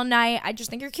eyeing you all night. I just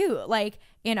think you're cute. Like,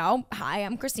 you know, hi,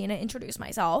 I'm Christina, introduce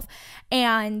myself.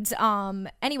 And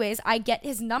anyways, I get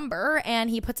his number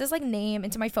and he puts his like name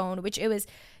into my phone, which it was,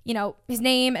 you know, his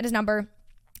name and his number.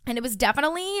 And it was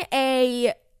definitely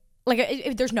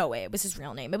there's no way it was his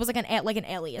real name. It was like an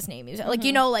alias name. It was like,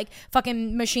 you know, like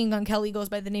fucking Machine Gun Kelly goes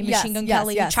by the name Machine Gun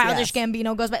Kelly. Childish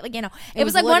Gambino goes by, like, you know, it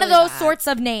was like one of those sorts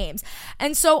of names.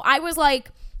 And so I was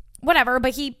like, whatever,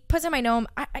 but he puts in my name.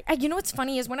 I you know what's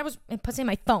funny is when I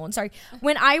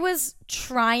was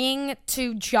trying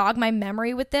to jog my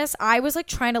memory with this, I was like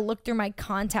trying to look through my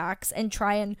contacts and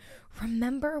try and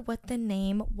remember what the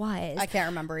name was. I can't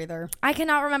remember either. I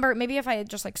cannot remember. Maybe if I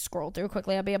just like scroll through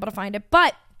quickly, I'll be able to find it.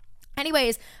 But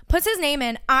anyways, puts his name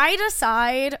in. I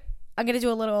decide I'm gonna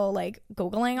do a little like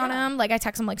Googling on him. Like I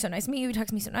text him like, so nice to meet you. He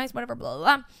texts me so nice, whatever, blah,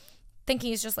 blah, blah. Thinking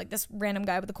he's just like this random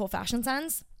guy with a cool fashion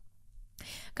sense.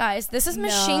 Guys, this is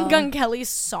Machine Gun Kelly's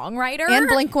songwriter and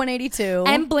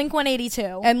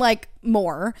Blink-182 and like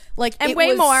more, like, and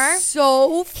way more.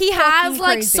 So he has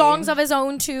like crazy songs of his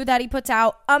own too that he puts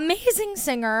out. Amazing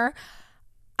singer.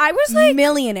 I was like,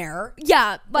 millionaire.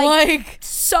 yeah, like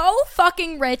so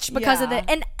fucking rich because of Yeah. it.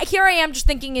 And here I am just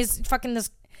thinking is fucking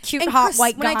this cute, And hot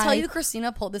white guy. when I tell you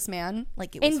Christina pulled this man,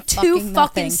 like it was In 2 fucking fucking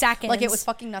nothing. seconds. Like it was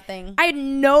fucking nothing. I had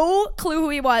no clue who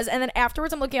he was. And then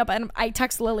afterwards I'm looking up and I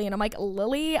text Lily and I'm like,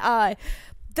 Lily,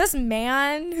 this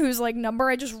man whose like number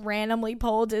I just randomly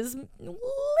pulled is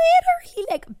literally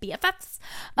like BFFs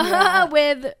Yeah.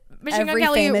 with Machine Gun Every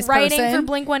Kelly famous writing person. for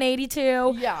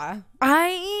Blink-182. Yeah.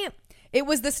 It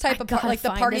was this type of gotta like the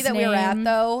find party his that we were at name.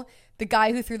 though. The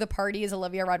guy who threw the party is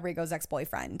Olivia Rodrigo's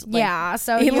ex-boyfriend. Like, yeah,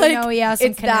 so he, you like, know he has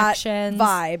some it's connections. that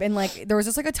vibe, and like there was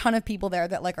just like a ton of people there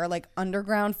that like are like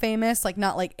underground famous, like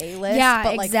not like A-list, Yeah,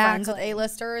 but like friends with exactly.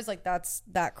 A-listers. Like that's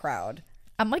that crowd.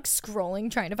 I'm like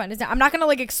scrolling trying to find his name. I'm not gonna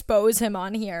like expose him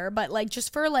on here, but like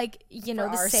just for like, you know,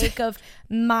 For the our sake of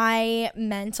my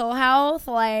mental health,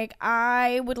 like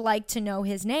I would like to know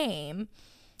his name.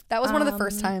 That was one of the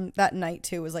first time that night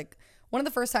too. Was like one of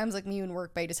the first times like me and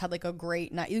Work Bay just had like a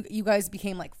great night. You guys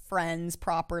became like friends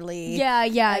properly. Yeah.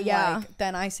 And, like,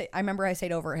 then I remember I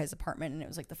stayed over at his apartment and it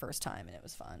was like the first time and it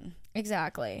was fun.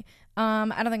 Exactly. I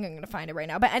don't think I'm gonna find it right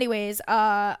now. But anyways,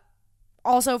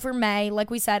 also for May, like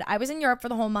we said, I was in Europe for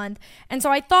the whole month. And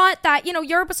so I thought that, you know,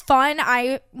 Europe was fun.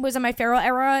 I was in my feral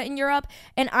era in Europe.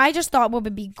 And I just thought what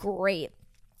would be great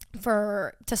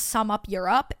to sum up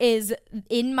Europe is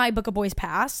in my Book of Boys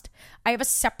Past, I have a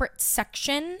separate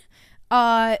section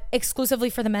exclusively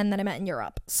for the men that I met in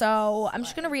Europe. So I'm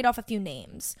just going to read off a few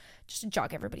names just to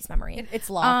jog everybody's memory. It's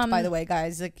locked, by the way,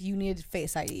 guys. Like you need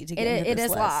Face ID to get into It this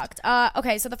is list. locked.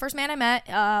 Okay, so the first man I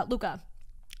met, Luca.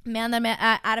 Man that I met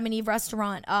at Adam and Eve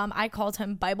restaurant. I called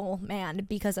him Bible Man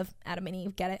because of Adam and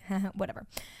Eve. Get it? Whatever.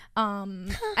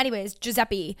 Anyways,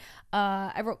 Giuseppe.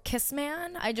 I wrote Kiss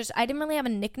Man. I didn't really have a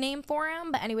nickname for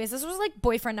him, but anyways, this was like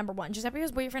boyfriend number 1. Giuseppe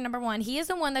was boyfriend number 1. He is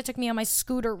the one that took me on my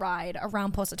scooter ride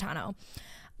around Positano.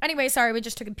 Anyway, sorry, we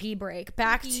just took a pee break.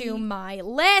 Back to my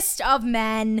list of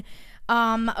men.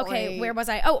 Okay, Great. where was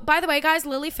I? Oh, by the way, guys,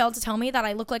 Lily failed to tell me that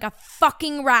I look like a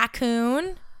fucking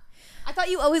raccoon. I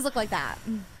thought you always looked like that.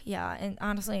 Yeah, and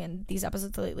honestly, in these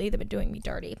episodes lately, they've been doing me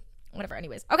dirty. Whatever,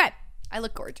 anyways. Okay. I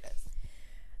look gorgeous.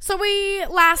 So we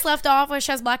last left off with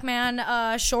Chez Blackman,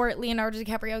 short Leonardo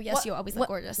DiCaprio. Yes, you always look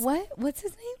gorgeous. What's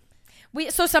his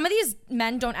name? So some of these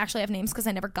men don't actually have names because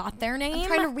I never got their name. I'm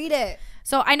trying to read it.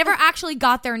 So I never actually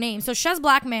got their name. So Chez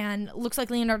Blackman looks like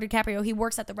Leonardo DiCaprio. He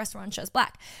works at the restaurant Chez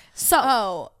Black.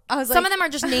 So I was some like, of them are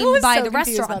just I named was by so the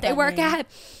confused restaurant about they that work name.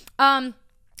 at.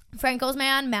 Franco's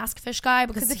man, masked fish guy,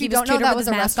 because If he you was don't know cuter that with was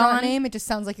his a mask restaurant on. name, it just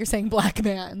sounds like you're saying black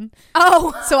man.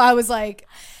 Oh, So I was like,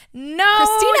 no,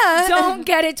 Christina. don't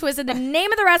get it twisted. The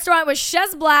name of the restaurant was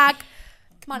Chez Black.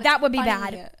 come on, That it's would be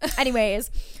funny. bad.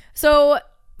 Anyways, so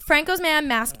Franco's man,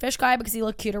 masked fish guy, because he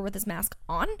looked cuter with his mask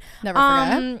on. Never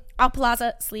forget. Al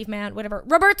Plaza, sleeve man, whatever.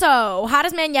 Roberto,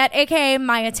 hottest man yet, aka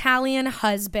my Italian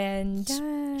husband.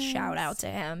 Yes. Shout out to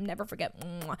him. Never forget.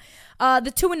 Mwah.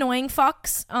 The 2 annoying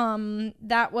fucks.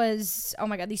 That was, oh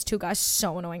my god, these 2 guys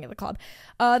so annoying at the club.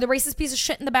 The racist piece of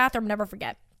shit in the bathroom. Never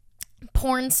forget.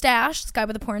 Porn stash. This guy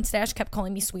with a porn stash kept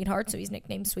calling me sweetheart, so he's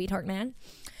nicknamed Sweetheart Man.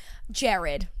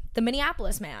 Jared, the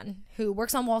Minneapolis man who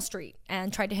works on Wall Street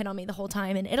and tried to hit on me the whole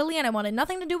time in Italy, and I wanted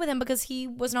nothing to do with him because he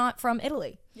was not from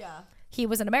Italy. Yeah. He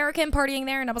was an American partying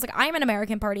there, and I was like, I'm an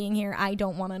American partying here. I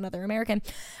don't want another American.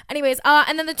 Anyways,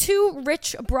 and then the 2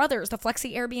 rich brothers, the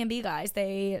Flexi Airbnb guys,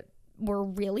 they were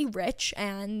really rich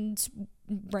and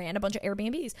ran a bunch of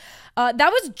Airbnbs.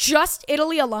 That was just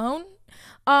Italy alone.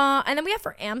 And then we have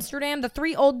for Amsterdam, the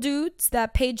 3 old dudes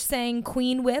that Paige sang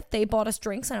Queen with. They bought us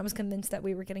drinks and I was convinced that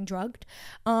we were getting drugged.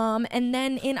 And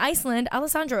then in Iceland,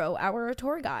 Alessandro, our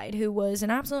tour guide, who was an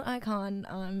absolute icon.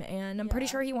 And I'm pretty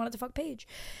sure he wanted to fuck Paige.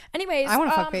 Anyways, I want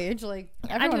to fuck Paige. Like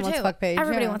everyone wants to fuck Paige.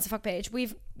 Everybody yeah. wants to fuck Paige.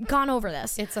 We've gone over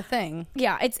this. It's a thing.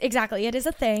 Yeah, it is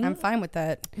a thing. I'm fine with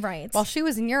that. Right. While she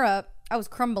was in Europe, I was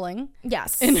crumbling.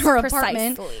 Yes. In her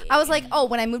apartment. Precisely. I was like, oh,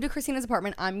 when I move to Christina's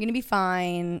apartment, I'm going to be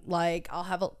fine. Like, I'll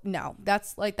have no,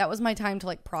 that's like, that was my time to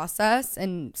like process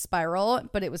and spiral,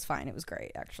 but it was fine. It was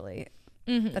great, actually.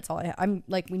 Mm-hmm. That's all I have. I'm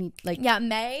like, we need like, yeah,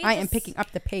 May. I am picking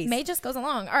up the pace. May just goes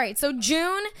along. All right. So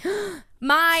June,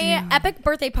 my epic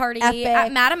birthday party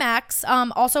at Madame X,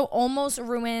 also almost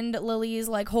ruined Lily's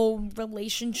like whole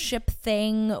relationship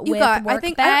thing with I Work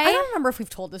think Bay. I don't remember if we've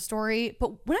told this story,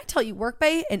 but when I tell you, Work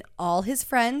Bay and all his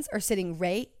friends are sitting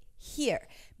right here.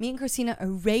 Me and Christina are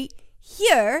right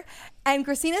here, and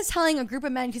Christina's telling a group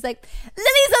of men, she's like,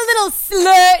 Lily's a little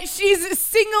slut, she's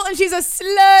single and she's a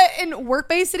slut, and Work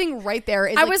Bay sitting right there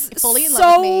is I like, was fully in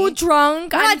love with so me.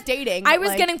 drunk. We're not dating, I but, was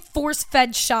like, getting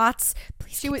force-fed shots.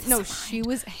 Please she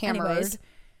was hammered. Anyways.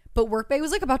 but Work Bae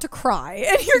was like about to cry.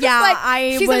 And you're Yeah, just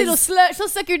like, she's a little slut. She'll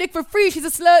suck your dick for free. She's a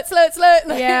slut.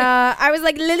 Like, Yeah, I was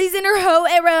like, Lily's in her hoe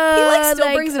era. He like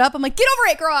still brings it up. I'm like, get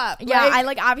over it, grow up. Yeah,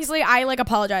 Like, I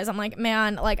apologize. I'm like,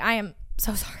 man, like I am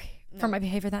so sorry for my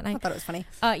behavior that night. I thought it was funny.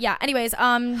 Yeah. Anyways,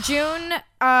 June.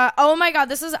 Oh my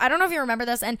God, I don't know if you remember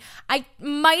this, and I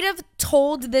might have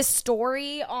told this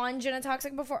story on Gin and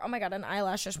Toxic before. Oh my God, an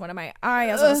eyelash just went in my eye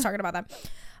as I was talking about that.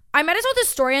 I might have told this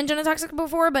story on Gin and Toxic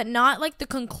before, but not like the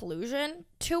conclusion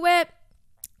to it.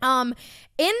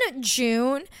 In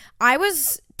June, I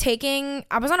was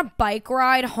on a bike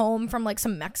ride home from like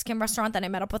some Mexican restaurant that I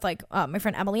met up with like my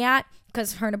friend Emily at,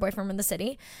 because her and her boyfriend were in the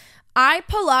city. I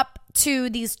pull up to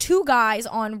these two guys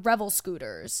on Revel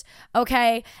scooters,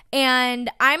 okay? And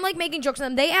I'm like making jokes with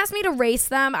them. They ask me to race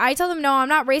them. I tell them, no, I'm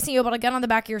not racing you, but I'll get on the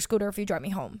back of your scooter if you drive me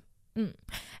home. And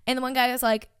the one guy was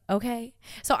like, okay.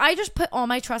 So I just put all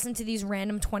my trust into these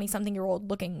random 20-something-year-old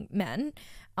looking men.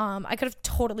 I could have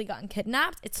totally gotten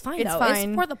kidnapped. It's fine, though. Fine.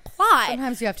 It's for the plot.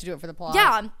 Sometimes you have to do it for the plot.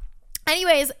 Yeah.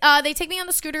 Anyways, they take me on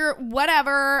the scooter,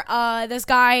 whatever. This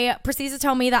guy proceeds to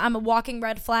tell me that I'm a walking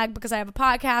red flag because I have a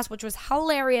podcast, which was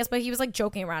hilarious, but he was like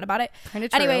joking around about it. Kind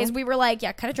of true. Anyways, we were like,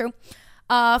 yeah, kind of true.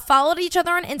 Followed each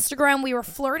other on Instagram. We were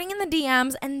flirting in the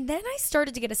DMs, and then I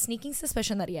started to get a sneaking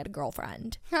suspicion that he had a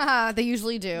girlfriend. They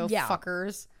usually do. Yeah.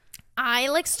 Fuckers. I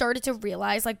like started to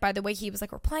realize, like, by the way he was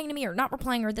like replying to me or not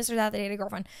replying or this or that he had a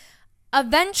girlfriend.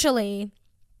 Eventually,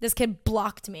 this kid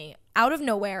blocked me out of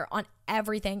nowhere on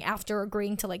everything after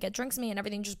agreeing to like get drinks with me, and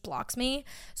everything just blocks me.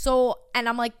 So, and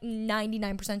I'm like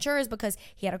 99% sure is because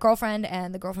he had a girlfriend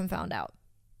and the girlfriend found out.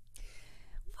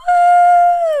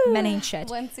 Woo! Men ain't shit.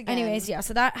 Once again. Anyways, yeah,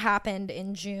 so that happened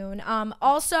in June.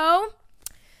 Also,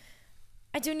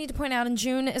 I do need to point out in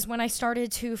June is when I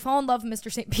started to fall in love with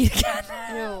Mr. St. Pete again.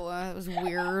 Ew, that was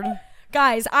weird.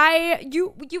 Guys,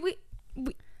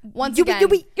 Once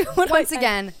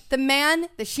again, the man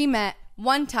that she met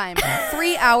one time,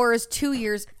 3 hours, 3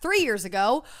 years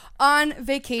ago on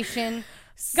vacation,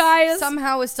 guys,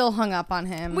 somehow is still hung up on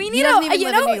him. We need he doesn't even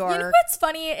live in New York. You know what's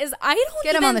funny is I don't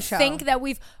Get him on the even show. think that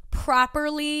we've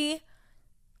properly,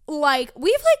 like,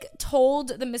 we've like told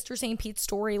the Mr. St. Pete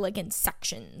story like in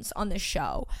sections on this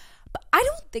show. But I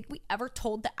don't think we ever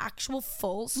told the actual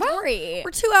full story.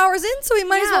 We're 2 hours in, so we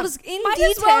might as well just might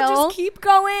as well just keep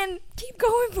going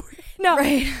for it. No,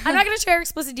 right. I'm not going to share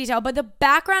explicit detail, but the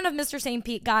background of Mr. St.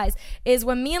 Pete, guys, is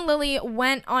when me and Lily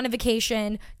went on a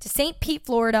vacation to St. Pete,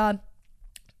 Florida,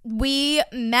 we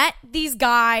met these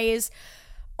guys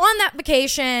on that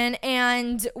vacation,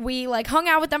 and we like hung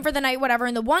out with them for the night, whatever.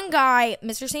 And the one guy,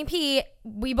 Mr. St. Pete,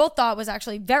 we both thought was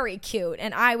actually very cute,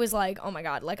 and I was like, oh my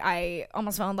God, like I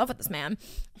almost fell in love with this man.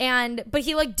 But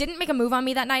he like didn't make a move on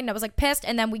me that night, and I was like pissed.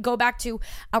 And then we go back to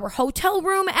our hotel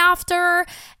room after,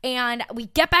 and we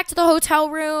get back to the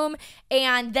hotel room,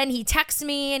 and then he texts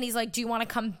me and he's like, do you want to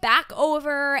come back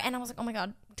over? And I was like, oh my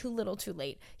God, too little too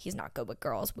late. He's not good with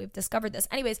girls. We've discovered this.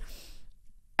 Anyways,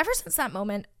 ever since that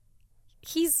moment,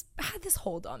 he's had this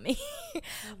hold on me.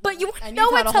 But you want to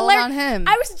know what's hilarious? On him.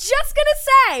 I was just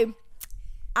gonna say,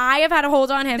 I have had a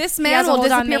hold on him. This man will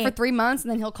disappear for 3 months,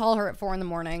 and then he'll call her at 4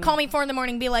 a.m. Call me 4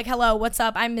 a.m, be like, hello, what's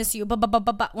up? I miss you. Well,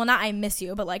 not I miss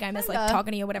you, but like I miss like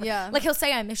talking to you, whatever. Yeah. Like he'll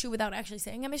say I miss you without actually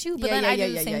saying I miss you. But then I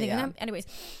do the same thing to him. Anyways,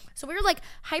 so we were like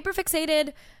hyper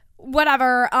fixated,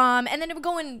 whatever. And then it would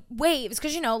go in waves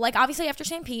because, you know, like obviously after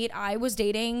St. Pete, I was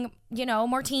dating, you know,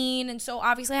 Martine. And so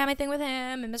obviously I had my thing with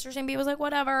him, and Mr. St. Pete was like,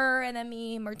 whatever. And then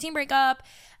me and Martine break up.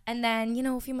 And then, you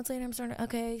know, a few months later, I'm starting to,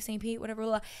 okay, St. Pete, whatever.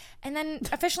 Blah. And then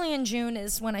officially in June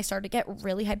is when I started to get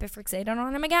really hyper fixated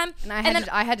on him again. And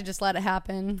I had to just let it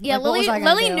happen. Yeah, like,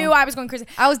 Lily knew I was going crazy.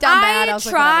 I was down bad.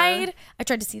 I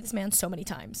tried to see this man so many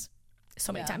times.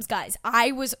 So many times, guys.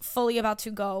 I was fully about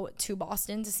to go to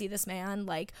Boston to see this man,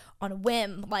 like on a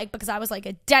whim, like because I was like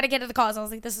a dedicated to the cause. I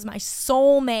was like, this is my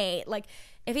soulmate. Like,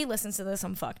 if he listens to this,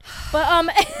 I'm fucked. But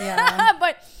yeah.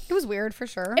 But it was weird for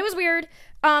sure. It was weird.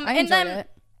 I enjoyed it.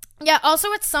 Yeah.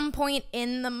 Also, at some point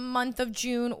in the month of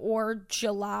June or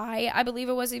July, I believe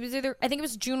it was either. I think it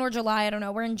was June or July. I don't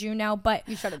know. We're in June now, but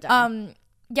you shut it down.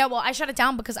 Yeah, well, I shut it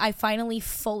down because I finally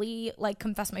fully, like,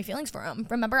 confessed my feelings for him.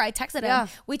 Remember, I texted him.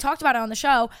 We talked about it on the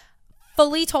show.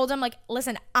 Fully told him, like,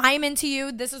 listen, I'm into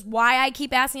you. This is why I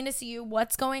keep asking to see you.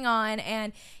 What's going on?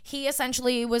 And he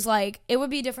essentially was like, it would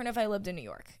be different if I lived in New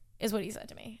York, is what he said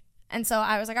to me. And so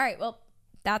I was like, all right, well,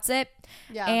 that's it.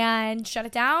 Yeah. And shut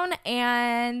it down.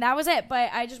 And that was it. But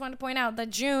I just wanted to point out that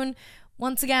June,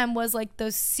 once again, was like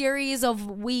those series of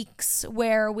weeks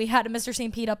where we had a Mr.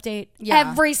 St. Pete update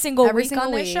every single week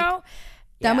on this show.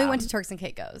 Then we Yeah. went to Turks and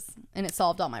Caicos, and it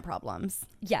solved all my problems.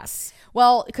 Yes.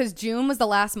 Well, because June was the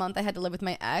last month I had to live with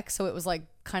my ex, so it was like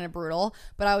kind of brutal.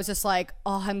 But I was just like,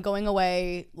 oh, I'm going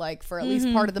away like for at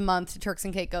least part of the month to Turks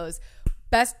and Caicos.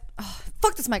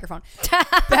 Fuck this microphone.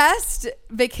 Best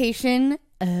vacation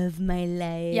of my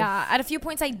life. Yeah. At a few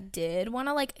points, I did want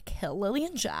to like kill Lily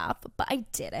and Jeff, but I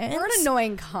didn't. We're an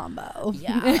annoying combo.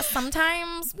 Yeah,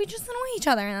 sometimes we just annoy each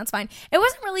other and that's fine. It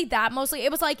wasn't really that. Mostly it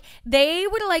was like they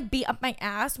would like beat up my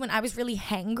ass when I was really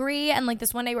hangry, and like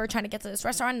this one day we were trying to get to this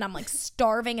restaurant and I'm like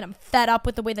starving and I'm fed up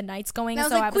with the way the night's going, And I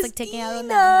was so like, I was like taking out on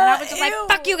them Christina, and I was just like, ew.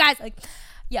 fuck you guys. Like,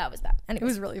 yeah, it was bad. It Anyways,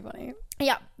 was really funny.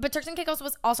 yeah, but Turks and Caicos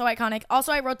was also iconic.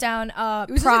 Also, I wrote down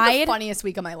It was like Pride. the funniest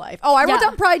week of my life. Oh, I wrote Yeah.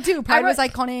 down Pride too. Pride I wrote- was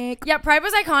iconic. Yeah, Pride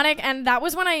was iconic, and that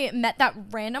was when I met that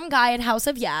random guy at House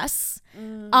of Yes.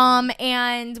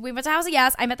 And we went to House of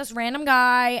Yes. I met this random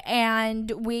guy,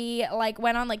 and we like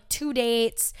went on like 2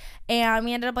 dates, and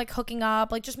we ended up like hooking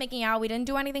up, like just making out. We didn't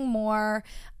do anything more.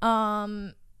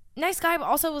 Nice guy, but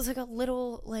also was like a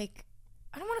little like,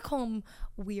 I don't want to call him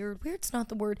weird. Weird's not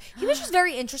the word. He was just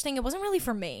very interesting. It wasn't really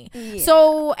for me. Yeah.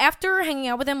 So after hanging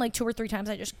out with him like 2 or 3 times,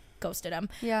 I just ghosted him.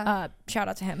 Yeah. Shout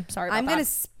out to him. Sorry about I'm that. going to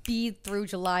speed through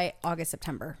July, August,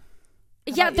 September.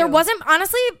 Yeah, about there you? wasn't,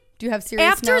 honestly, Do you have serious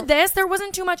after note? this, there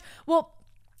wasn't too much. Well,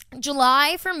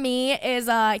 July for me is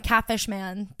Catfish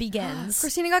Man begins.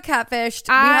 Christina got catfished.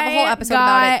 We have a whole episode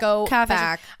about it. Go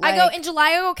back. I go in July.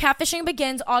 I go catfishing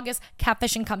begins. August,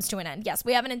 catfishing comes to an end. Yes,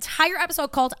 we have an entire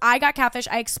episode called "I Got Catfish."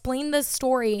 I explained the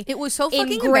story. It was so in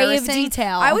fucking grave embarrassing.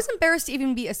 detail. I was embarrassed to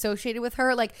even be associated with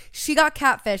her. Like, she got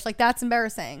catfished. Like, that's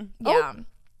embarrassing. yeah,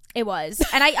 it was,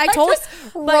 and I I told. just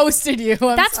but roasted you.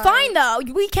 I'm that's sorry. fine though.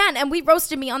 We can, and we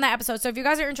roasted me on that episode. So if you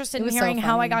guys are interested in was so hearing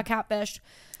how I funny. got catfished,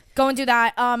 go and do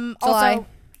that. July. Also,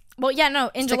 well, yeah, no,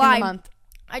 in Stick in July. the month.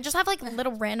 I just have like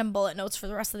little random bullet notes for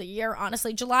the rest of the year.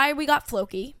 Honestly, July we got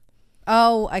Floki,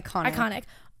 Oh, iconic.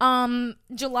 iconic.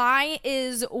 July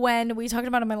is when we talked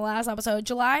about in my last episode.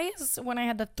 July is when I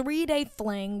had the 3-day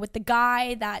fling with the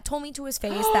guy that told me to his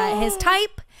face that his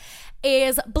type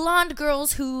is blonde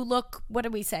girls who look, what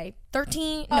did we say?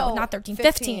 13? No, Oh, not 13.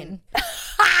 15. 15.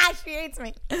 She hates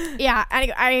me. Yeah,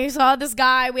 I saw this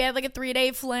guy. We had like a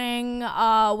 3-day fling.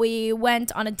 We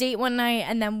went on a date one night,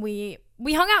 and then we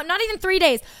hung out. Not even 3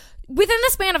 days. Within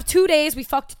the span of 2 days, we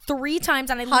fucked 3 times,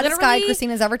 and I Hottest literally. guy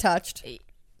Christina's ever touched.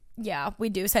 Yeah, we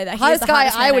do say that. He is Hottest the guy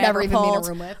hottest I man would ever ever even be in a pulled.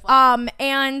 room with.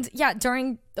 And yeah,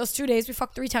 during those 2 days, we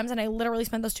fucked 3 times, and I literally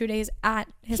spent those 2 days at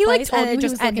his He like place, told and you it he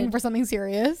just was ended. looking for something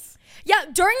serious. Yeah,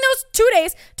 during those 2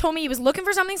 days, told me he was looking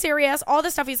for something serious, all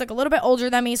this stuff. He's like a little bit older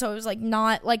than me, so it was like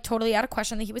not like totally out of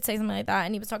question that he would say something like that.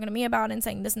 And he was talking to me about it and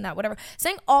saying this and that, whatever,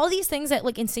 saying all these things that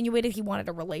like insinuated he wanted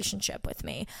a relationship with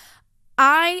me.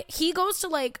 He goes to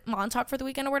like Montauk for the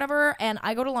weekend or whatever, and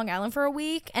I go to Long Island for a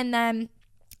week, and then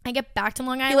I get back to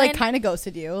Long Island. He like kind of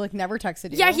ghosted you. Like, never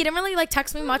texted you. Yeah, he didn't really like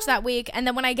text me much that week. And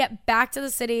then when I get back to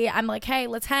the city, I'm like, hey,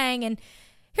 let's hang. And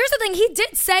here's the thing. He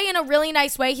did say in a really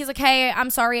nice way, he's like, hey, I'm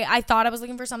sorry. I thought I was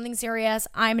looking for something serious.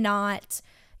 I'm not,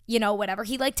 you know, whatever.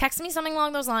 He like texted me something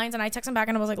along those lines, and I texted him back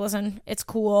and I was like, listen, it's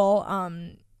cool.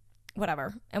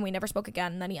 Whatever. And we never spoke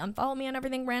again. And then he unfollowed me and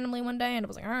everything randomly one day, and I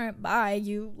was like, all right, bye.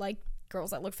 You like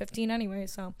girls that look 15 anyway,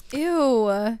 so.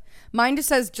 Ew. Mine just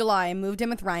says July. Moved in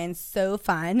with Ryan. So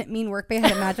fun. Me and Workbay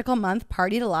had a magical month.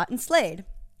 Partied a lot and slayed.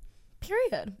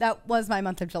 Period. That was my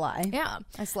month of July. Yeah.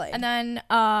 I slayed. And then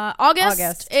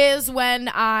August is when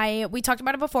we talked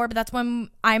about it before, but that's when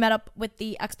I met up with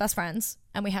the ex-best friends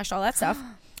and we hashed all that stuff.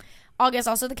 August,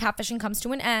 also the catfishing comes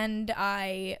to an end.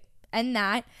 I end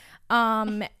that.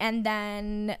 And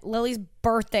then Lily's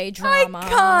birthday drama,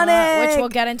 Iconic! which we'll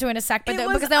get into in a sec. But It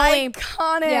was because the only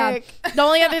iconic. the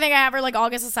only other thing I have for like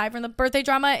August aside from the birthday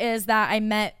drama is that I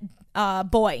met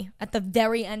Boy at the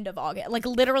very end of August, like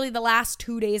literally the last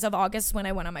 2 days of August when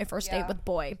I went on my first date with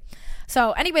Boy.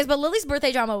 So, anyways, but Lily's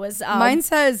birthday drama was Mine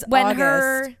says when August.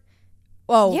 her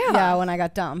yeah, when I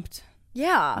got dumped.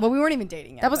 yeah. Well, we weren't even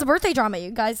dating yet. That was a birthday drama,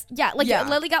 you guys. Yeah, like Yeah.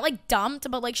 Lily got like dumped,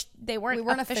 but like they we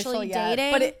weren't official officially yet.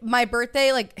 dating. But my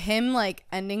birthday, like him, like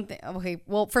ending. Okay,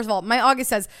 well, first of all, my August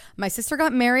says my sister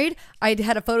got married. I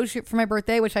had a photo shoot for my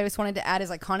birthday, which I just wanted to add as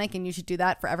iconic, and you should do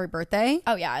that for every birthday.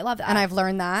 oh yeah, I love that. And I've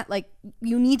learned that like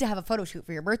you need to have a photo shoot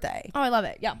for your birthday. I love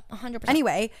it. Yeah, 100%.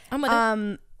 Anyway, I'm with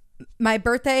it. my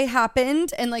birthday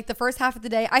happened, and like the first half of the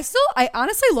day, I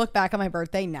honestly look back on my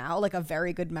birthday now like a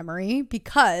very good memory,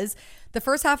 because the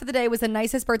first half of the day was the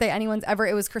nicest birthday anyone's ever.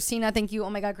 It was Christina. Thank you. Oh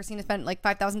my God, Christina spent like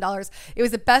 $5,000. It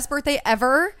was the best birthday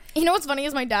ever. You know what's funny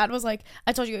is my dad was like,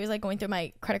 I told you he was like going through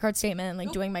my credit card statement and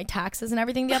like doing my taxes and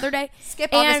everything the other day.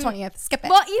 Skip And- August 20th. Skip it.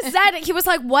 Well, he said, he was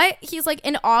like, what? He's like,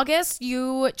 in August,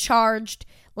 you charged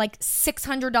like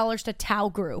 $600 to Tao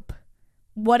Group.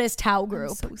 What is Tao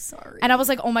Group? I'm so sorry. And I was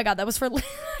like, oh my God, that was for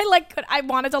I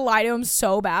wanted to lie to him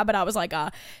so bad, but I was like, yeah,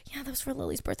 that was for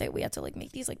Lily's birthday. We had to like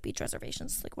make these like beach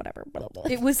reservations, like whatever. Blah, blah,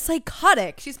 blah. It was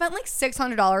psychotic. She spent like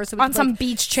 $600 so we On could, some like,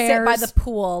 beach sit chairs by the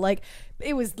pool. Like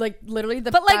it was like literally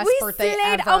the But like best we birthday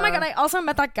slayed. ever. Oh my God, I also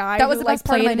met that guy That was who the best like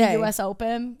part of played my in day. the US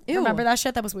Open. Ew. Remember that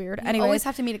shit? That was weird. You Anyway, always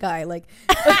have to meet a guy. Like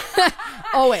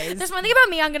always. there's one thing about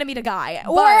me, I'm gonna meet a guy,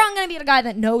 or But- I'm gonna meet a guy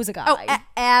that knows a guy. Oh,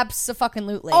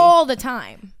 abso-fucking-lutely. all the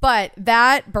time. But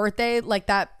that birthday, like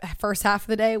that first half of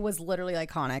the day was literally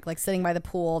iconic. Like sitting by the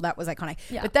pool, that was iconic.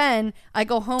 Yeah. But then I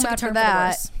go home Took a after turn for the that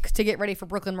worse. to get ready for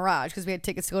Brooklyn Mirage because we had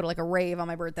tickets to go to like a rave on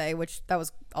my birthday, which that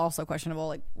was also questionable.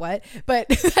 Like what? But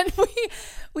then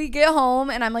we get home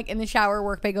and I'm like in the shower.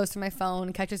 Workbay goes to my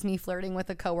phone, catches me flirting with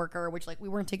a coworker, which like we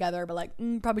weren't together, but like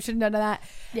probably shouldn't have done that.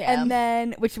 Yeah. And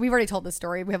then, which we've already told this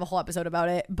story. We have a whole episode about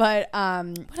it. But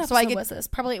What so I episode get was this?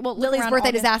 Probably Lily's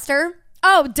birthday disaster.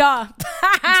 Oh, duh.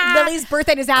 Lily's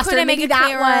birthday disaster. Couldn't make Maybe it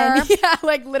that one. clearer. Yeah,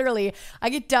 like literally, I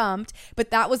get dumped. But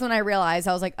that was when I realized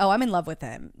I was like, oh, I'm in love with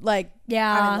him. Like,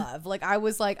 Yeah. I'm in love. Like, I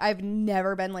was like, I've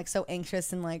never been like so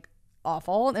anxious and like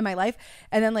awful in my life.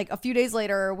 And then like a few days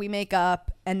later, we make up,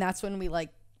 and that's when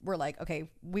we're like, okay,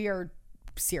 we are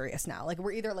serious now. Like,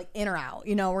 we're either like in or out.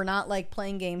 You know, we're not like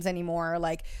playing games anymore.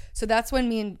 Like, so that's when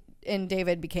me and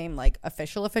David became like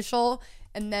official.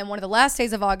 And then one of the last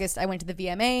days of August, I went to the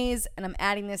VMAs, and I'm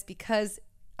adding this because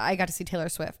I got to see Taylor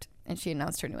Swift, and she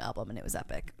announced her new album, and it was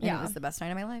epic. And Yeah. it was the best night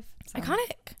of my life. So.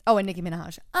 Iconic. Oh, and Nicki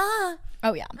Minaj. Oh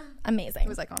yeah, amazing. It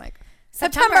was iconic.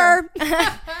 September.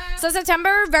 So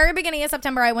September, very beginning of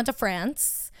September, I went to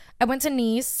France. I went to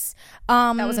Nice.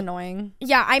 That was annoying.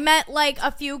 Yeah, I met like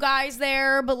a few guys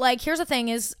there, but like here's the thing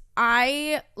is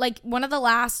I like one of the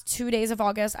last 2 days of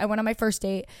August, I went on my first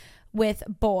date with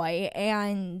Boy,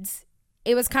 and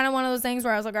it was kind of one of those things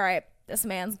where I was like, all right, this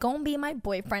man's gonna be my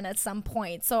boyfriend at some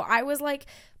point. So I was like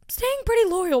staying pretty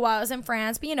loyal while I was in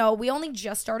France, but you know, we only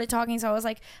just started talking, so I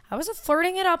was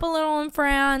flirting it up a little in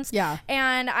France. Yeah.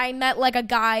 And I met like a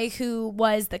guy who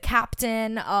was the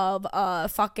captain of a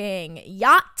fucking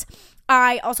yacht.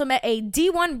 I also met a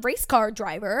D1 race car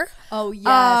driver. Oh, yes,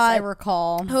 I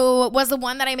recall. Who was the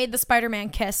one that I made the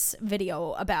Spider-Man Kiss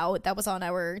video about. That was on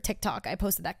our TikTok. I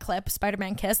posted that clip,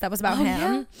 Spider-Man Kiss. That was about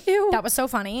him. Yeah? Ew. That was so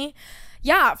funny.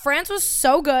 Yeah, France was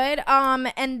so good.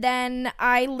 And then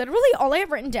I literally, all I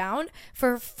have written down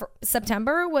for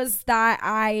September was that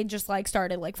I just like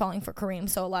started like falling for Kareem.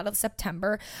 So a lot of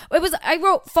September, I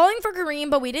wrote falling for Kareem,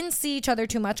 but we didn't see each other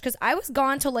too much because I was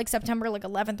gone till like September like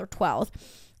 11th or 12th.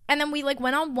 And then we like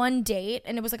went on one date,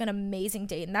 and it was like an amazing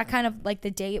date. And that kind of like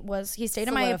the date was, he stayed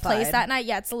in my place that night.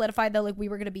 Yeah, it solidified that like we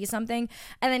were going to be something.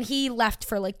 And then he left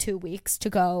for like 2 weeks to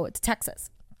go to Texas.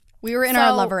 We were in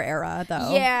our lover era,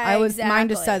 though. Yeah, Mine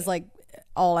just exactly. says like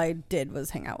all I did was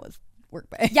hang out with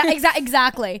Workbay. Yeah,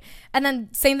 exactly. And then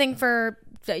same thing for,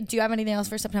 do you have anything else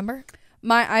for September?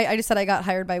 I just said I got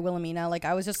hired by Wilhelmina. Like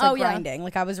I was just like Oh, yeah. grinding.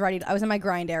 Like I was ready. I was in my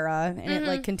grind era, and it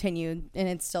like continued, and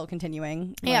it's still continuing.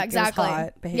 Like, Yeah, exactly. It was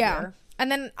hot behavior. Yeah.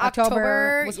 And then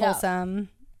October was yeah. wholesome.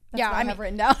 That's Yeah, what I I mean- have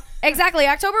written down. Exactly.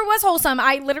 October was wholesome.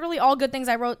 I literally, all good things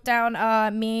I wrote down.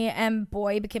 Me and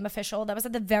Boy became official. That was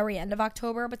at the very end of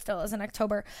October, but still is in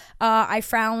October. I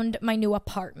found my new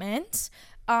apartment.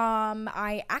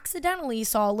 I accidentally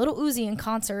saw Little Uzi in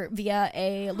concert via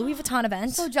a Louis Vuitton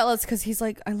event. So jealous because he's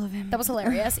like, I love him. That was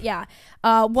hilarious. Yeah.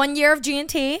 1 year of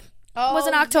G&T was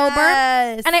in October.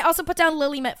 Yes. And I also put down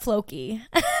Lily met Floki.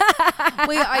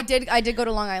 Wait, I did go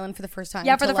to Long Island for the first time.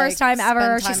 Yeah, for to, the first like, time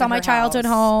ever. spend She time saw in my her childhood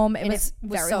house. home. It And was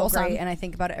very so wholesome. great, and I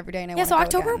think about it every day. And I Yeah, so wanna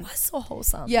go October again. was so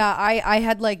wholesome. Yeah, I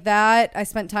had like that. I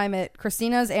spent time at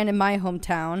Christina's and in my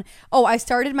hometown. Oh, I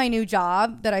started my new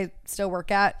job that I still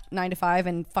work at 9 to 5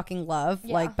 and fucking love.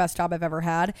 Yeah. Like best job I've ever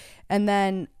had. And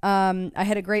then I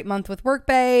had a great month with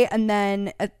Workbay, and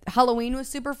then Halloween was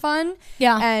super fun.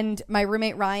 Yeah. And my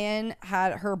roommate Ryan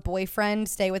had her boyfriend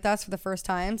stay with us for the first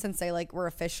time since they like were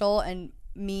official, and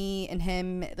me and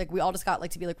him, like we all just got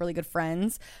like to be like really good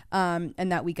friends. And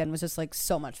that weekend was just like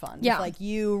so much fun. Yeah. With, like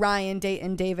you, Ryan,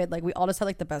 and David, like we all just had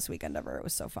like the best weekend ever. It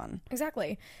was so fun.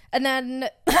 Exactly. And then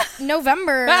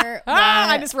November.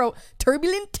 I just wrote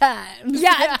turbulent times.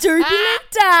 Yeah,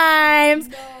 turbulent times.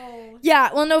 Yeah,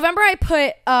 well, November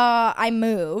I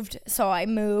moved. So I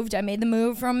made the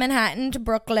move from Manhattan to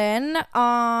Brooklyn.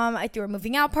 I threw a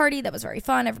moving out party. That was very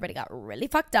fun. Everybody got really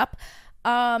fucked up.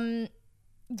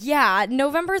 Yeah,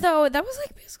 November though, that was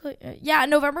like basically,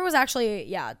 November was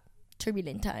actually,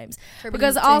 turbulent times.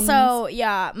 Because also,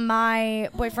 my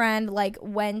boyfriend like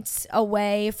went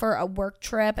away for a work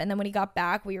trip, and then when he got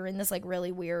back, we were in this like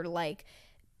really weird like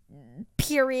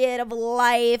period of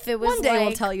life. It was One day we'll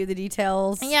like, tell you the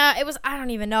details. yeah, it was, I don't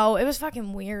even know. It was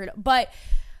fucking weird, but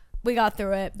we got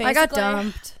through it. Basically. I got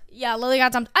dumped. Yeah, Lily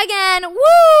got dumped again.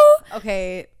 Woo!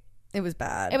 Okay, it was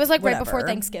bad. It was like right Whatever. before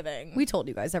Thanksgiving. We told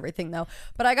you guys everything though.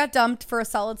 But I got dumped for a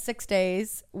solid 6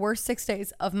 days. Worst 6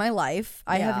 days of my life.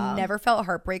 I have never felt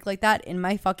heartbreak like that in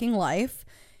my fucking life.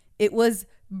 It was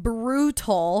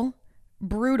brutal.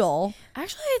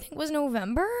 Actually, I think it was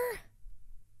November.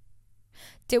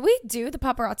 Did we do the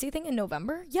paparazzi thing in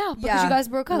November? Yeah, because you guys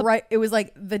broke up. Right. It was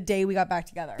like the day we got back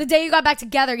together. The day you got back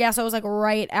together, yeah, so it was like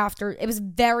right after. It was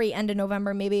very end of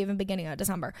November, maybe even beginning of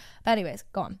December. But anyways,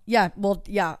 go on. Yeah, well,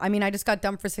 yeah. I mean, I just got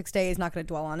dumped for 6 days. Not going to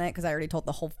dwell on it because I already told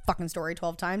the whole fucking story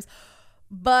 12 times.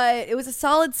 But it was a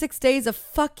solid 6 days of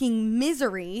fucking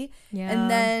misery. Yeah.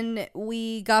 And then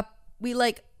we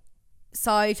like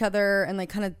saw each other and like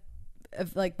kind of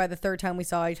like by the third time we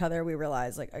saw each other, we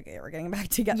realized like, okay, we're getting back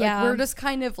together. Yeah. Like, we're just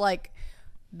kind of like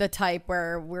the type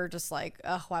where we're just like,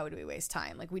 oh, why would we waste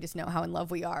time? Like, we just know how in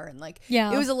love we are. And like,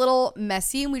 Yeah. it was a little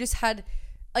messy and we just had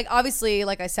like, obviously,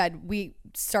 like I said, we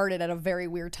started at a very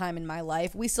weird time in my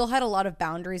life. We still had a lot of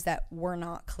boundaries that were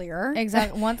not clear.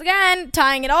 Exactly. Once again,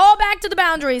 tying it all back to the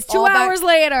boundaries. 2 All back- hours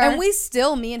later. And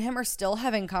me and him are still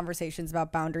having conversations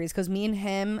about boundaries because me and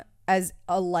him, as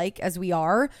alike as we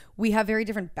are, we have very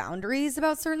different boundaries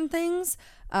about certain things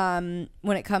when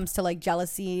it comes to like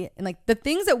jealousy and like the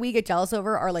things that we get jealous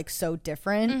over are like so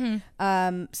different.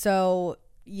 So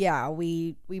yeah,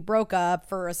 we broke up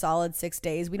for a solid 6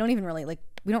 days. We don't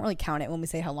really count it when we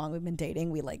say how long we've been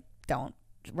dating.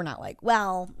 We're not like,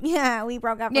 well, yeah, we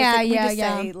broke up. We just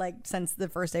say like since the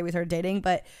first day we started dating.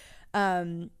 But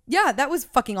yeah, that was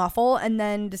fucking awful. And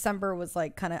then December was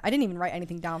like I didn't even write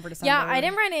anything down for December. Yeah, I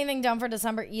didn't write anything down for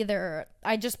December either.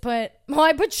 I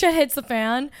put shit hits the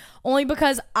fan only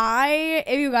because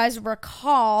if you guys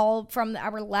recall from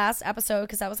our last episode,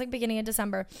 because that was like beginning of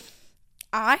December,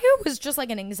 I was just like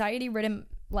an anxiety ridden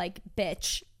like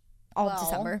bitch all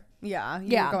December. Yeah,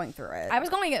 you were going through it. I was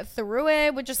going through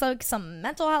it with just like some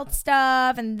mental health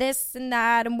stuff and this and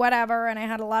that and whatever. And I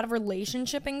had a lot of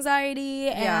relationship anxiety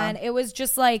and it was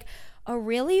just like a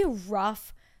really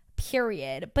rough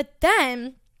period. But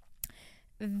then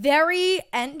very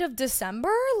end of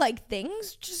December, like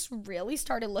things just really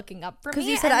started looking up for me. Because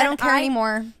you said, And I then don't care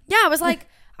anymore. Yeah, I was like,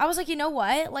 you know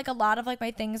what? Like a lot of like my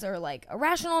things are like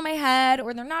irrational in my head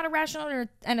or they're not irrational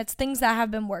and it's things that have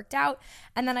been worked out.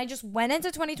 And then I just went into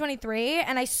 2023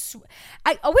 and I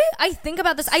think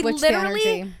about this. I Switched the literally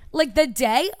energy. like the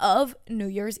day of New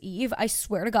Year's Eve, I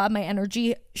swear to God, my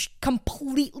energy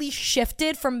completely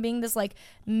shifted from being this like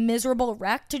miserable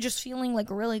wreck to just feeling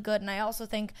like really good. And I also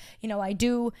think,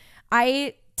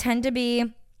 I tend to be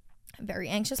a very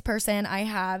anxious person. I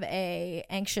have a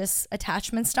anxious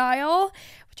attachment style,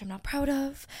 which I'm not proud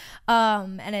of.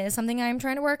 And it is something I'm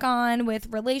trying to work on with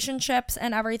relationships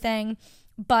and everything.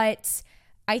 But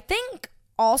I think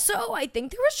there was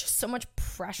just so much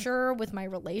pressure with my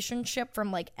relationship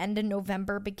from like end of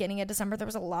November, beginning of December. There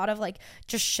was a lot of like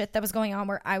just shit that was going on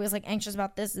where I was like anxious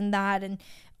about this and that and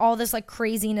all this like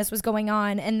craziness was going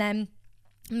on. And then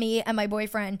me and my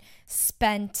boyfriend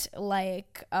spent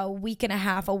like a week and a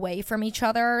half away from each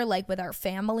other, like with our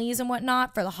families and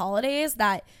whatnot for the holidays,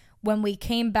 that when we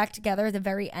came back together at the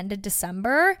very end of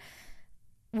December,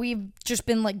 we've just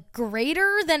been like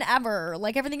greater than ever.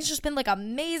 Like everything's just been like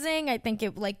amazing. I think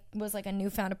it like was like a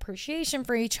newfound appreciation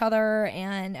for each other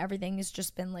and everything has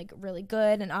just been like really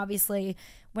good. And obviously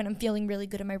when I'm feeling really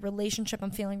good in my relationship,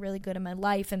 I'm feeling really good in my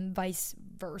life and vice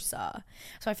versa.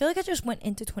 So I feel like I just went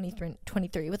into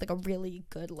 2023 with like a really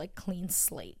good like clean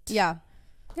slate. Yeah.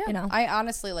 I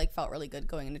honestly like felt really good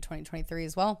going into 2023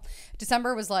 as well.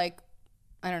 December was like,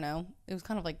 I don't know. It was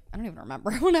kind of like, I don't even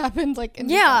remember what happened. Like, it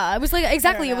was like,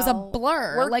 exactly. It was a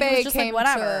blur. Like, it was just like,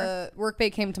 whatever.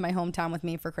 Workbay came to my hometown with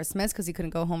me for Christmas because he couldn't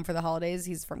go home for the holidays.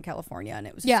 He's from California and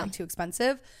it was just like too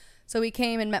expensive. So he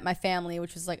came and met my family,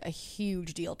 which was like a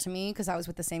huge deal to me because I was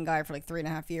with the same guy for like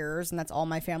 3.5 years and that's all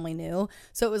my family knew.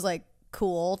 So it was like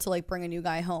cool to like bring a new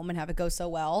guy home and have it go so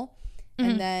well.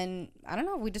 And then, I don't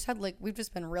know, we've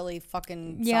just been really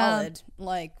fucking solid.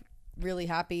 Like, really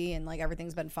happy and like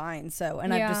everything's been fine. So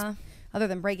and I've just, other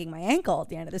than breaking my ankle at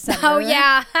the end of December. Oh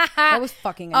yeah. That was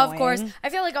fucking annoying. Of course. I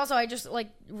feel like also I just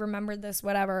like remembered this,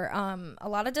 whatever. A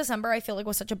lot of December I feel like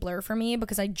was such a blur for me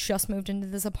because I just moved into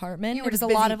this apartment. You were just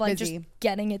busy, a lot of like busy. just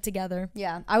getting it together.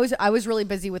 Yeah. I was really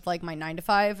busy with like my 9 to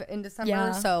 5 in December.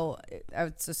 Yeah. So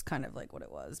it's just kind of like what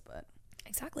it was, but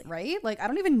Exactly. right? Like I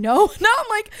don't even know. Now I'm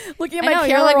like looking at my payroll.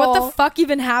 You're Like, what the fuck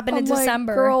even happened in like,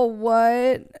 December? Girl,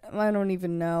 what? I don't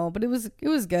even know. But it was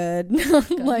good.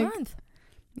 Good like month.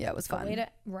 Yeah, it was fun. Way to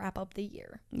wrap up the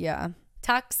year. Yeah.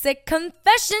 Toxic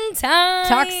confession time.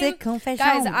 Toxic confession.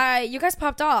 Guys, you guys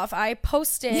popped off. I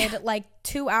posted like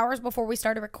 2 hours before we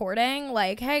started recording.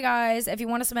 Like, hey guys, if you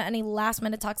want to submit any last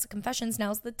minute toxic confessions,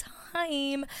 now's the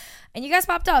time. And you guys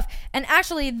popped off. And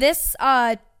actually, this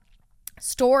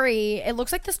story, it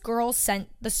looks like this girl sent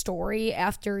the story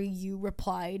after you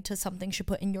replied to something she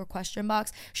put in your question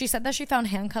box. She said that she found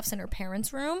handcuffs in her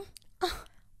parents' room.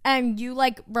 And you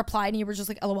like replied and you were just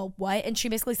like, LOL, what? And she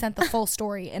basically sent the full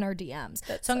story in our DMs.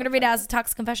 So I'm going to read it as a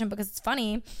toxic confession because it's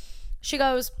funny. She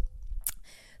goes,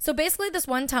 so basically this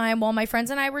one time while my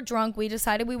friends and I were drunk, we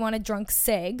decided we wanted drunk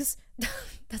cigs.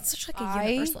 That's such like a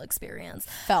universal experience.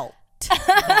 Felt.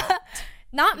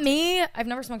 Not me. I've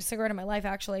never smoked a cigarette in my life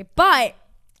actually. But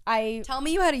Tell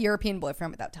me you had a European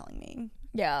boyfriend without telling me.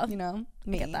 Yeah. You know?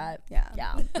 Me. Get that. Yeah.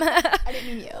 I didn't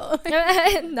mean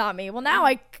you. Not me. Well, now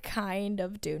I kind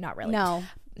of do. Not really. No,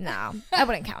 I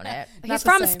wouldn't count it. Not He's the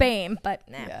from same. Spain, but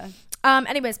nah. Yeah.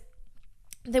 Anyways,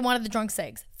 they wanted the drunk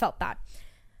cigs. Felt bad.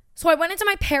 So I went into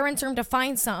my parents' room to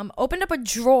find some, opened up a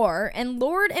drawer, and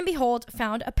Lord and behold,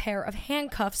 found a pair of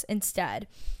handcuffs instead.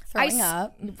 Throwing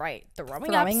up. Right.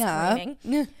 Throwing up.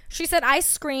 Screaming. She said I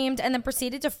screamed and then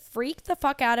proceeded to freak the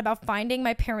fuck out about finding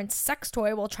my parents' sex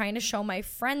toy while trying to show my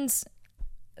friends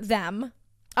them.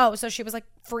 Oh, so she was like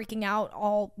freaking out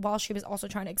all while she was also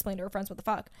trying to explain to her friends what the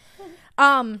fuck.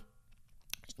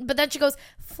 But then she goes,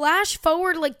 flash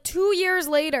forward like 2 years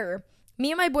later. Me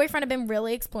and my boyfriend have been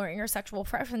really exploring our sexual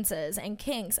preferences and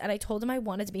kinks, and I told him I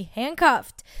wanted to be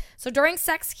handcuffed. So during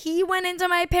sex, he went into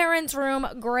my parents' room,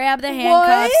 grabbed the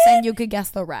handcuffs, and you could guess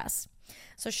the rest.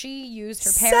 So she used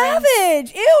her parents.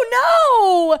 Savage. Ew,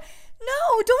 no.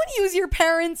 No, don't use your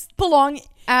parents' belongings.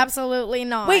 Absolutely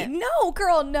not. Wait, no,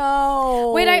 girl,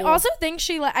 no. Wait, I also think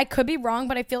I could be wrong,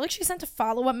 but I feel like she sent a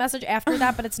follow-up message after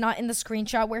that, but it's not in the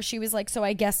screenshot where she was like, so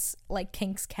I guess like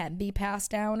kinks can be passed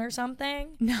down or something.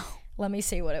 No. Let me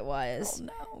see what it was.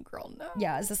 Girl, no.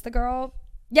 Yeah, is this the girl?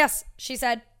 Yes, she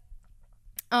said.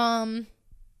 Yeah.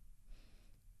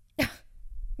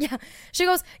 She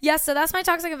goes, yes, so that's my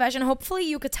toxic confession. Hopefully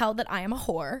you could tell that I am a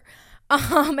whore.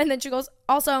 And then she goes,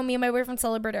 also, me and my boyfriend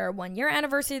celebrated our 1 year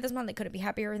anniversary this month. They couldn't be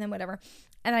happier than whatever.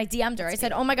 And I DM'd her. I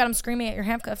said, oh my God, I'm screaming at your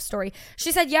handcuff story.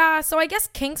 She said, yeah, so I guess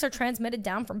kinks are transmitted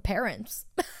down from parents.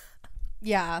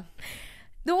 Yeah.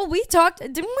 Well,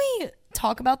 didn't we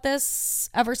talk about this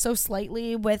ever so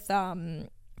slightly with Femme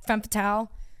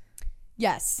Fatale?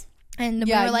 Yes. And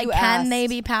we were like, can they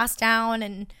be passed down?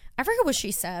 And I forget what she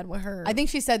said with her. I think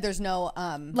she said there's no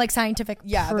like scientific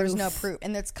proof. there's no proof,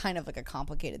 and that's kind of like a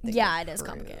complicated thing. Yeah, it is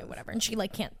complicated, whatever. And she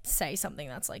like can't say something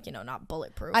that's like, you know, not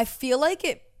bulletproof. I feel like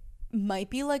it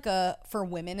might be like for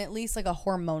women at least, like a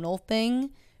hormonal thing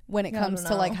when it comes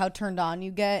to like how turned on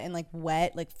you get and like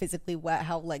wet, like physically wet,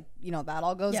 how like, you know, that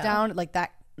all goes down. Like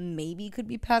that maybe could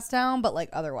be passed down, but like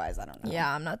otherwise I don't know.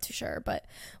 Yeah, I'm not too sure, but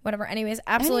whatever. Anyways,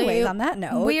 absolutely on that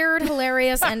note, weird,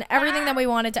 hilarious, and everything that we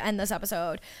wanted to end this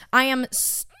episode. I am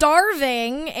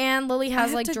starving, and Lily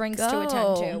has like drinks to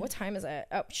attend to. What time is it?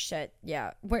 Oh shit.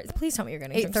 Yeah. Please tell me you're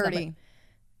gonna 8:30.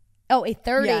 Oh,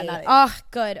 8:30. Yeah, not 8. Oh,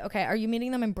 good. Okay. Are you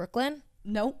meeting them in Brooklyn?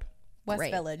 Nope. West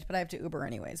Great. Village, but I have to Uber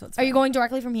anyway, so it's Are fine. you going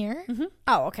directly from here? Mm-hmm.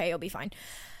 Oh, okay. You'll be fine.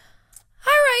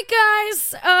 All right,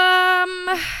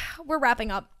 guys. We're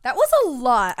wrapping up. That was a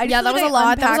lot. That was a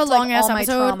lot. That was a long ass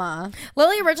episode. Trauma.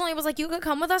 Lily originally was like, you could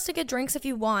come with us to get drinks if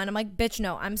you want. I'm like, bitch,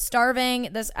 no. I'm starving.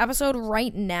 This episode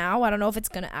right now, I don't know if it's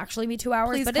going to actually be 2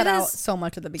 hours, Please but cut it out is so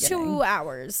much at the beginning. 2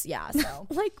 hours. Yeah, so.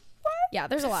 Like, what? Yeah,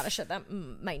 there's a lot of shit that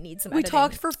might need some We editing.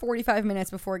 talked for 45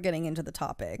 minutes before getting into the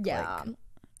topic. Yeah. Like,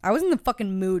 I was in the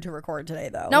fucking mood to record today,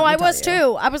 though. No, I was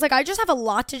too. I was like, I just have a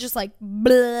lot to just like,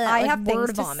 bleh, I like have word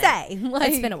things to vomit. say.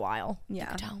 Like, It's been a while.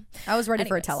 Yeah. Tell. I was ready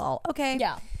for a Anyways. tell-all. Okay.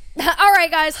 Yeah. All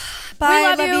right, guys. Bye, We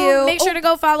love love you. you. Make sure to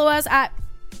go follow us at.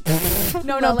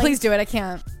 No, please do it. I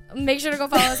can't. Make sure to go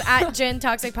follow us at Gin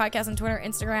Toxic Podcast on Twitter,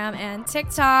 Instagram, and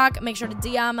TikTok. Make sure to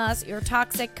DM us your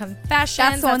toxic confessions.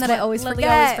 That's the one that I what always Lily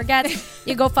forget. always forgets.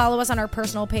 You go follow us on our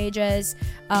personal pages.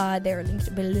 They're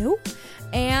linked below.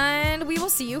 And we will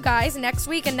see you guys next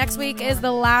week. And next week is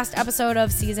the last episode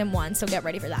of season 1. So get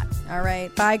ready for that. All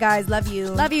right. Bye, guys. Love you.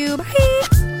 Love you.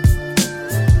 Bye.